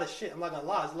drop a lot of shit. I'm not gonna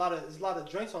lie. There's a lot of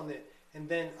joints on there. And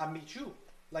then I meet you.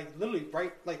 Like, literally,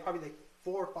 right, like, probably,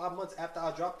 4 or 5 months after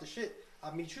I drop the shit,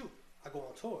 I meet you. I go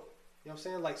on tour. You know what I'm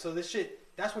saying? Like, so this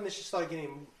shit, that's when this shit started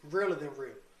getting realer than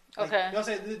real. Like, okay. You know what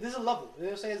I'm saying? There's a level. You know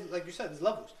what I'm saying? Like you said, there's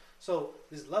levels. So,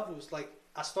 there's levels. Like,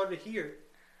 I started here,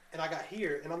 and I got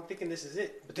here, and I'm thinking this is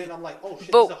it. But then I'm like, oh,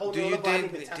 shit, this is a whole new level I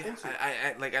didn't even tap into.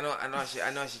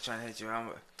 I know she's trying to hit you.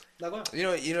 Like what? You know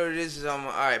what it is? All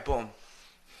right, boom.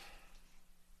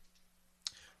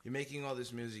 You're making all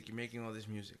this music.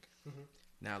 Mm-hmm.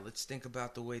 Now, let's think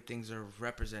about the way things are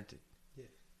represented. Yeah.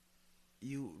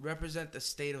 You represent the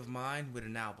state of mind with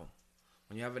an album.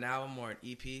 When you have an album or an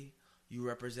EP, you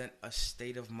represent a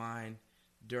state of mind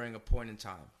during a point in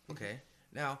time. Okay?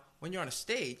 Mm-hmm. Now, when you're on a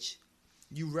stage,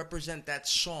 you represent that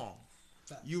song.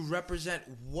 Fact. You represent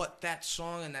what that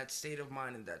song and that state of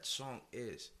mind and that song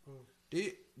is.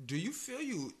 Mm. Do you feel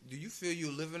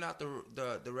you living out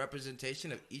the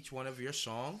representation of each one of your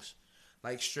songs,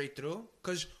 like straight through?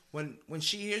 Because when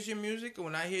she hears your music and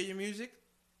when I hear your music,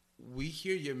 we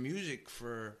hear your music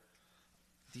for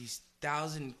these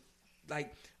 1,000,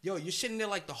 like, yo, you're sitting there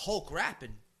like the Hulk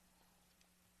rapping.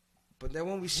 But then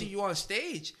when we see you on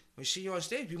stage, we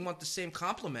want the same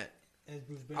compliment.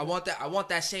 I want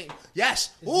that same, yes,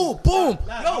 ooh, boom,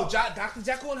 yo, Dr.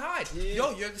 Jekyll and Hyde,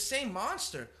 yo, you're the same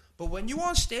monster. But when you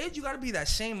on stage, you got to be that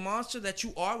same monster that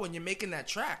you are when you're making that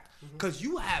track. Because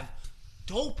you have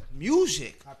dope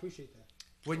music. I appreciate that.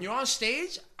 When you're on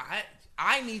stage,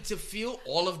 I need to feel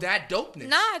all of that dopeness.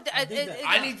 Nah,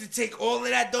 I need to take all of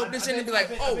that dopeness and be like,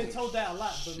 I've been told that a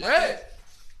lot.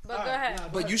 But go ahead.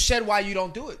 But you said why you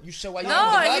don't do it. You said why you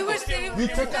don't do it. You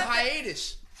took a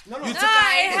hiatus. No, it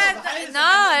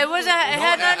wasn't. It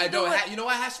had nothing to do with. You know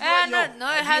what has to do with?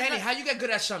 No, it has. How you get good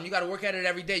at something? You got to work at it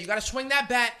every day. You got to swing that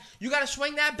bat. You got to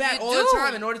swing that bat all the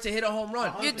time in order to hit a home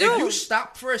run. You do. If you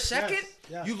stop for a second,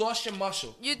 yes. you lost your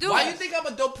muscle. You do. Why do you think I'm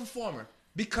a dope performer?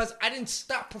 Because I didn't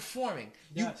stop performing.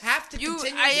 You have to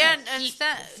continue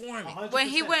performing. 100%. When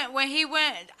he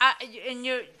went,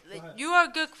 you are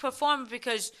a good performer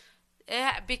because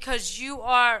you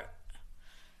are.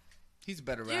 He's a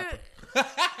better rapper. It has.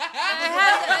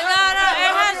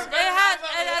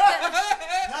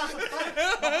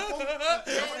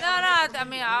 I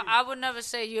mean, I would never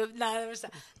say you. Now,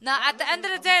 at the end of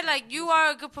the day, like you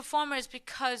are a good performer, is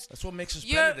because that's what makes us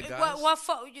better, guys.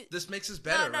 This makes us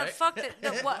better, right? Fuck it.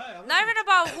 Not even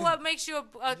about what makes you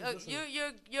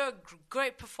you're a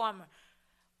great performer.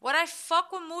 What I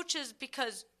fuck with Mooch is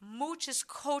because Mooch is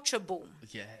coachable.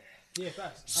 Yeah. Yeah,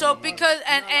 fast. So because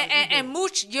and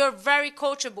Mooch, you're very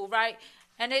coachable, right?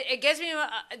 And it gets me.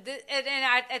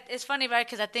 It's funny, right?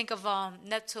 Because I think of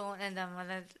Neptune and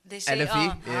when they say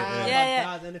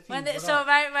NFE. So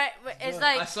right. It's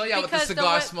like I saw y'all with the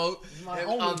cigar smoke.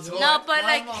 No, but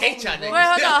like hate y'all niggas.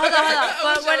 Wait, hold on.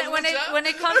 But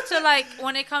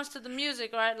when it comes to the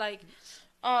music, right? Like,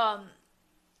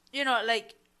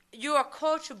 like you are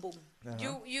coachable.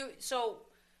 So.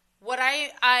 What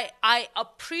I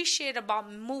appreciate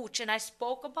about Mooch, and I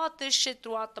spoke about this shit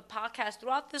throughout the podcast,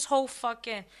 throughout this whole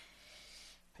fucking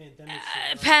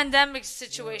pandemic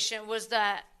situation, was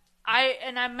that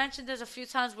I mentioned this a few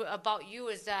times about you,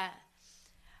 is that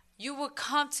you would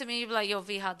come to me and be like, yo,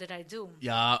 V, how did I do?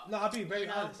 Yeah. No, I'll be very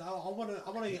honest. I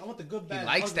want the good, bad. He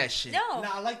likes that shit. No.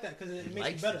 I like that because it makes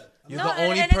it better. You're the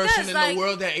only person in the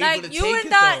world that able to take it,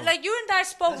 though. Like, you and I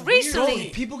spoke recently.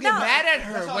 People get mad at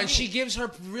her when she gives her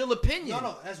real opinion.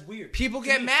 No, that's weird. People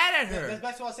get mad at her. That's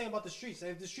back to what I was saying about the streets.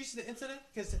 If the streets is the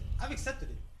internet, because I've accepted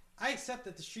it. I accept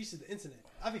that the streets is the internet.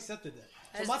 I've accepted that.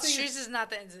 So the streets is not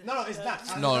the internet. No, it's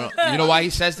not. No. You know why he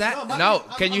says that? No.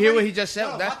 Can you hear what he just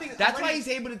said? That's why he's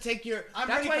able to take your.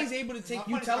 That's why he's able to take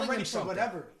you telling him something.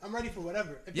 I'm ready for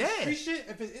whatever. If it's street shit,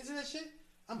 if it's internet shit,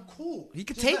 I'm cool. He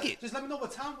could take it. Just let me know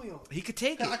what time we on. He could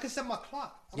take it. I can set my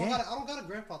clock. I don't got a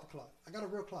grandfather clock. I got a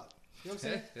real clock. You know what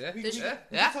I'm saying?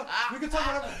 We can talk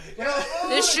whatever.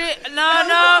 The street,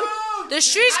 no. The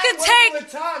streets could take.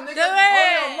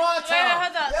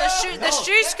 The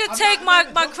streets could take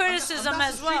my criticism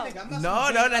as well.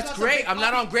 No, that's great. I'm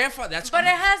not on grandfather. But it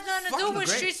has nothing to do with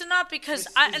streets or not, because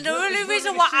the only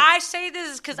reason why I say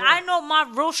this is because I know my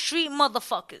real street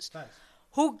motherfuckers,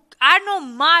 who I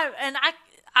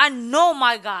know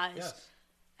my guys. Yes.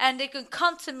 And they can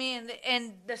come to me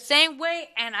in the same way,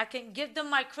 and I can give them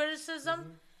my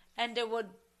criticism, and they would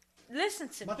listen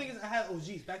to me. My thing is, I had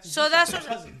OGs back to. So that's what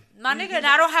my nigga. And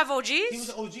I don't have OGs. He was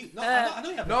an OG. No, I know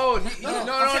you have. No.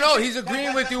 He's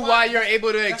agreeing with you why you're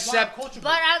able to accept. But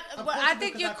I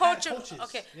think you're coachable.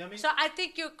 Okay, you know what I mean? So I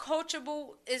think you're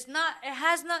coachable. It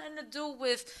has nothing to do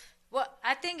with what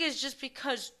I think is just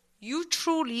because you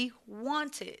truly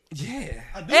want it. Yeah.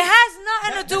 It has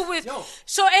nothing to do with.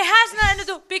 So it has nothing to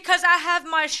do because I have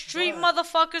my street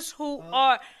motherfuckers who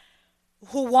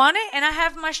want it, and I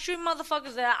have my street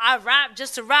motherfuckers that I rap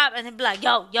just to rap, and they be like,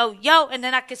 yo, and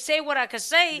then I can say what I can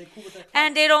say,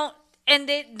 and they don't, and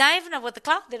they not even with the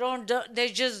clock. They don't. They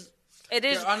just. It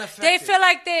is. They feel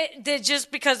like they're just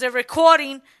because they're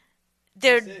recording.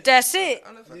 That's it.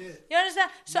 You understand?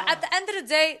 So at the end of the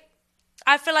day,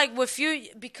 I feel like with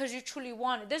you, because you truly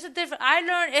want it, there's a different. I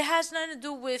learned it has nothing to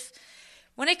do with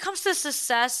when it comes to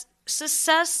success.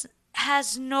 Success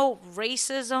has no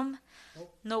racism,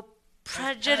 no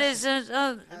prejudice.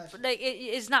 Like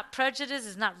it's not prejudice.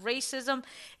 It's not racism.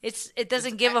 It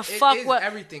doesn't give a fuck what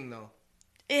everything though.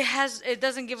 It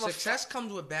doesn't give Success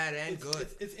comes with bad and good.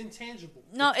 It's intangible.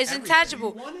 No, it's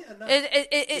intangible. Do you want it or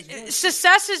not?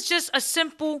 Success is just a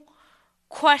simple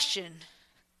question.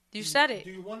 You said it.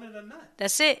 Do you want it or not?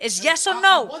 That's it. It's yes or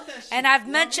no. And I've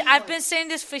been saying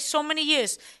this for so many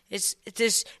years. It's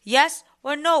yes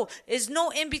or no. There's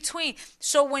no in between.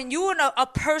 So when you're a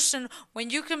person, when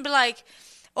you can be like,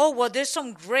 oh, well, there's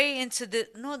some gray into the,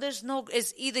 no, there's no,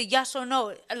 it's either yes or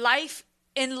no. Life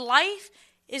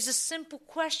is a simple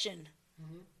question.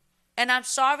 Mm-hmm. And I'm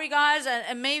sorry, guys,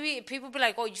 and maybe people be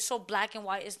like, oh, you're so black and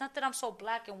white. It's not that I'm so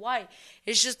black and white.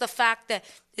 It's just the fact that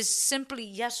it's simply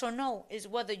yes or no. It's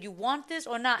whether you want this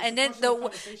or not. It's and then has nothing to do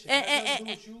with you,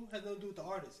 has nothing to do with the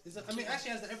artist. Actually, it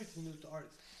has everything to do with the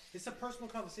artist. It's a personal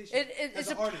conversation as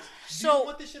an artist. Do you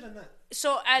want this shit or not?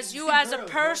 So as a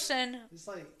person, it's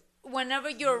like, whenever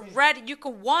you're ready, you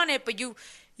can want it, but you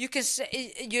can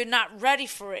say you're not ready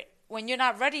for it. When you're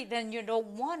not ready, then you don't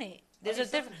want it. There's a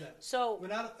difference. So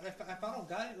if I don't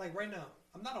got it, like right now,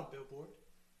 I'm not on Billboard.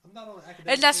 I'm not on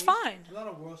academic. And that's page. fine. I'm not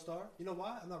on World Star. You know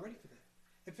why? I'm not ready for that.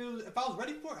 If I was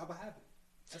ready for it, I would have it.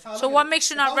 That's how. So what makes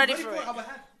you not ready for it? I would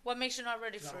have it. What makes you not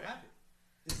ready for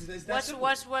it?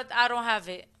 What's what? I don't have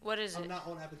it. What is it? I'm not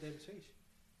on academics page.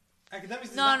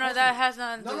 Academics. No, that has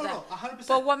nothing to do with that. No, 100%.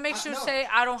 But what makes you say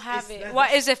I don't have it?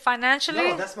 What is it financially?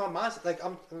 No, that's my mindset. Like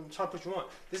I'm trying to put you on.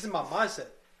 This is my mindset.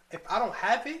 If I don't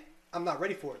have it, I'm not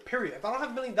ready for it. Period. If I don't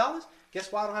have $1 million,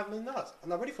 guess why I don't have $1 million? I'm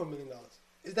not ready for $1 million.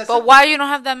 But why you don't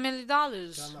have that $1 million?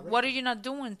 What are you not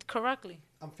doing correctly?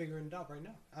 I'm figuring it out right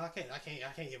now. I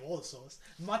can't give all the sauce.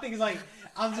 My thing is like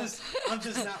I'm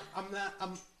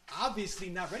obviously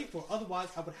not ready for it. Otherwise,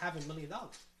 I would have $1 million.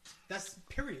 That's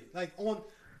period. Like on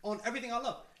everything I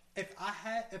love. If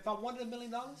I wanted $1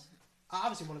 million, I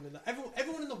obviously want $1 million.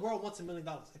 Everyone in the world wants $1 million.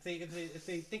 If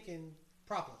they thinking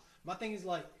proper. My thing is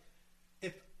like,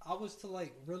 if I was to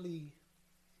like really,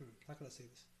 how can I say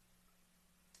this?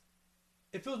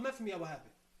 If it was meant for me, I would have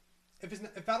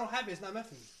it. If I don't have it, it's not meant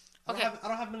for me. I don't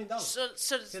have $1 million. So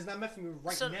it's not meant for me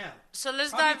now. So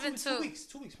let's probably dive into 2 weeks.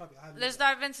 2 weeks probably. Let's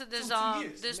dive into this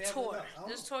this tour.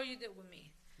 This tour you did with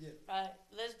me. Yeah. Right.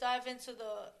 Let's dive into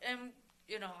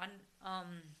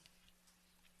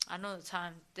I know the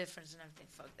time difference and everything.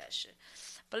 Fuck that shit.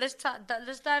 But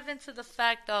let's dive into the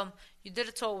fact you did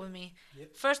a tour with me.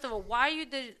 Yep. First of all, why you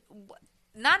did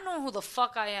not knowing who the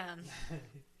fuck I am.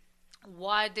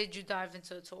 Why did you dive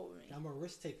into a tour with me? I'm a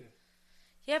risk taker.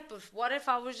 Yeah, but what if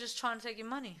I was just trying to take your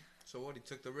money? So what? He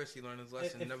took the risk. He learned his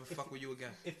lesson. Never fuck with you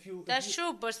again. That's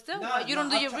true, but still, you don't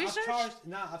do your research?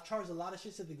 I've charged a lot of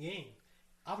shit to the game.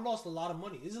 I've lost a lot of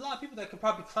money. There's a lot of people that could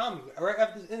probably clown me right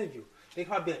after this interview. They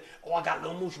could probably be like, "Oh, I got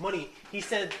Lil Mooch money." He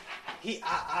said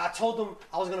I told him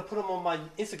I was gonna put him on my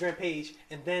Instagram page,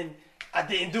 and then I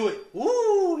didn't do it.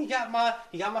 Ooh, he got my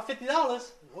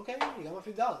 $50. Okay, he got my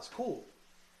 $50. Cool.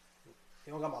 He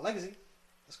don't got my legacy.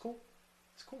 That's cool.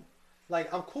 It's cool.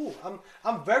 Like I'm cool.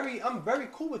 I'm very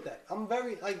cool with that. I'm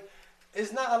very like.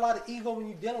 It's not a lot of ego when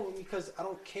you're dealing with me because I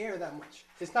don't care that much.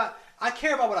 It's not. I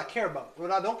care about what I care about.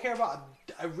 What I don't care about,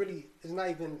 I really. It's not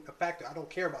even a factor. I don't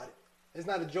care about it. It's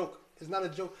not a joke. It's not a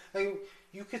joke. Like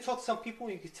you can talk to some people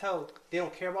and you can tell they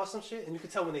don't care about some shit, and you can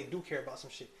tell when they do care about some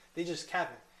shit. They just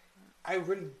capping. I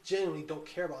really genuinely don't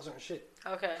care about certain shit.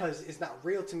 Okay. Because it's not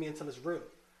real to me until it's real.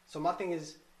 So my thing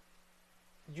is,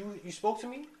 you spoke to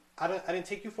me. I didn't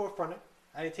take you for a fronter.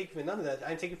 I didn't take you for none of that. I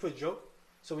didn't take you for a joke.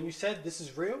 So when you said this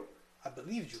is real, I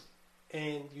believed you,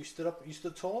 and you stood up. You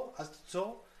stood tall. I stood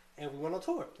tall, and we went on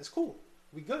tour. It's cool.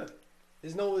 We good.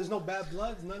 There's no bad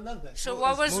blood. There's none of that. So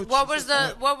what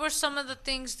were some of the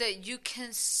things that you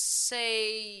can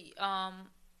say? What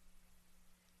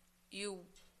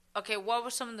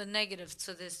were some of the negatives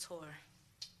to this tour?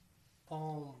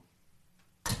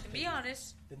 Be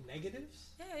honest. The negatives?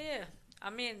 Yeah. I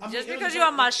mean just because you're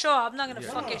on my show, I'm not gonna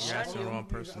fucking shut you. I'm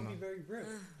be very real.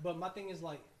 But my thing is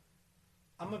like,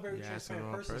 I'm a very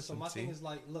transparent person. So my thing is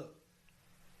like, look,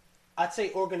 I'd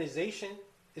say organization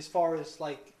as far as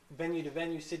like venue to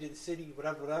venue, city to city,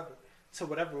 whatever.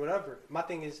 My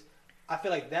thing is, I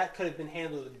feel like that could have been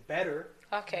handled better.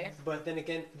 Okay. But then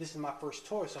again, this is my first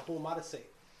tour, so who am I to say?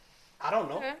 I don't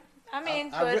know. Okay. I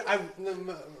mean,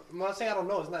 when I say I don't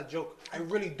know, it's not a joke. I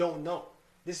really don't know.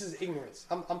 This is ignorance.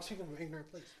 I'm speaking from an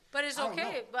ignorant place. But it's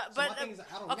okay. But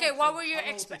okay. What were your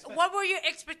expectations?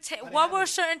 What were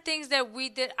certain things that we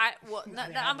did? I'm gonna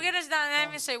not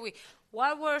even say we.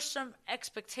 What were some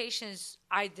expectations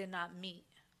I did not meet?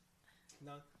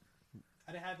 None.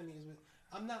 I didn't have any.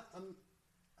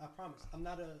 I promise. I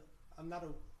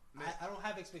don't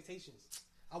have expectations.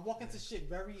 I walk into shit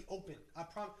very open. I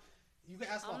promise. You can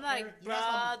ask I'm my like, parents.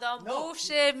 bro, don't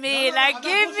bullshit me. Like,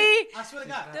 give me. I swear to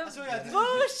God.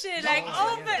 Bullshit. Like,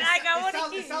 open. Like, I want to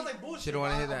hear. It sounds like bullshit. She don't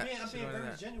want to hear that. I'm being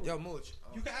very genuine. Yo, Mooch.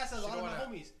 You can ask a lot of my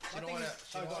homies. She don't want to.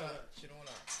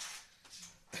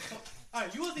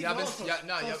 Alright, you was the so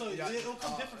it'll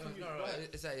come different from you.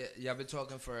 It's like y'all been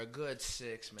talking for a good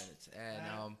 6 minutes,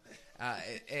 and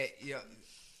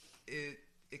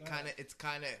it's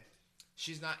kind of.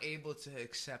 She's not able to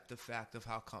accept the fact of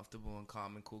how comfortable and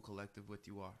calm and cool collective with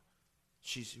you are.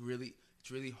 It's really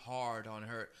hard on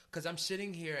her. Because I'm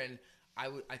sitting here and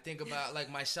I think about like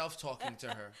myself talking to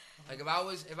her. Like if I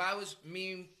was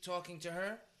me talking to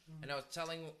her and I was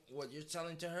telling what you're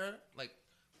telling to her, like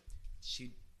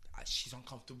she's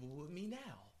uncomfortable with me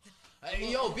now.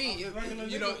 Yo, B,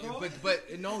 you know,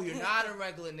 but no, you're not a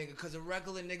regular nigga, because a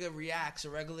regular nigga reacts. A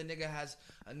regular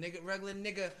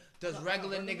nigga does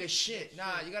regular nigga shit.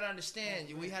 Nah, you gotta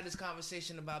understand. We had this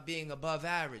conversation about being above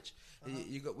average.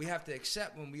 We have to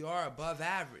accept when we are above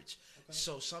average. Okay.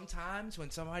 So sometimes when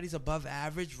somebody's above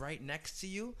average right next to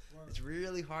you, it's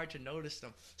really hard to notice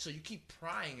them. So you keep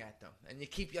prying at them, and you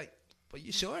keep like, but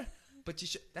you sure? But you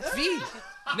sure? That's V.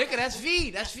 Nigga, that's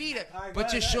V. That's V.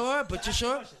 But you're sure? But you're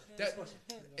sure?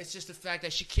 It's just the fact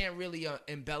that she can't really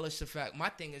embellish the fact. My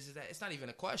thing is that it's not even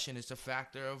a question. It's a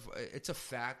fact of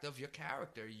your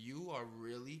character. You are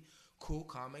really cool,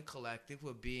 calm, and collective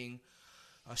with being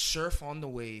a surf on the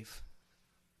wave.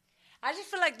 I just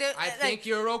feel like I think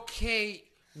you're okay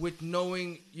with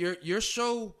knowing you're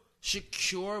so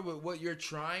secure with what you're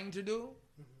trying to do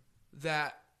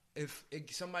that if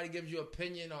somebody gives you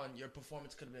opinion on your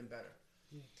performance could have been better,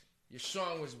 your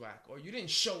song was whack, or you didn't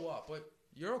show up, but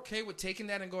you're okay with taking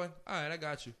that and going, all right, I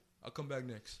got you. I'll come back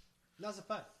next. That's a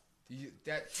fact.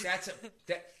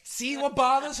 See what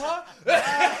bothers her?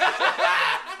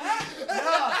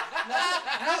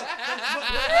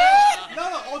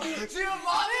 No. All due, see what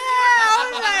bothers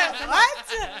her? What?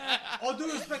 All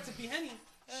due respect to V-Henny,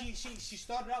 she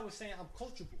started out with saying I'm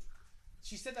coachable.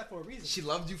 She said that for a reason. She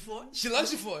loved you for it? She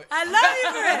loves you for it. I love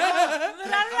you for it.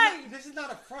 But I like this is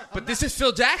not a front. But this is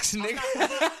Phil Jackson, nigga.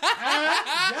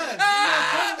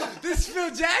 This is Phil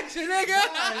Jackson, nigga.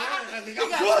 He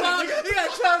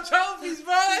got 12 trophies,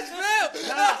 bro. That's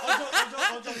Phil.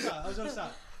 I'll jump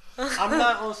aside. I'm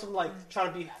not on some like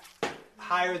trying to be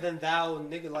higher than thou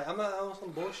and nigga. Like I'm not on some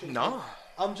bullshit. No.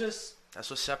 I'm just. That's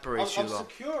what separates you, though. I'm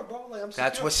secure, bro. Like I'm secure.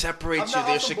 That's what separates you.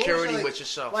 There's security with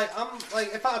yourself. Like I'm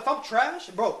like if I'm trash,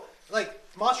 bro. Like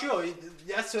Montreal,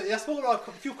 I spoke about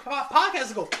a few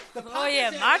podcasts ago. Montreal,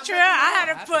 I had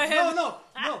to put him. No.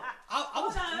 I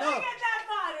was no.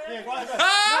 Yeah, go ahead.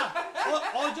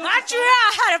 Montreal,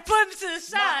 I had to put him to the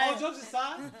side. All jokes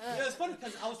aside, yeah, it's funny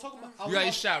because I was talking about. You got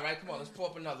your shot, right? Come on, let's pull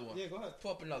up another one. Yeah, go ahead.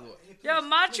 Pull up another one. Yo,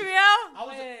 Montreal.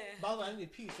 By the way, I need to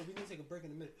pee, so we need to take a break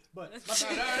in a minute. But no,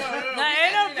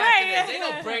 ain't no break. Ain't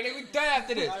no break. We done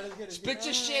after this. Spit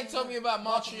your shit and tell me about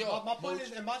Montreal. My point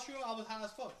is, in Montreal, I was high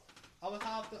as fuck. I was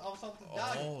off the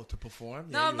die. Oh, to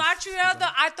perform? No, yeah, Montreal,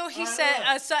 though, I thought he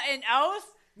said something else.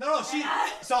 No,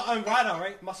 so on Ride Out,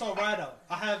 right? My song Ride Out.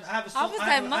 I have a song. I was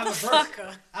like,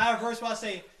 motherfucker. I have a verse where I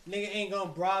say, nigga ain't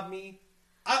gonna bribe me.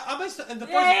 It's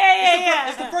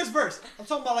the first verse. I'm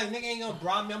talking about like nigga ain't gonna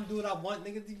bribe me. I'm doing what I want.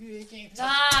 Nigga, you can't talk.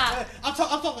 I'm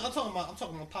talking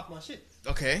about pop my shit.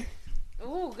 Okay.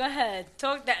 Ooh, go ahead.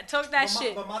 Talk that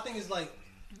shit. But my thing is like,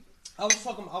 I was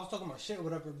talking about shit or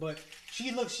whatever, but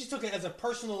she took it as a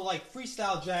personal like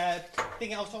freestyle jab,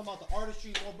 thinking I was talking about the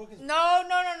artistry, more bookings. No.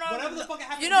 Whatever the fuck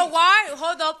happened. You know why?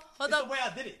 Hold up. It's the way I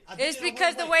did it. It's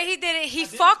because the way he did it, he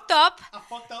fucked up. I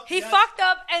fucked up. He fucked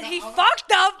up, and he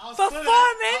fucked up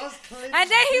performing. And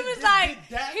then he was like,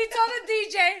 he told the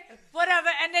DJ, whatever,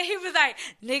 and then he was like,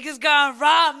 niggas gonna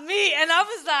rob me, and I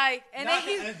was like, and then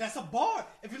he. That's a bar.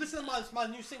 If you listen to my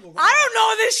new single, I don't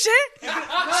know this shit. So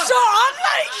I'm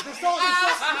like, so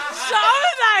I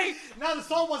was like, no, the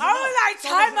song wasn't. I was like,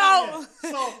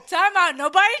 time out.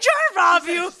 Nobody trying to rob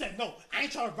you. Said, no, I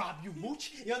ain't trying to rob you,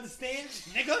 Mooch. You understand,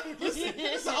 nigga? Listen,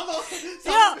 yo,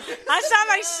 I sound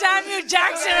like Samuel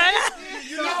Jackson right now.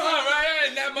 You know right?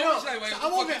 In that moment, like,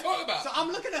 what the fuck talking about? So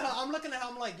I'm looking at her.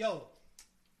 I'm like, yo,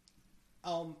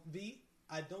 V,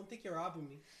 I don't think you're robbing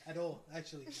me at all.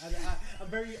 Actually, I'm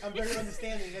very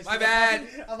understanding. My bad.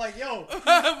 I'm like, yo,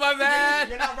 my bad.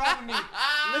 You're not robbing me.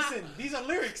 Listen, these are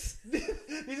lyrics.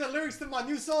 These are lyrics to my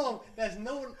new song that's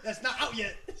not out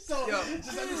yet. So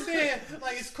just understand,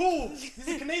 like it's cool.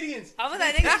 These are Canadians. I was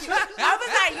like,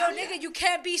 yo, nigga, you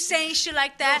can't be saying shit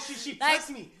like that. No, she like, pressed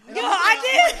me. Yo, I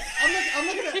did. I'm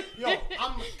looking at. Yo,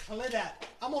 I'm clear that.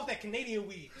 I'm off that Canadian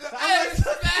weed.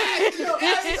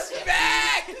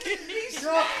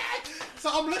 So So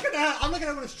I'm looking at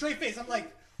her with a straight face. I'm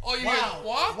like, oh, you wow.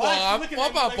 Bob. I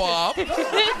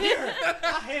hear.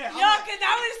 Yo, cause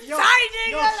that was tight,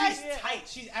 nigga. Yo, she's tight.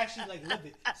 She's actually like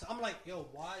livid. So I'm like, yo,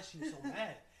 why is she so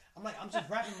mad? I'm like, I'm just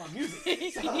rapping my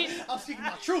music. So I'm speaking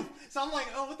my truth. So I'm like,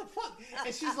 oh, what the fuck?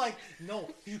 And she's like, no,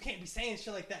 you can't be saying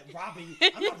shit like that, robbing you.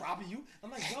 I'm not robbing you.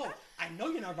 I'm like, yo, I know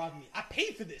you're not robbing me. I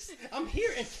paid for this. I'm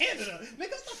here in Canada.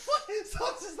 Nigga, what the fuck? So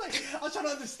I'm just like, I'm trying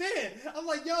to understand. I'm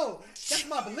like, yo, that's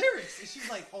my lyrics. And she's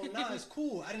like, oh, nah, it's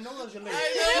cool. I didn't know those were your lyrics.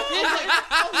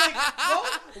 I was like, yo,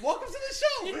 welcome to the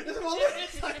show. This is my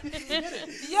lyrics. Like, you get it.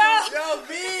 Yo,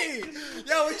 V.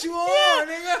 Yo, what you on,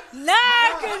 nigga?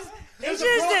 Nah, cause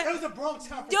It was a Bronx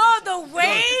town. Yo, the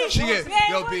way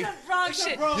B. Bronx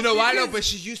shit. You know why though? But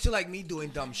she's used to like me doing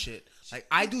dumb shit. Like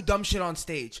I do dumb shit on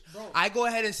stage. Bro. I go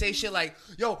ahead and say shit like,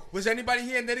 "Yo, was anybody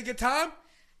here and they didn't get time?"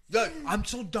 Look, I'm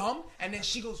so dumb, and then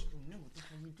she goes,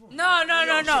 No.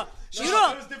 You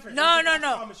don't. It was different. No. You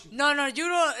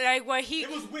don't like what he. It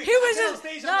was weird. He was on just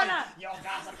stage. no. Yo,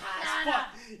 guys, I'm high as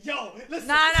fuck. Yo, listen.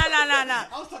 Nah. I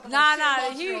was talking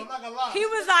about He I'm not gonna lie.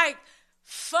 was like,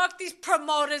 fuck these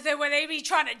promoters and when they be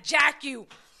trying to jack you.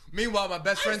 Meanwhile, my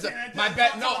best friends. said that. I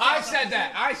said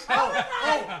that. I said that.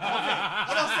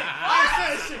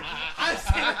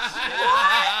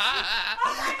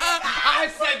 I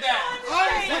said that.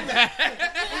 I said that.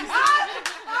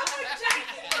 I'm a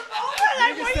Jackie promoter.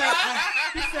 Like,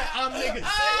 He said, I'm niggas.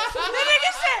 The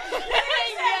nigga said,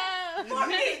 fuck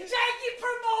these Jackie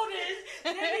promoters.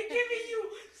 And they giving you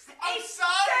I'm sorry.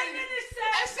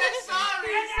 I said sorry.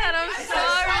 I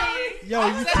said Yo,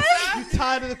 you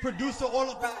tired of the producer all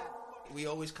up? We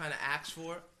always kind of ask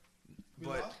for,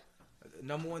 but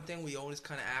number one thing we always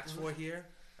kind of ask for here,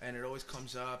 and it always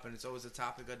comes up, and it's always a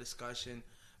topic of discussion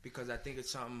because I think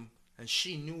it's something, and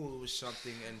she knew it was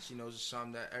something, and she knows it's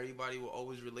something that everybody will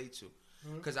always relate to.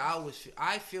 Because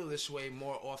I feel this way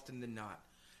more often than not,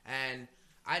 and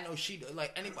I know she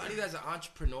like anybody that's an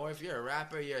entrepreneur. If you're a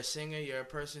rapper, you're a singer, you're a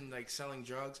person like selling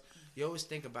drugs, you always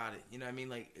think about it. You know what I mean?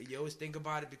 Like you always think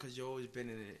about it because you've always been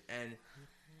in it, and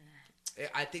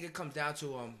I think it comes down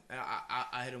to and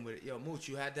I hit him with it. Yo, Mooch,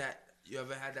 you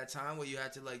ever had that time where you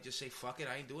had to like just say fuck it,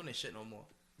 I ain't doing this shit no more?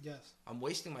 Yes. I'm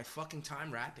wasting my fucking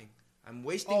time rapping. I'm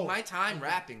wasting my time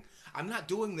rapping. I'm not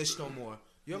doing this no more.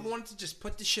 You ever wanted to just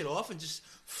put this shit off and just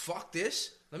fuck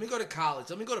this? Let me go to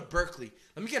college. Let me go to Berkeley.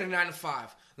 Let me get a 9 to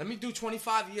 5. Let me do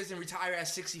 25 years and retire at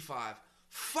 65.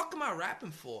 Fuck am I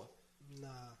rapping for? Nah.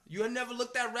 You have never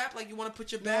looked at rap like you want to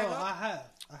put your bag up? No, I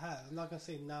have. I'm not gonna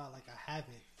say nah like I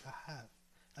haven't. I have.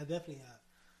 I definitely have.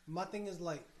 My thing is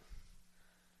like,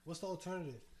 what's the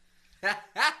alternative?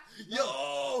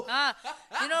 Yo.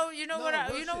 You know what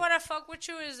I fuck with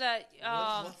you is that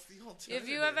if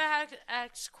you ever had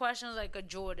asked questions like a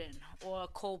Jordan or a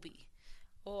Kobe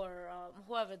or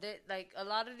whoever, they like a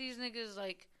lot of these niggas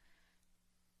like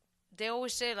they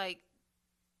always say like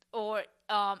or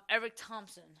Eric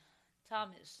Thomas,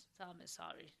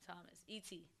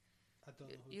 E.T. I don't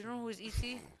know who you don't know who's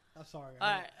E.T.? I'm sorry. All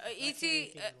right,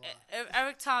 E.T.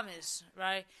 Eric Thomas,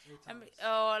 right?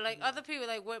 Or like other people,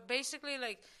 like what basically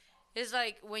like is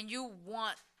like when you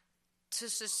want to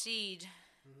succeed,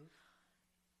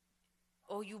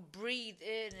 or you breathe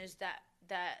in is that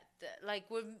like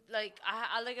with like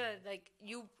I look at it like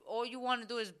you all you want to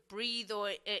do is breathe or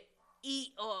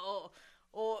eat or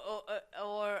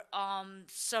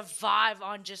survive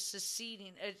on just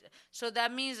succeeding. So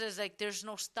that means there's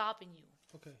no stopping you.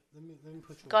 Okay, let me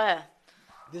put you. Go ahead.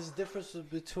 There's a difference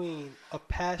between a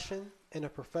passion and a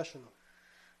professional.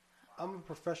 I'm a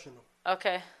professional.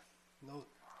 Okay. No,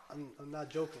 I'm not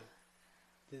joking.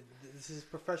 This is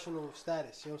professional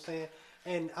status. You know what I'm saying?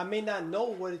 And I may not know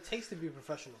what it takes to be a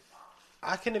professional.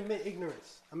 I can admit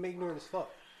ignorance. I'm ignorant as fuck.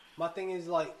 My thing is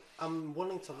like I'm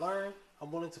willing to learn.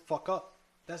 I'm willing to fuck up.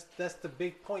 That's the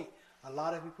big point. A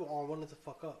lot of people aren't willing to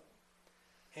fuck up.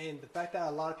 And the fact that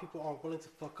a lot of people aren't willing to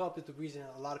fuck up is the reason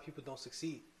a lot of people don't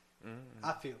succeed.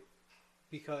 I feel.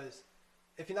 Because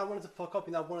if you're not willing to fuck up,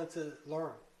 you're not willing to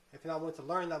learn. If you're not willing to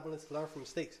learn, you're not willing to learn from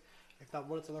mistakes. If you're not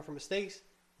willing to learn from mistakes,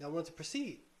 you're not willing to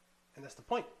proceed. And that's the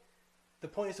point. The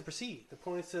point is to proceed. The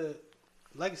point is to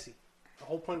legacy. The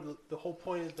whole point of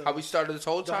the how we started this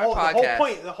whole entire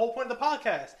podcast. The whole point of the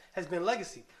podcast has been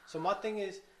legacy. So my thing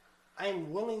is, I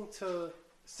am willing to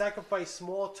sacrifice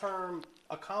small-term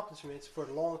accomplishments for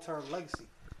long-term legacy.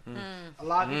 A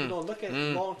lot of people don't look at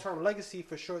long-term legacy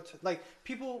for short. Like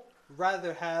people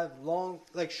rather have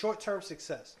short-term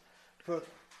success,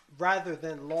 rather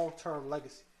than long-term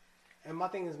legacy. And my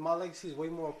thing is, my legacy is way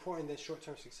more important than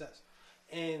short-term success.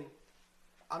 And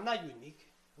I'm not unique.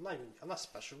 I'm not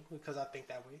special because I think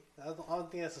that way. I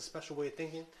don't think that's a special way of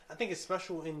thinking. I think it's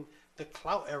special in the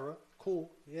clout era.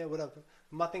 Cool, yeah, whatever.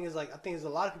 My thing is I think there's a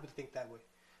lot of people that think that way,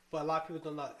 but a lot of people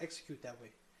don't know how to execute that way,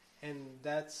 and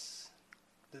that's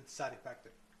the deciding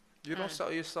factor. You don't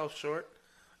sell yourself short.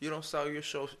 You don't sell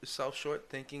yourself short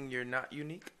thinking you're not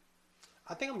unique.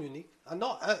 I think I'm unique. I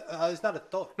know it's not a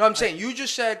thought. No, I'm saying you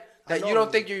just said that you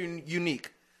don't think you're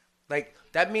unique. Like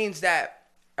that means that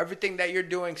everything that you're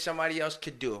doing, somebody else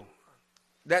could do.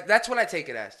 That's what I take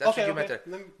it as. That's what you meant there.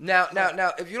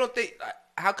 Now, if you don't think,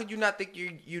 how could you not think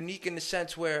you're unique in the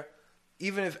sense where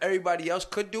even if everybody else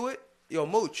could do it, yo,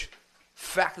 Mooch,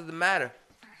 fact of the matter,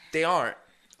 they aren't.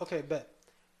 Okay, bet.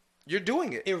 You're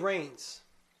doing it. It rains.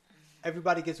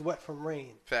 everybody gets wet from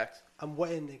rain. Facts. I'm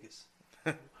wetting niggas.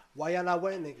 Why y'all not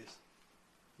wetting niggas?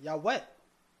 Y'all wet.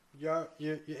 You're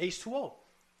H2O.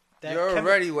 You're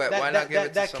already wet. Why not give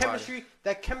it to somebody?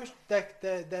 That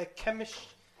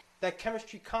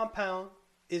chemistry compound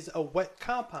is a wet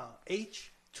compound.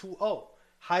 H2O.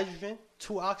 Hydrogen,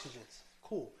 2 oxygens.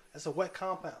 Cool. That's a wet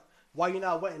compound. Why you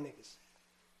not wetting niggas?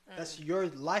 That's your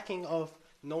lacking of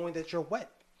knowing that you're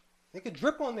wet. Nigga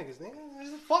drip on niggas.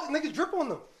 Niggas drip on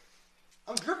them.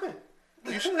 I'm dripping.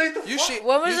 When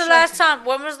was the last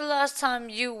time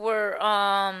you were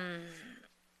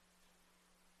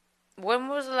when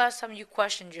was the last time you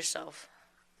questioned yourself?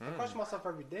 I question myself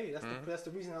every day. That's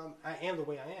the reason I am the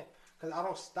way I am. Because I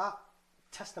don't stop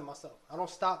testing myself. I don't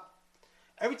stop.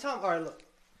 Every time, all right, look.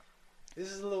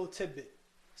 This is a little tidbit.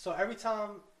 So every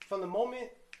time, from the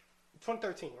moment,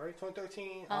 2013, right?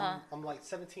 2013, I'm like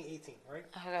 17, 18, right?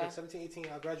 Okay. 17, 18,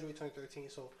 I graduated 2013.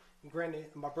 So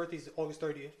granted, my birthday is August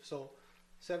 30th. So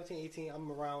 17, 18,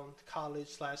 I'm around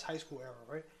college/high school era,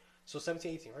 right? So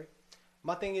 17, 18, right?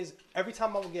 My thing is, every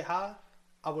time I would get high,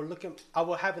 I would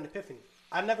have an epiphany.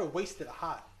 I never wasted a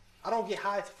high. I don't get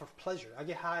high for pleasure. I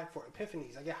get high for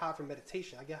epiphanies. I get high for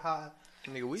meditation. I get high.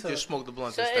 Nigga, we just smoked the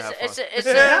blunt so just to have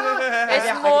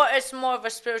fun. It's more of a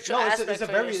spiritual aspect. It's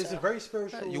a very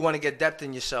spiritual. You want to get depth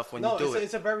in yourself when you do it.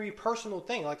 It's a very personal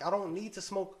thing. Like, I don't need to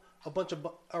smoke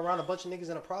around a bunch of niggas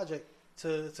in a project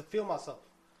to feel myself.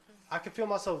 I can feel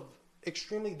myself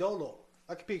extremely dolo.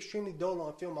 I can be extremely dolo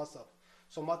and feel myself.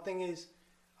 So my thing is,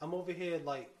 I'm over here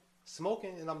like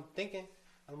smoking and I'm thinking,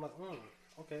 and I'm like,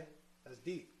 okay, that's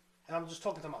deep. And I'm just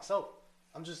talking to myself.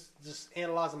 I'm just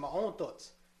analyzing my own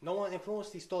thoughts. No one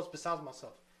influenced these thoughts besides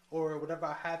myself, or whatever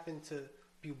I happened to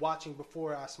be watching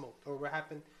before I smoked, or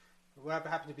whatever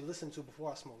happened to be listening to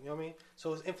before I smoked. You know what I mean?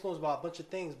 So it's influenced by a bunch of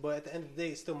things, but at the end of the day,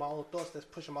 it's still my own thoughts that's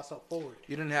pushing myself forward.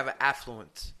 You didn't have an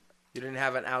affluence. You didn't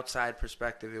have an outside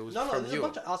perspective. It was from you. There's a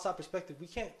bunch of outside perspective. We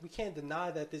can't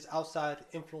deny that there's outside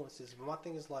influences. But my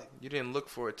thing is like, you didn't look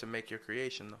for it to make your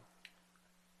creation though.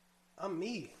 I'm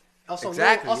me. Also,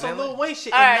 exactly. Lil Wayne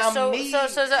shit. All right, so I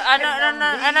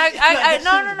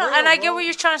get what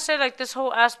you're trying to say. Like this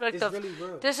whole aspect it's of really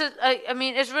real. This is. I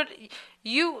mean, it's really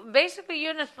you. Basically,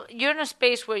 you're in a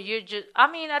space where you're just. I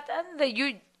mean, at the end of the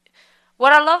day,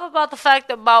 what I love about the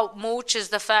fact about Mooch is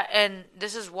the fact, and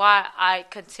this is why I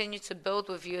continue to build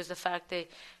with you, is the fact that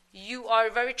you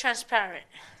are very transparent.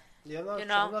 Yeah, I'm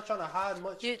not trying to hide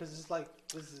much because it's like.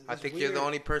 I think weird. you're the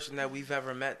only person that we've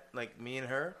ever met, like me and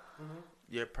her. Mm-hmm.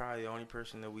 You're probably the only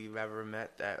person that we've ever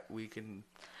met that we can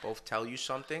both tell you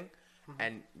something,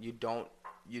 and you don't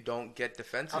get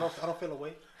defensive. I don't feel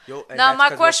away. Now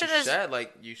my question is,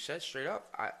 like you said straight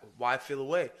up, why feel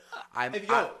away? She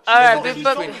told me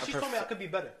I could be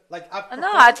better. Like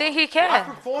I think he can.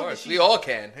 Of course, we all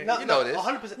can. You know this.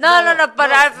 100%. No.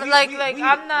 But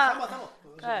I'm not.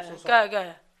 Go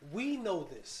ahead. We know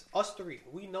this. Us three.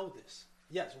 We know this.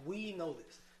 Yes, we know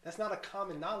this. That's not a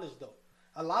common knowledge though.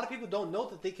 A lot of people don't know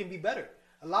that they can be better.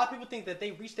 A lot of people think that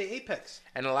they reached their apex.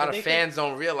 And a lot of fans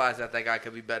don't realize that guy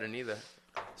could be better neither.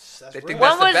 They think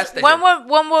that's the best of him.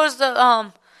 When was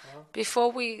the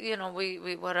before we end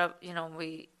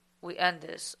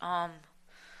this?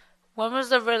 When was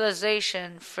the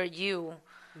realization for you?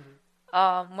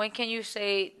 When can you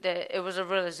say that it was a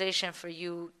realization for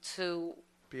you to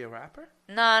be a rapper?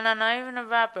 No, not even a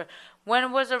rapper.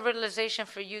 When was a realization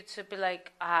for you to be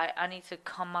like, I need to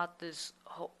come out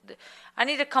I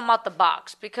need to come out the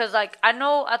box? Because like I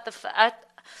know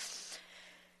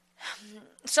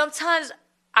sometimes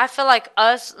I feel like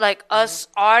us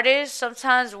artists,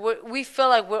 sometimes we feel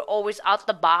like we're always out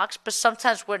the box, but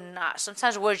sometimes we're not.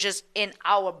 Sometimes we're just in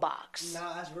our box.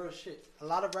 Nah, that's real shit. A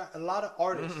lot of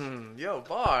artists. Yo,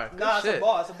 bar. Nah, it's a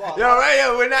bar. Yo, right,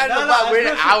 we're not in the box.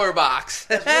 We're in our box.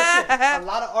 That's real shit. A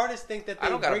lot of artists think that I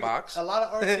don't got a box. A lot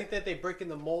of artists think that they break in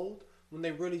the mold when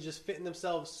they really just fitting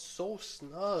themselves so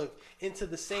snug into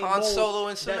the same mold Solo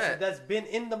and cement. that's been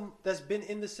in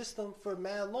the system for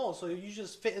mad long. So you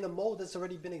just fit in a mold that's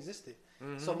already been existed.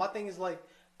 So my thing is like,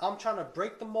 I'm trying to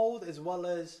break the mold as well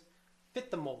as fit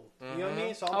the mold. You know what I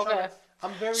mean? So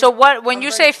I'm very. So when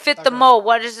you say fit the mold,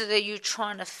 what is it that you're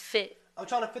trying to fit? I'm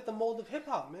trying to fit the mold of hip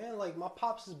hop, man. Like my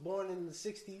pops is born in the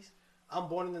 '60s. I'm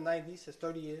born in the '90s. That's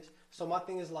 30 years. So my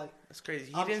thing is like. That's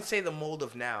crazy. He didn't say the mold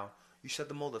of now. You said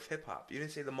the mold of hip hop. You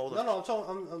didn't say the mold of. No, I'm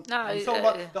talking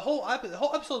about the whole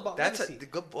episode about legacy. That's a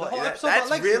good boy. That's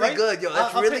legacy, really right? Good, yo.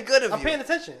 That's really good of you. I'm paying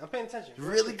attention.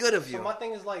 Really good of you. So my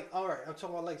thing is like, all right, I'm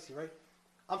talking about legacy, right?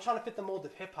 I'm trying to fit the mold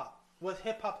of hip hop. With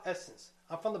hip hop essence.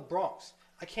 I'm from the Bronx.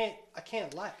 I can't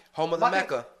lack. Home of the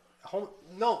Mecca.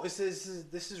 No, this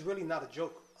is really not a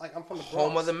joke. Like, I'm from the Bronx.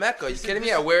 Home of the Mecca. You kidding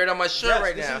me? I wear it on my shirt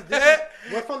right now.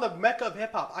 We're from the Mecca of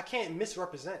hip hop. I can't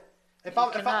misrepresent. If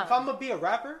I'm gonna be a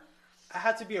rapper, I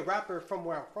had to be a rapper from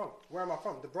where I'm from. Where am I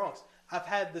from? The Bronx. I've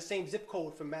had the same zip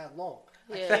code for mad long.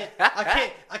 Yeah.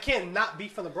 I can't not be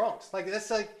from the Bronx. Like,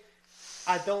 that's like,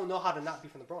 I don't know how to not be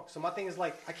from the Bronx. So my thing is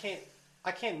like, I can't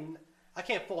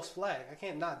false flag. I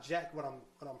can't not jack what I'm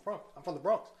from. I'm from the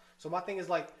Bronx. So my thing is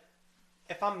like,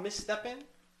 if I'm misstepping,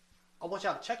 I want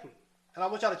y'all to check me, and I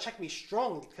want y'all to check me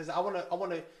strongly because I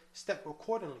wanna step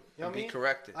accordingly. You know what I mean? Be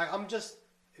corrected. Like, I'm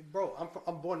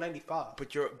born '95.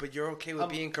 But you're okay with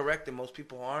being corrected. Most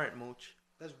people aren't, Mooch.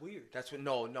 That's weird. That's what.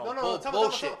 No.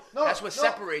 Bullshit. That's what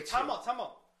separates you. Time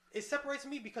out. It separates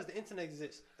me because the internet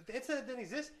exists. If the internet didn't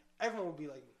exist, everyone would be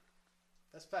like me.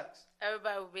 That's facts.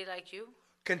 Everybody would be like you.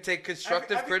 Can take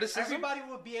constructive criticism. Everybody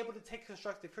would be able to take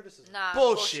constructive criticism. Nah,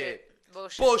 bullshit.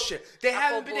 They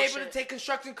haven't been able to take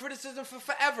constructive criticism for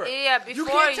forever. Yeah, before you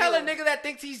can't tell a nigga that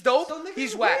thinks he's dope. So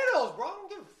he's whack. Weirdos, bro. I don't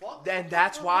give a fuck. Then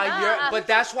that's why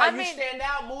you stand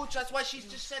out, Mooch. That's why she's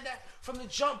just said that from the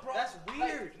jump, bro. That's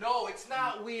weird. Like, no, it's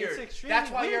not weird. It's extremely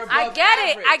That's why weird. you're above I get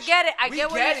average. it. I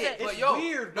get what you're saying. But It's yo,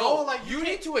 weird, bro. no, Like, you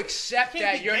need to accept can't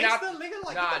that be you're not. gangsta, nigga.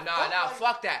 Like, Nah,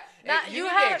 fuck that. Nah, You need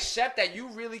to accept that you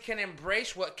really can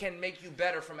embrace what can make you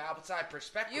better from outside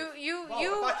perspective.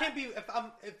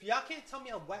 If y'all can't tell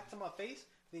me I'm whack to my face,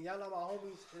 then y'all not my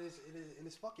homies, and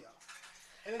it's fuck y'all.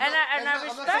 And I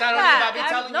respect It's not that. only about me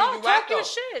telling you whack, though.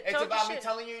 Shit. It's about me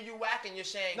telling you whack, and you're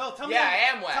saying, no, tell me I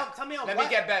am whack. Tell me I'm Let whack.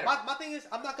 me get better. My thing is,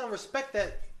 I'm not gonna respect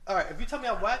that. All right, if you tell me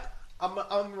I'm whack,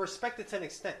 I'm respected to an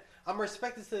extent. I'm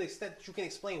respected to the extent that you can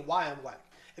explain why I'm whack.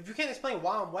 If you can't explain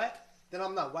why I'm whack, then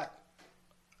I'm not whack.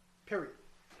 Period.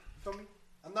 You feel me?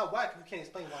 I'm not whack if you can't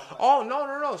explain why I'm whack. Oh,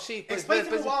 no. See, explain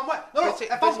to me why I'm whack. No,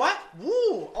 if I'm whack,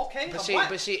 woo, okay, I'm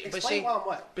whack. Explain why I'm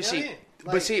whack. But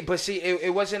see,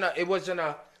 it wasn't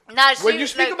a. Nah, when you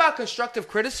speak about constructive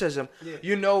criticism,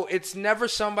 you know it's never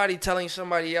somebody telling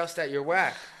somebody else that you're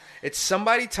whack. It's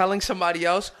somebody telling somebody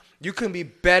else you can be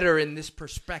better in this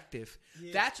perspective.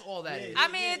 Yeah. That's all that is. I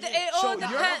mean, it all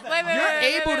depends.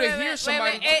 You're able to hear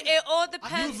somebody. It all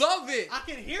depends. You love it. I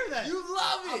can hear that. You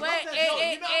love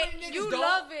it. You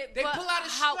love it. They pull out a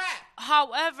strap.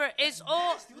 However, it's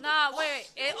all. Nah,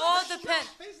 wait. It all depends.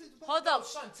 Hold up.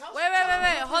 Wait.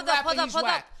 Hold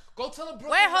up. Go tell a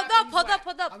Brooklyn. Wait,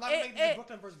 hold up. I'm not making the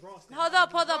Brooklyn versus Bronx thing. Hold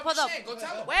up. Go tell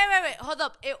him. Wait. Hold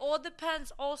up. It all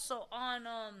depends also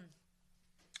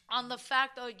on the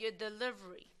fact of your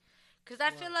delivery. Because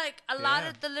I feel like a lot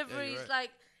of deliveries, right.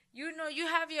 Like, you know, you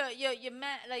have your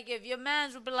man, like, if your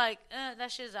mans would be like,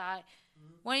 that shit's alright.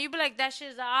 Mm-hmm. When you be like, that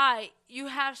shit's alright, you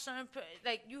have certain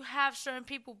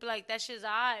people be like, that shit's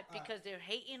alright because they're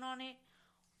hating on it,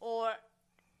 or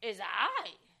is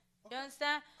alright. You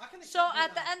understand? So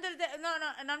at the end of the day, no,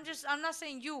 and I'm not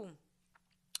saying you.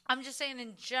 I'm just saying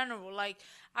in general. Like,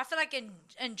 I feel like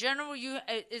in general,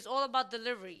 it's all about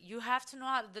delivery. You have to know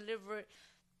how to deliver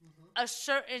a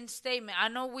certain statement. I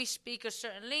know we speak a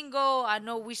certain lingo. I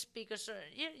know we speak a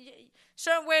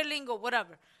certain way of lingo,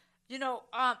 whatever. You know,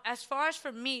 as far as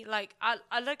for me, like,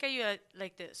 I look at you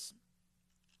like this.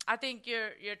 I think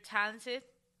you're talented.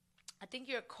 I think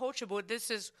you're coachable. This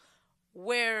is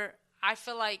where I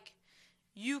feel like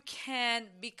you can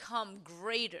become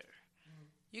greater. Mm-hmm.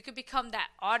 You can become that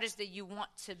artist that you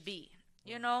want to be.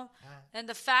 You know, and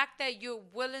the fact that you're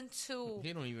willing to...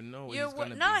 He don't even know what he's going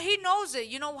to be. No, he knows it.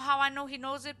 You know how I know he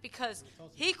knows it? Because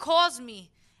he calls me,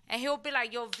 and he'll be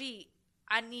like, yo, V,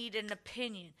 I need an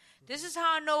opinion. This is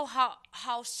how I know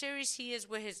how serious he is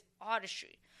with his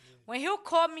artistry. When he'll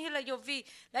call me, he's like, yo, V,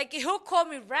 like, he'll call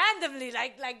me randomly,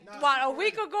 a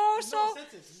week ago or so?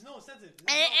 No incentive.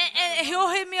 And he'll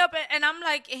hit me up, and I'm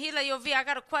like, and he's like, yo, V, I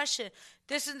got a question.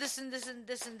 This and this and this and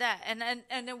this and that.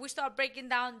 And then we start breaking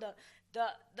down the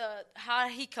how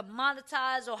he can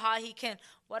monetize or how he can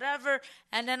whatever,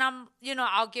 and then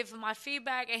I'll give him my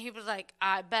feedback, and he was like,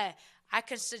 I bet I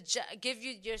can give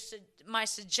you my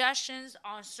suggestions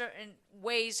on certain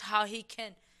ways how he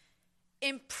can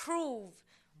improve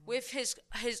with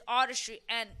his artistry,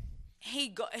 and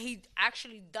he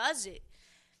actually does it.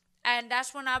 And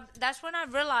that's when I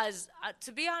realized,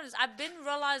 to be honest, I've been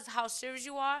realized how serious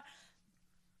you are.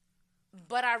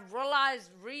 But I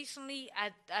realized recently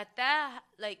at that,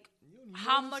 like,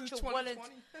 how much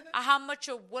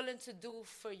you're willing to do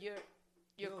for your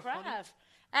craft,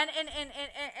 and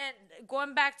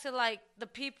going back to like the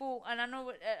people, and I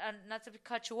know not to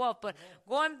cut you off, but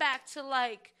going back to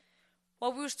like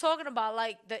what we was talking about,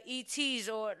 like the ETs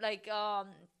or like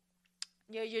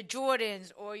your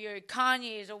Jordans or your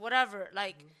Kanye's or whatever,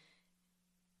 like.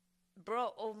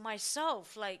 Bro, or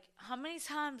myself, like, how many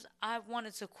times I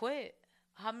wanted to quit?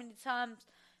 how many times,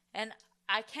 and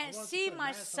I can't see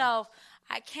myself.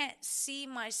 I can't see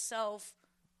myself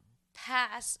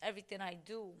past everything I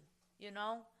do. You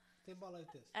know. Think about it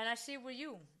like this. And I see with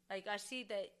you, like I see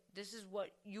that this is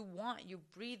what you want. You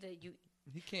breathe it.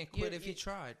 He can't quit if he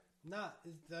tried. Nah,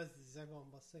 that's exactly what I'm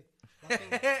about to say.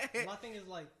 My thing is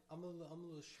like I'm a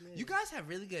little schmid. You guys have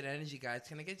really good energy, guys.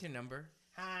 Can I get your number?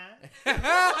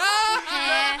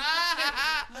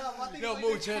 No,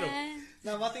 Mooch, hit him.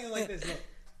 No, my thing is like this. Look,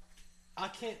 I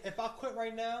can't. If I quit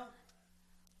right now,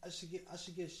 I should get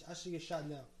shot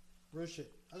now. Real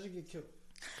shit. I should get killed.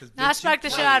 Now I smack the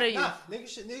shit out of you. Nah,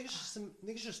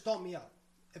 niggas should stomp me out.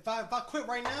 If I quit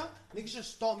right now, niggas should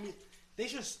stomp me. They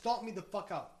should stomp me the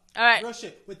fuck out. All right. Real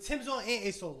shit. With Tim's on and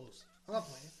A solos. I'm not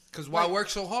playing. Cause why work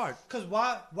so hard? Cause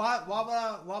why would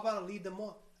I lead them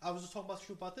on? I was just talking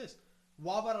about this.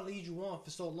 Why would I lead you on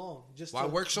for so long? Why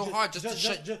work so hard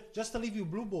just to leave you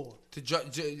blue ball?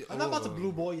 I'm not about to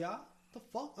blue ball y'all. The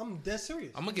fuck? I'm dead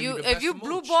serious. I'm gonna give you the best if you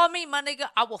blue ball me, my nigga,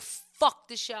 I will fuck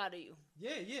the shit out of you.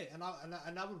 Yeah, and I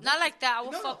would not like that. I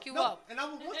will fuck you up. And I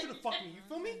would want you to fuck me. You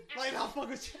feel me? Like I'll fuck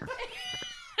with you.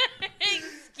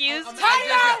 Excuse me.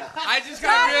 I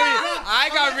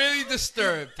got really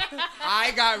disturbed. I'm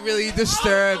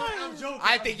joking.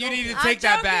 I think you need to take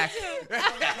that back.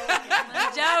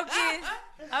 I'm joking.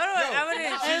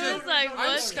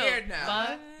 I'm scared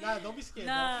now. Nah, don't be scared.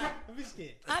 Nah. Don't be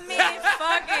scared. I mean,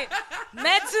 fuck it.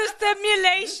 Mental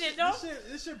stimulation.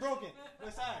 This shit broken.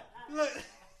 What's that? Look.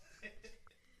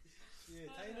 Yeah,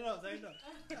 tighten it up.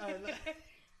 All right, look.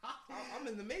 I'm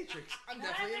in the Matrix. I'm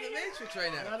definitely in the Matrix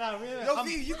right now. No, really. Yo,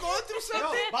 V, you going through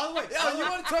something? Yo, by the way. Yo, you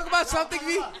want to talk about something,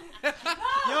 V?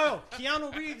 Yo,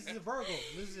 Keanu Reeves is a Virgo.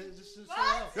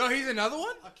 Yo, he's another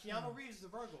one? Keanu Reeves is a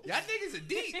Virgo. Y'all niggas are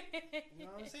deep. You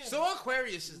know what I'm saying? So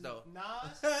Aquarius is, though.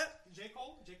 Nas, J.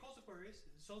 Cole's Aquarius.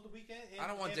 So's The Weeknd. I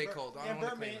don't want J. Cole. I don't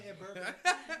want to claim him. And Birdman.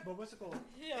 But what's it called?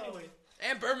 Anyway.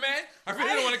 And Birdman? I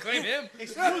really don't want to claim him.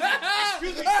 Excuse me, sir.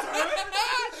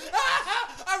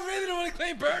 I really don't want to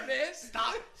claim Birdman.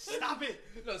 Stop it.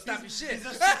 No, stop your shit.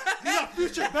 These are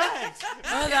future bags.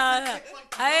 Hold on.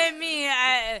 I didn't mean.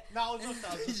 No,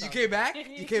 just You came back?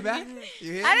 You came back?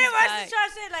 You here? I didn't want to try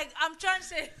to say, like, I'm trying to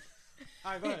say.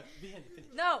 All right, go ahead. V-Henny,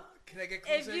 finish. No. Can I get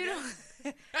closer? If you don't.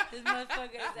 This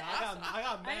motherfucker is I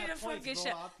got mad need to points, fucking bro.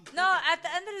 shit. No, at the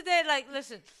end of the day, like,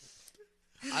 listen.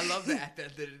 I love that at the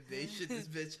end of the day. Shit, this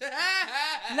bitch.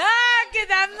 Nah, cause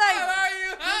I'm like, how are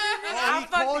you? He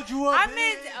called you up. I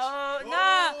mean,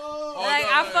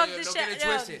 I fucked the shit. Get it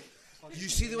twisted. You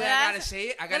see the way I gotta say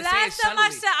it? I gotta say it last time subtly. I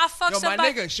said I fucked somebody.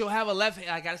 My nigga, she'll have a left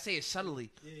hand. I gotta say it subtly.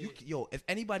 Yo, if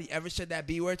anybody ever said that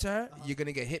B word to her, you're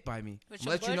gonna get hit by me. I'm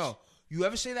gonna let you know. You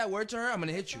ever say that word to her, I'm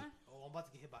gonna hit you. Oh, I'm about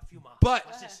to get hit by a few miles. But,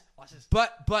 watch this.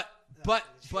 But,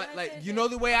 like, you know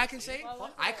the way I can say it?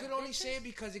 I could only say it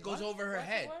because it goes over her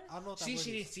head. I don't know what that See, word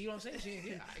she is. didn't see what I'm saying? She didn't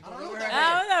hear it. It I goes don't over know her that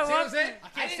head. word. See what I'm saying? I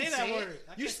can't say that word.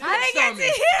 You I still didn't get saw to me.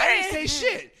 hear I it. didn't say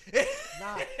shit.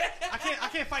 Nah, I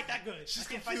can't fight that good. I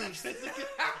can't fight that good.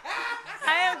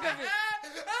 I am confused.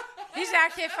 He said I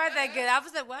can't fight that good. I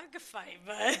was like, well, I can fight,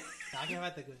 but. Nah, I can't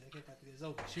fight that good. It's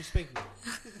over. She spanked me.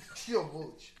 Yo,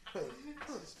 Mooch.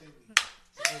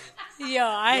 Yo,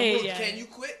 I hate you. Can you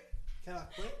quit? Can I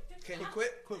quit? Can you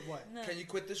quit? Quit what? No. Can you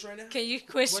quit this right now? Can you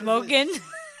quit smoking?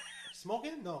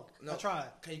 Smoking? No. I tried.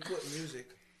 Can you quit music?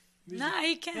 Nah,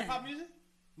 he can't. Hip-hop music?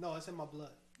 No, it's in my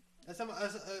blood. When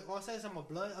I say it's in my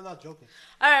blood, I'm not joking.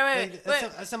 All right, wait.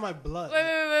 It's in my blood. Wait.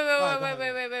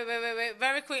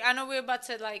 Very quick. I know we're about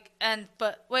to like end,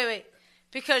 but wait.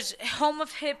 Because home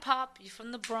of hip hop, you're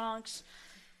from the Bronx.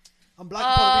 I'm black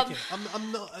and Puerto Rican.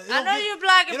 I know you're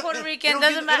black and Puerto Rican.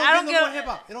 Doesn't matter. I don't get more hip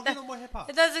hop. It don't get no more hip hop.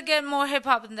 It doesn't get more hip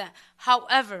hop than that.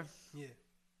 However, yeah.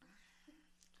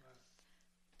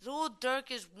 Lil Durk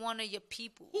is one of your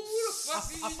people. Who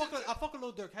the fuck I fuck with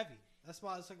Lil Durk heavy. That's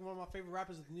why it's like one of my favorite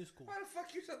rappers of the new school. Why the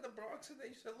fuck you said the Bronx and then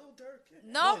you said Lil Durk?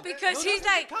 No, because he's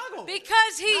like Chicago.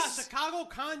 Because he's Chicago,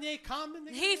 Kanye, Common.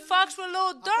 He fucks with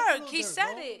Lil Durk. He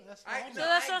said bro. it. That's So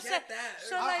that's what I'm saying. That.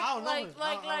 So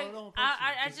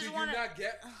I just want to. not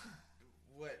get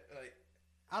what like.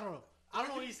 I don't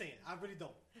know what he's saying. I really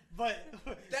don't. But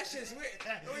that shit's weird.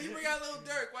 When you bring out Lil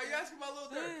Durk, why you asking about Lil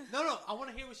Durk? No, I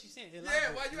want to hear what she's saying.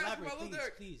 Why you asking about Lil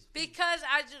Durk? Please. Because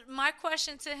my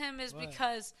question to him is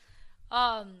because,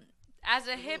 as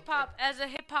a hip hop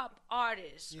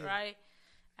artist, right?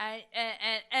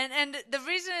 And the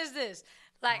reason is this: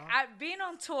 like I've been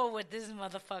on tour with this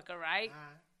motherfucker, right?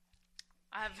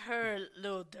 I've heard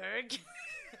Lil Durk.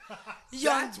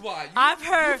 That's why. I've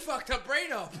heard. You fucked up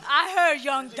brain up. I heard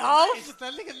Young Dolph.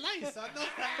 That nigga nice. I know.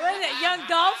 What is it, Young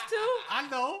Dolph too? I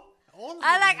know.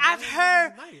 I've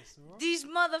heard these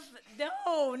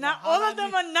No, not all of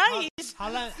them are nice.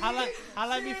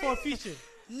 Highlight me for a feature.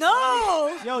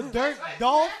 No. Yo, Dirk,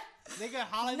 Dolph, nigga,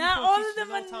 highlight me for a feature. Not all of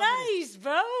them are nice,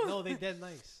 bro. No, they dead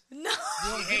nice. No.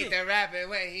 She hate the rapping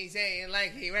when he saying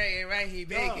like he right, he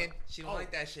bacon. She don't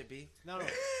like that shit, B. No. Nah.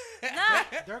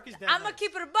 Dirk is dead I'm gonna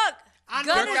keep it a buck.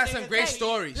 Dirk got some great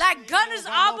stories. Like Gunna's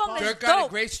album is dope. Dirk got a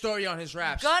great story on his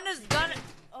raps. Gunna.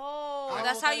 Oh,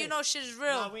 that's how you know shit is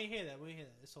real. Nah, we ain't hear that.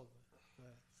 It's over.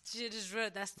 Shit is real.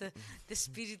 That's the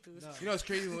spiritus. No. You know what's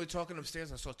crazy? When we were talking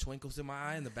upstairs, I saw twinkles in my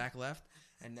eye in the back left.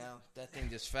 And now that thing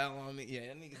just fell on me. Yeah,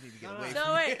 that niggas need to get away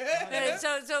from me.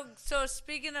 So wait. So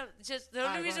speaking of, just the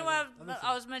only reason why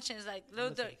I was mentioning is like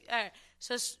Lil Durk. All right.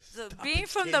 So being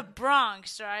from the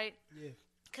Bronx, right? Yeah.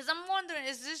 Because I'm wondering,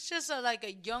 is this just like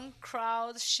a young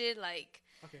crowd shit? Like,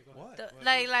 okay, go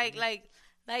ahead.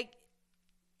 Like.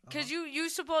 Cause you're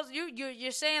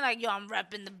saying like, yo, I'm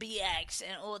repping the BX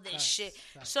and all this shit.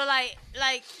 Right. So like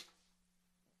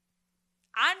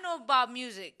I know about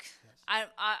music. Yes.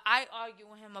 I argue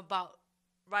with him about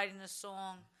writing a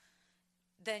song.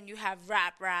 Then you have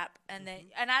rap, and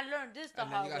then I learned this the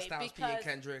hard way because P and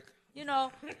Kendrick. You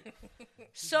know.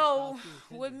 So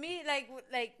with me, like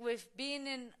with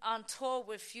being on tour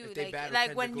with you,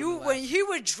 like when he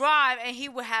would drive and he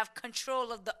would have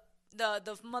control of the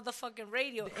motherfucking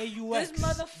radio. The AUX. This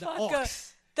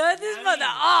motherfucker. The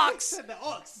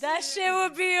aux. That shit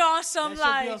would be on some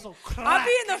like. I'll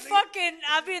be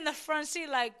in the front seat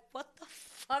like, what the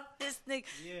fuck, this nigga.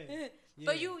 Yeah.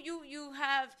 But you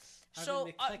have. So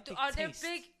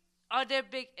are there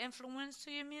big influence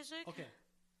to your music? Okay,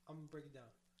 I'm gonna break it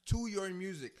down. To your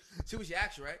music. See what she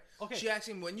asked you, right? Okay. She asked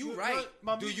him when you write.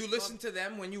 Do you listen to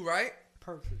them when you write?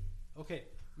 Perfect. Okay,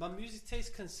 my music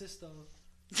taste consists of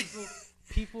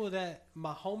people that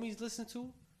my homies listen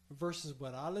to versus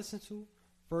what I listen to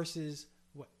versus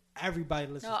what everybody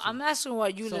listens to. No, I'm asking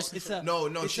what you listen to.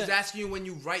 No, she's asking you when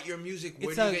you write your music,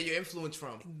 where do you get your influence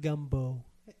from? Gumbo.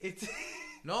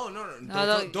 No.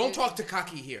 Don't talk to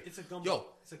Kaki here. It's a gumbo. Yo.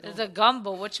 It's a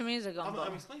gumbo. What you mean it's a gumbo?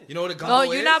 I'm explaining. You know what a gumbo is?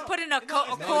 No, you're not putting a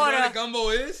quarter. You know what a gumbo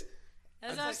is?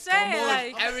 That's what I'm saying. Gumbo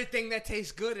is everything that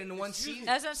tastes good in one season.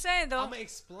 That's what I'm saying, though. I'm going to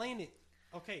explain it.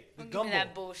 Okay, the gumbo.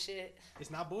 That bullshit.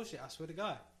 It's not bullshit. I swear to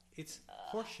God, it's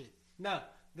horseshit. Now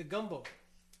the gumbo,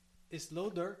 it's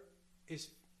Lil Durk, it's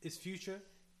Future,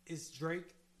 it's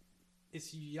Drake,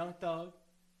 it's Young Thug,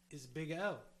 it's Big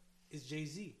L, it's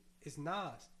Jay-Z, it's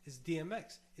Nas, it's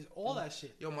DMX, it's all that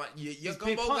shit. Yo, your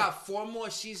gumbo got 4 more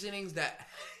seasonings that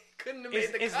couldn't have made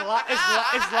the cut. It's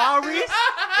Lowry's.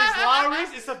 It's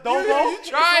Lowry's. It's Adobo. You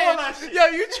trying? Yo,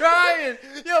 you trying?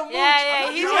 Yo, Mooch.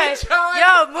 Yeah, he's trying.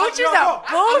 Yo, Mooch is a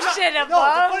bullshitter, bro.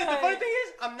 The funny thing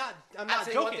is, I'm not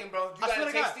joking. One thing, bro. You got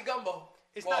a tasty gumbo.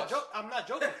 It's not joke. I'm not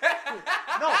joking.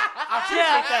 No, I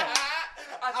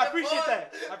appreciate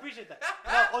that. I appreciate that.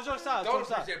 No, all jokes aside. Don't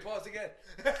appreciate. Pause again.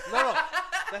 No.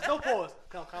 That's no pause.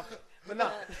 No, confident. But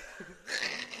no.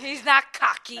 He's not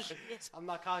cocky. I'm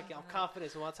not cocky. I'm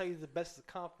confident. So when I tell you the best is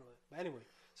a compliment. But anyway,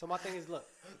 so my thing is, look.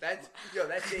 That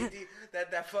JD,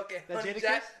 that fucking honey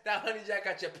jack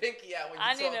got your pinky out when you talk.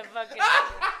 I need a fucking.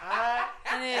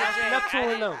 Shout out to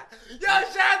Neptune though. Yo,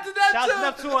 shout out to Neptune. Shout out to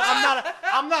Neptune.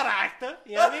 I'm not an actor.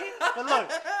 You know what I mean? But look.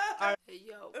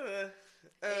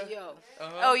 Hey, yo.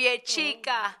 Oye,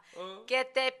 chica. Que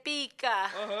te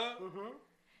pica.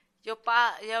 Yo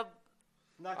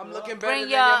I'm looking better than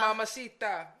your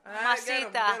mamacita.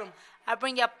 Mamacita. Get 'em. I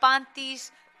bring your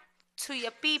panties to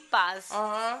your pipas.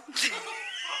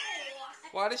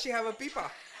 Why does she have a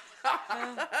pipa?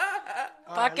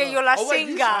 Pa que yo la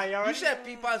singa. You said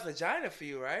pipa is vagina for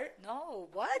you, right? No,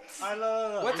 what?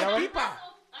 What's a pipa?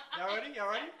 Y'all ready?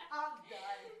 I'm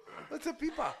done. What's a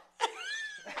pipa?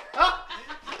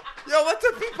 Yo, what's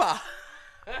a pipa?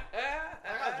 I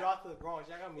got dropped to the Bronx.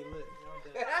 Y'all got me lit.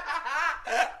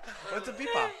 What's a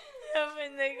pipa?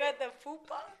 They got the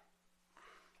fupa.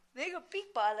 They got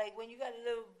pipa, like when you got a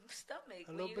little stomach.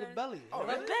 A little bit of belly. Oh,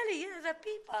 really? Belly, yeah, it's a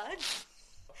pipa.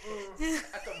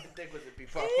 I thought my dick was a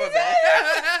pipa.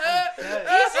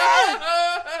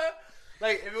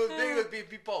 Like, if it was big, it would be a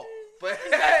pipo. But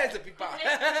it's a pipa.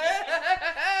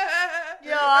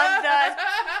 Yo, I'm done.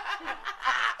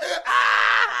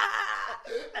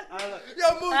 Yo,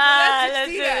 move.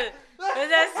 Let's do it.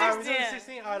 That's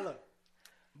 16. All right, look.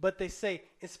 But they say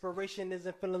inspiration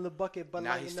isn't filling the bucket, but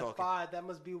lighting the fire. That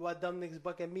must be why dumb niggas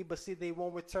buck at me, but see they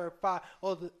won't return fire.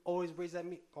 Always raise at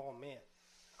me. Oh man,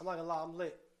 I'm not gonna lie, I'm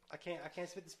lit. I can't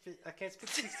spit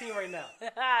 16 right now.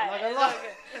 I'm not gonna lie.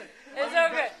 It's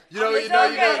okay. You know you're not,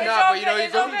 but you know you're good.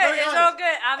 It's all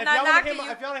good. I'm not knocking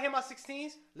you. If y'all don't hear my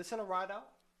 16s, listen to Ride Out.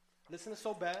 Listen to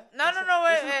So Bad. No, Listen to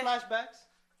Flashbacks.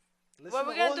 Listen what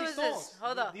we're going to do is this.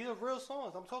 Hold up. These are real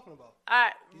songs I'm talking about. All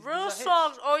right. Real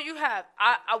songs, all you have.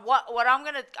 What I'm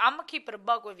going to keep it a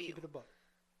buck with you. Keep it a buck.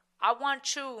 I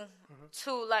want you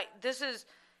to, like, this is,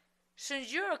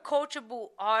 since you're a coachable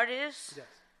artist, yes.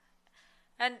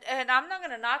 and I'm not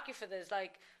going to knock you for this.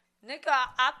 Like, nigga,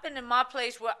 I've been in my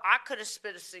place where I could have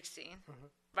spit a 16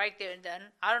 right there and then.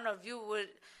 I don't know if you would.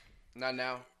 Not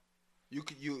now. You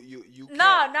can't.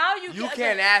 Now you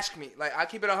can't ask me. Like, I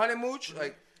keep it 100, Mooch.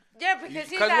 Like, yeah,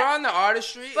 because we're on the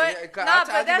Artistry. But but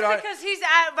that's because he's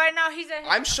at right now. He's at.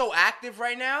 I'm so active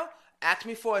right now. Ask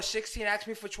me for a 16. Ask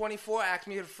me for 24. Ask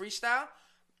me for freestyle.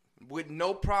 With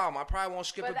no problem. I probably won't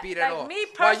skip a beat at all. Me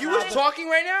While you was talking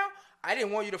right now, I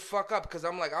didn't want you to fuck up because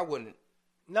I'm like, I wouldn't.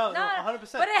 No,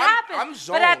 100%. But it happens. I'm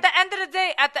zoned. But at the end of the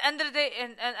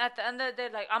day,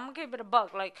 like, I'm gonna keep it a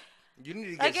buck. Like, you need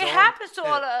to get like zoned. It happens to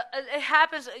all. It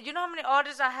happens. You know how many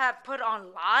artists I have put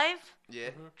on live? Yeah.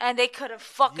 And they couldn't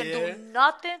fucking do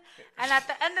nothing. And at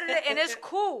the end of the day, and it's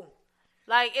cool.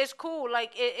 Like, it's cool.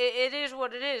 Like, it is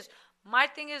what it is. My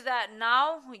thing is that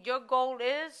now your goal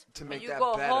is to make when you that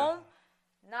go better. home.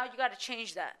 Now you got to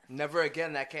change that. Never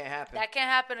again. That can't happen. That can't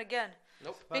happen again.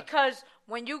 Nope. Because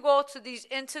when you go to these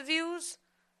interviews,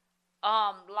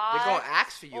 live, they're gonna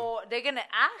ask for you. Or they're gonna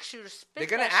ask you to spit. They're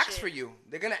gonna that ask shit. for you.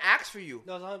 They're gonna ask for you.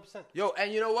 No, it's 100%. Yo,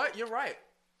 and you know what? You're right.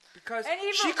 Because And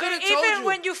even, she could have told even you.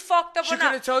 when you fucked up, She could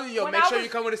have told you, yo, make sure you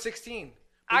come with a 16.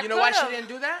 But you know why she didn't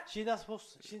do that? She's not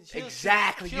supposed to.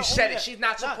 Exactly. You said it. She's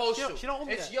not supposed to. She don't own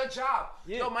It's that. your job.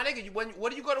 Yeah. Yo, my nigga,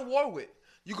 what do you go to war with?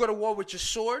 You go to war with your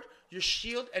sword, your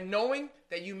shield, and knowing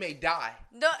that you may die.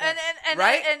 No, and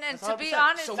right? and to be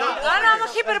honest, So I'm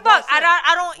gonna keep it a buck.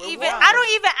 I don't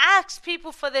even ask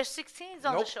people for their 16s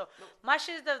on the show. My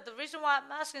shit is the reason why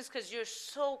I'm asking is because you're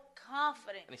so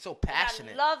confident and he's so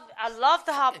passionate. I love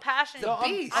how passionate. The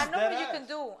beast. I know what you can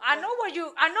do. I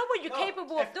know what you're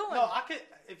capable of doing. No, I could.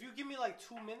 If you give me like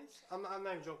 2 minutes, I'm not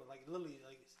even joking. Like literally,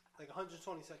 like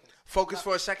 120 seconds. Focus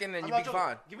for a second and you'll be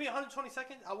fine. Give me 120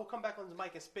 seconds. I will come back on the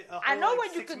mic and spit. I know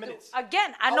what you can do.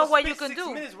 Again, I know what you can do.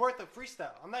 6 minutes worth of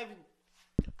freestyle. I'm not even.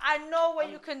 I know what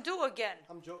you can do again.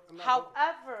 I'm joking.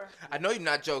 However, I know you're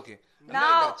not joking.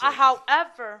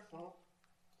 However,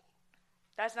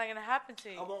 that's not gonna happen to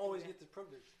you. I won't always get this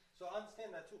privilege, so I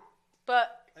understand that too.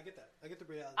 But I get that. I get the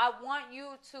reality. I want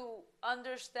you to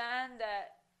understand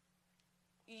that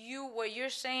what you're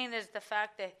saying is the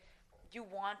fact that you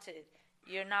wanted.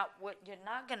 You're not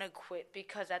gonna quit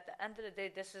because at the end of the day,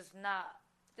 this is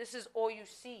all you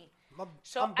see.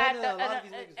 So I'm better than a lot of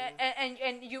these niggas,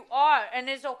 and you are, and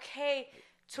it's okay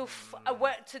to.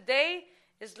 Today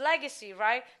is legacy,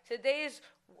 right? Today is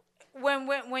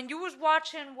when you was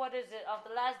watching of The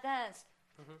Last Dance.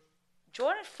 Mm-hmm.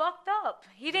 Jordan fucked up.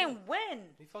 He didn't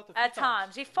win at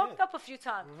times. He fucked up a few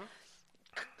times. Mm-hmm.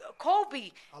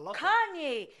 Kobe,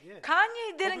 Kanye. Yeah.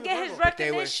 Kanye didn't get his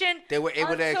recognition. They were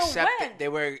able to accept when? it. They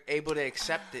were able to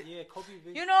accept it. Yeah, Kobe.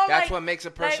 You know, that's what makes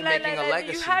a person making a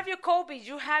legacy. You have your Kobe's,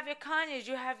 you have your Kanye's,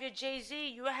 you have your Jay-Z,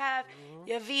 you have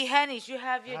your V-Henny's, you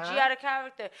have your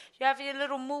Outakaractr, you have your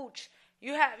little Mooch.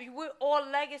 We're all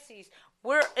legacies.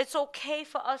 It's okay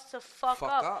for us to fuck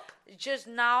up. Just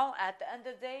now, at the end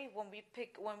of the day, when we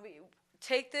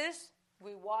take this,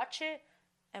 we watch it,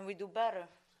 and we do better.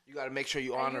 You got to make sure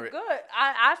you honor it. Good.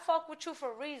 I fuck with you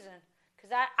for a reason.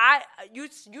 Because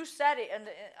you said it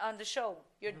on the show.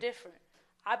 You're different.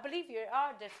 I believe you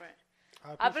are different.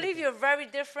 I believe you're very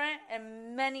different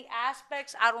in many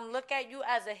aspects. I don't look at you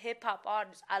as a hip hop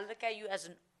artist. I look at you as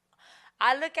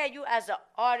an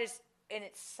artist in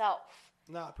itself.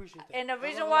 No, I appreciate that. And the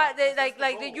reason why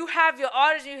you have your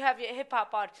artists and you have your hip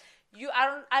hop artists.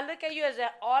 I look at you as an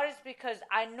artist because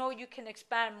I know you can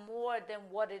expand more than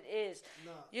what it is.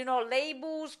 No. You know,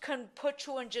 labels can put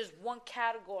you in just one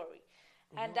category.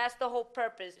 And that's the whole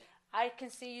purpose. I can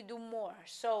see you do more.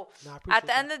 So at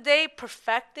the end of the day,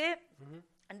 perfect it. Mm-hmm.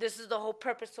 And this is the whole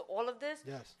purpose to all of this.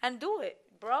 Yes. And do it,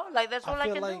 bro. Like, that's all I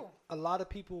can do. I feel like a lot of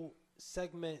people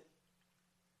segment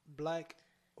black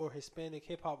or Hispanic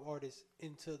hip-hop artists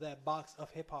into that box of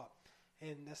hip-hop.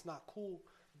 And that's not cool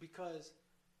because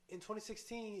in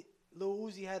 2016, Lil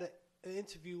Uzi had an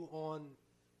interview on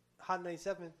Hot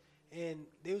 97, and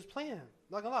they was playing him.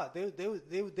 Not gonna lie, they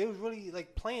was really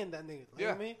like playing that nigga. You know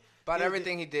what I mean? About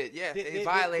everything he did. Yeah, they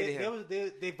violated him.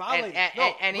 They violated.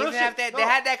 And even after they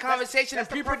had that conversation in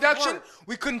pre-production,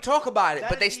 we couldn't talk about it,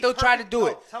 but they still tried to do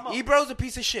it. Ebro's a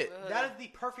piece of shit. That is the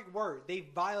perfect word. They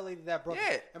violated that brother.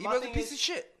 Yeah, Ebro's a piece of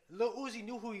shit. Lil Uzi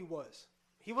knew who he was.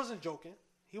 He wasn't joking.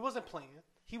 He wasn't playing.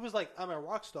 He was like, I'm a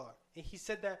rock star. And he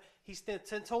said that he stood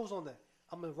 10 toes on that.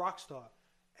 I'm a rock star.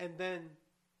 And then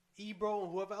Ebro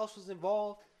and whoever else was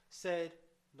involved said,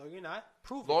 "No, you're not.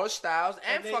 Prove it." Lord Styles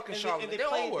and fucking Charlotte. They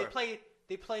all were.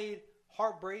 They played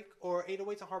Heartbreak or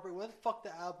 808s and Heartbreak, whatever the fuck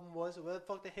the album was, or whatever the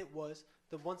fuck the hit was,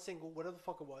 the one single, whatever the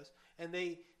fuck it was, and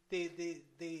they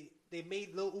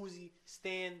made Lil Uzi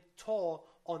stand tall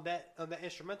on that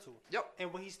instrumental. Yep.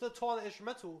 And when he stood tall on the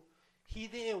instrumental, he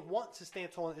didn't want to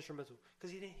stand tall on the instrumental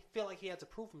because he didn't feel like he had to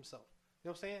prove himself. You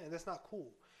know what I'm saying? And that's not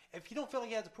cool. If you don't feel like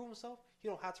he had to prove himself, he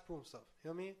don't have to prove himself.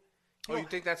 You know what I mean? You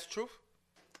think that's the truth?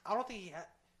 I don't think he had,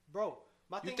 bro.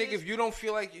 You think if you don't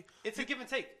feel like it's a give and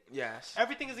take. Yes.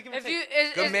 Everything is a give and take.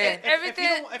 Good man.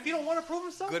 If you don't want to prove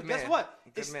himself, guess what?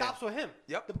 It stops with him.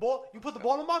 Yep. The ball. You put the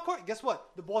ball in my court. Guess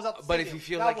what? The ball's out the But stadium. if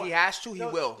he feels like he has to, he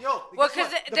will. Well, because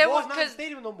the ball's not in the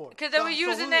stadium no more. Because they were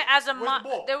using it as a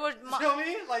There was. You know what I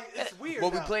mean? Like it's weird.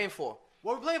 What we playing for?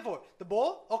 What we playing for? The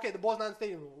ball? Okay, the ball's not in the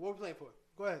stadium no more. What we playing for?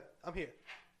 Go ahead. I'm here.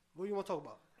 What do you want to talk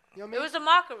about? You know what I mean? It was a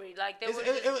mockery. Like it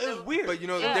was weird. But you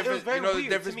know the difference. You know the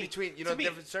difference between the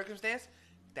different circumstance.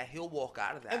 That he'll walk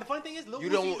out of that. And the funny thing is, Lil you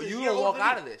Uzi don't walk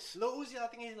out of this. Lil Uzi, I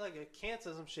think he's like a cancer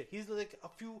or some shit. He's like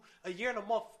a year and a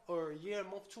month or a year and a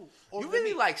month too. You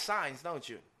really like Signs, don't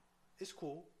you? It's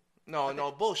cool.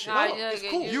 No, bullshit. No, it's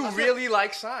cool. You really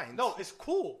like Signs. No, it's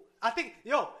cool. I think,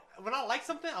 when I like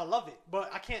something, I love it. But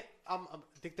I can't. I'm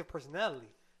addictive personality.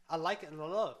 I like it and I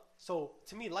love. So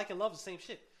to me, like and love is the same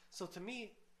shit. So to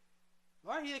me.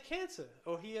 All right, he a Cancer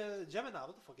or he a Gemini.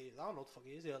 What the fuck he is? I don't know what the fuck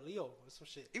he is. He a Leo or some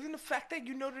shit. Even the fact that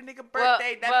you know the nigga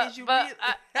birthday, that means you really.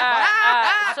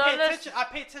 I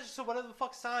pay attention to whatever the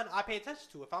fuck sign I pay attention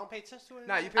to. If I don't pay attention to it,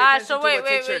 nah, you pay attention to what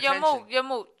takes your attention. Your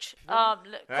mooch.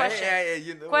 Question.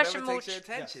 Yeah, question, Mooch. Takes your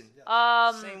attention.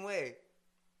 Yes. Same way.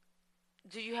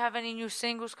 Do you have any new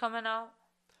singles coming out?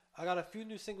 I got a few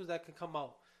new singles that can come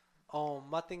out.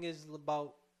 My thing is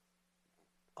about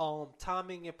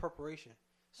timing and preparation.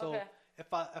 So. Okay.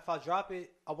 If I drop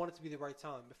it, I want it to be the right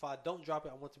time. If I don't drop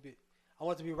it, I want it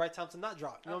to be the right time to not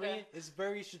drop. You know what I mean? It's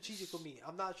very strategic with me.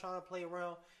 I'm not trying to play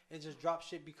around and just drop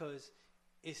shit because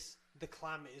the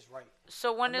climate is right.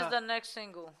 So when is the next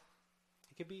single?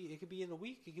 It could be in a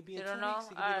week. It could be in 2 weeks.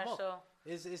 It could be in a month. So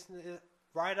it's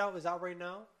Ride Out is out right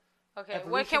now. Okay,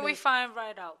 where can we find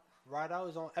Ride Out? Ride Out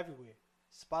is on everywhere.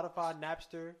 Spotify,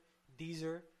 Napster,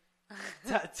 Deezer.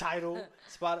 Title,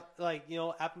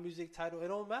 Apple Music, Title. It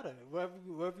don't matter. Wherever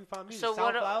you find music, so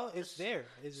SoundCloud, it's there.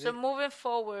 Moving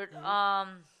forward,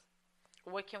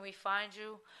 where can we find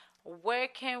you? Where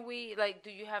can we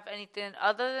do you have anything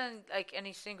other than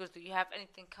any singles? Do you have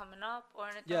anything coming up or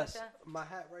anything like that? Yes, my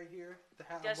hat right here. The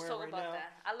hat I'm wearing right now.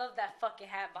 That. I love that fucking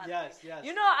hat. By the way. Yes.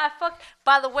 You know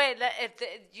By the way, if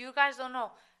you guys don't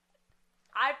know.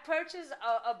 I purchased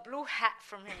a blue hat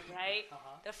from him, right?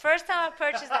 The first time I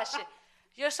purchased that shit,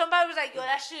 somebody was like,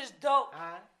 that shit is dope.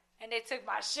 And they took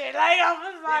my shit. I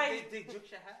was like... They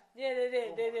took your hat? Yeah,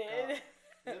 they did.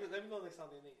 Let me know next time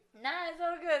they need it. Nah, it's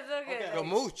all good. Okay. Yo,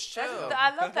 Mooch, chill.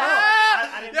 I love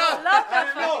that. I didn't know. I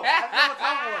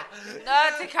didn't know. No,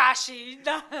 Tekashi.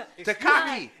 No.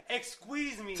 Takaki.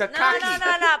 Excuse me. Takaki.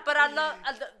 No. But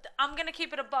I'm going to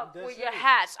keep it a buck with your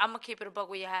hats. I'm going to keep it a buck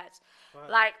with your hats.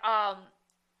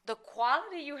 The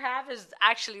quality you have is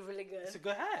actually really good. It's a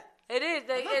good hat. It is.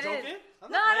 I'm not joking.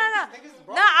 No.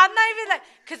 No, I'm not even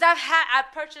because I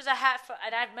purchased a hat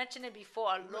and I've mentioned it before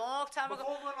a long time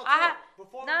ago. I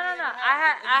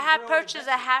had purchased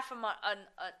a hat from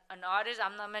an artist.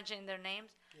 I'm not mentioning their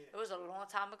names. Yeah. It was a long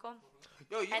time ago.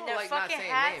 Yo, you don't like not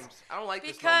saying names. I don't like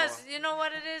this no more. Because you know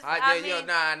what it is? Nah,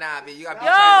 but you got to be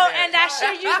and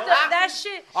that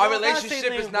shit. Our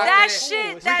relationship is not that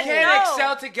shit. We can't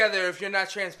excel together if you're not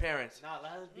transparent.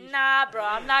 Nah, bro,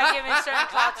 I'm not giving certain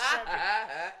clout to certain people.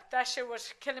 That shit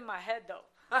was killing my head though.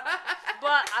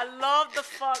 But I love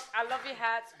your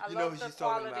hats. I love the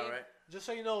quality. About, right? Just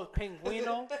so you know,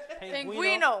 Pinguino.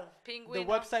 Pinguino. The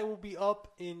website will be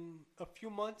up in a few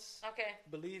months. Okay.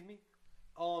 Believe me.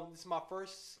 This is my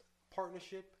first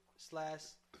partnership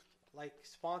 /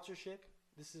 sponsorship.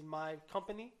 This is my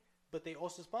company, but they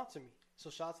also sponsor me. So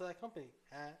shout out to that company.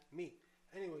 Me.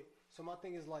 Anyway, so my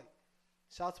thing is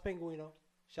shout out to Pinguino.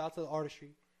 Shout out to the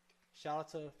Artistry. Shout out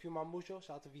to Fuma Mucho.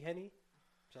 Shout out to V-Henny.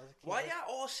 Why y'all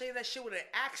all say that shit with an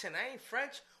accent? I ain't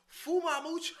French. Fuma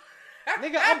Mucho.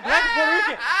 Nigga, I'm black and Puerto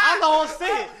Rican. I know how to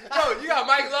say it. Yo, you got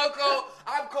Mike Loco.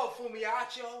 I'm called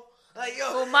Fumiacho.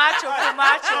 Fumacho.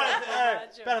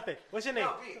 Espérate. What's your name?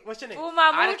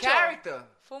 Fuma Out of character.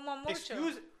 Fuma Mucho.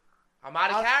 I'm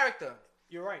out of character.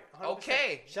 You're right. 100%.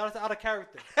 Okay. Shout out to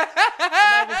Outakaractr.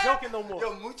 I'm not even joking no more.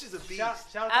 Yo, Mooch is a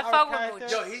beast. Shout out to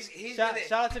Outakaractr. Yo, he's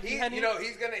shout out to V-Henny.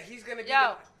 He's gonna be.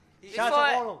 Yo, shout out to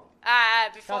all of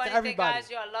them. Before anything, guys,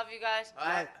 I love you guys. All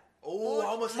right. Oh, I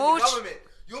almost said the government.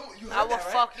 You heard I will that,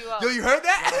 right? fuck you up. Yo, you heard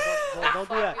that? Don't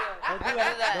do that. Don't do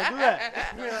that. Don't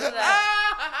do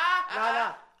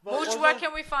that. Nah. Mooch, where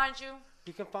can we find you?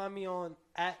 You can find me on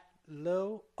 @Lil__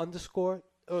 double underscore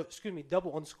MOOCH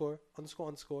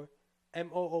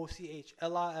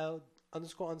LIL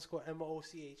 _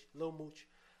 MOOCH Lil Mooch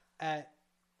at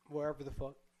wherever the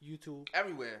fuck YouTube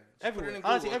Everywhere. everywhere. Put it in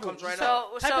Google. It comes right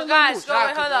So up. guys,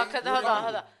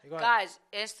 hold on. Guys,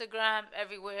 Instagram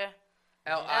everywhere.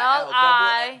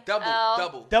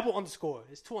 Double underscore.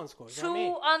 It's 2 underscores.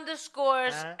 Two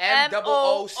underscores. MOOCH.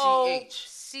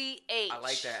 I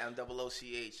like that.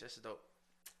 MOOCH. That's dope.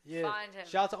 Yeah. Find him.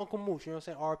 Shout out to Uncle Mooch. You know what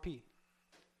I'm saying? RP.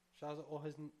 Shout out to all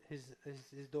his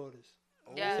daughters.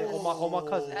 Yeah. All my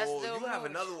cousins. That's you have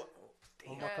another one.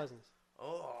 All my cousins.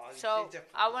 So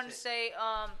I want to say,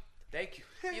 thank you.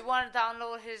 You want to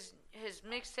download his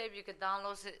mixtape? You can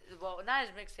download it. Well, not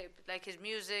his mixtape, like his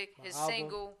music, his album.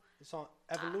 Single. It's on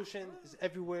Evolution. It's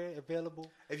everywhere available.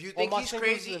 If you think he's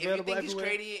crazy, and your opinion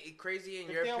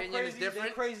is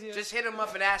different, just hit him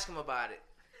up and ask him about it.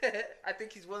 I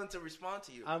think he's willing to respond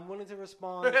to you. I'm willing to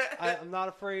respond. I'm not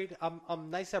afraid.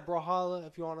 I'm nice at Brawlhalla.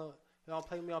 If you wanna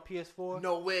play me on PS4.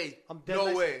 No way. I'm dead no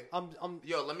nice. way.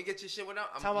 Yo, let me get your shit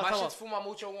without. My shit's Fuma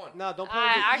Mucho 1. Nah, don't play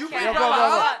with me. You play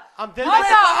Brawlhalla. I'm dead nice.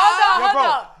 Hold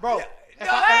on. Bro. Wait. If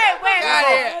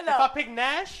I pick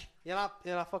Nash, you're not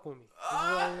fucking with me.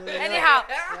 Anyhow,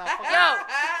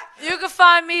 you can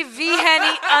find me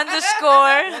V-Henny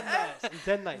 _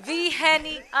 Dead nice.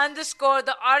 V-Henny _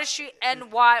 the Artistry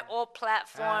NY, all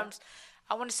platforms.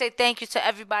 I want to say thank you to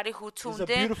everybody who tuned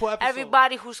in,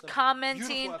 everybody who's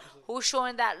commenting, who's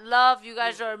showing that love. You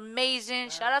guys are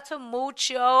amazing. Shout out to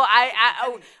Mucho.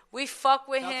 We fuck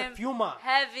with him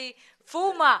heavy.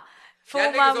 Fuma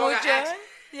Mucho.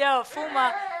 Yo,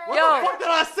 Fuma. What the fuck did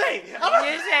I say? You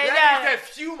said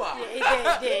Fuma.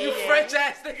 You French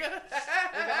ass nigga.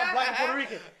 I'm black and Puerto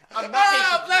Rican. I'm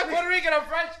not black Puerto Rican. I'm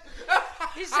French.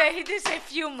 He did say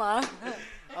Fuma.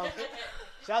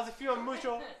 Shout out to Fuma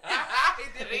Mucho.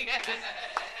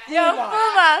 Yo,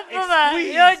 Fuma.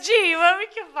 Yo, G, where we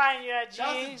can find you at, G? Shout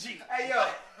out to G. Hey, yo.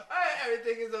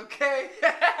 Everything is okay.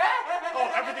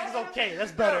 Everything is okay.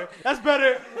 That's better. That's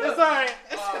all right.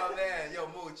 Oh man, yo,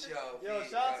 Mooch,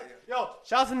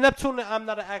 Shout out to Neptune. I'm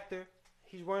not an actor.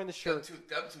 He's wearing the shirt.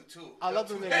 Them two. I love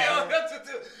them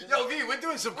niggas. Yo, V, we're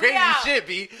doing some crazy shit,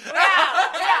 B. We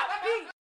out.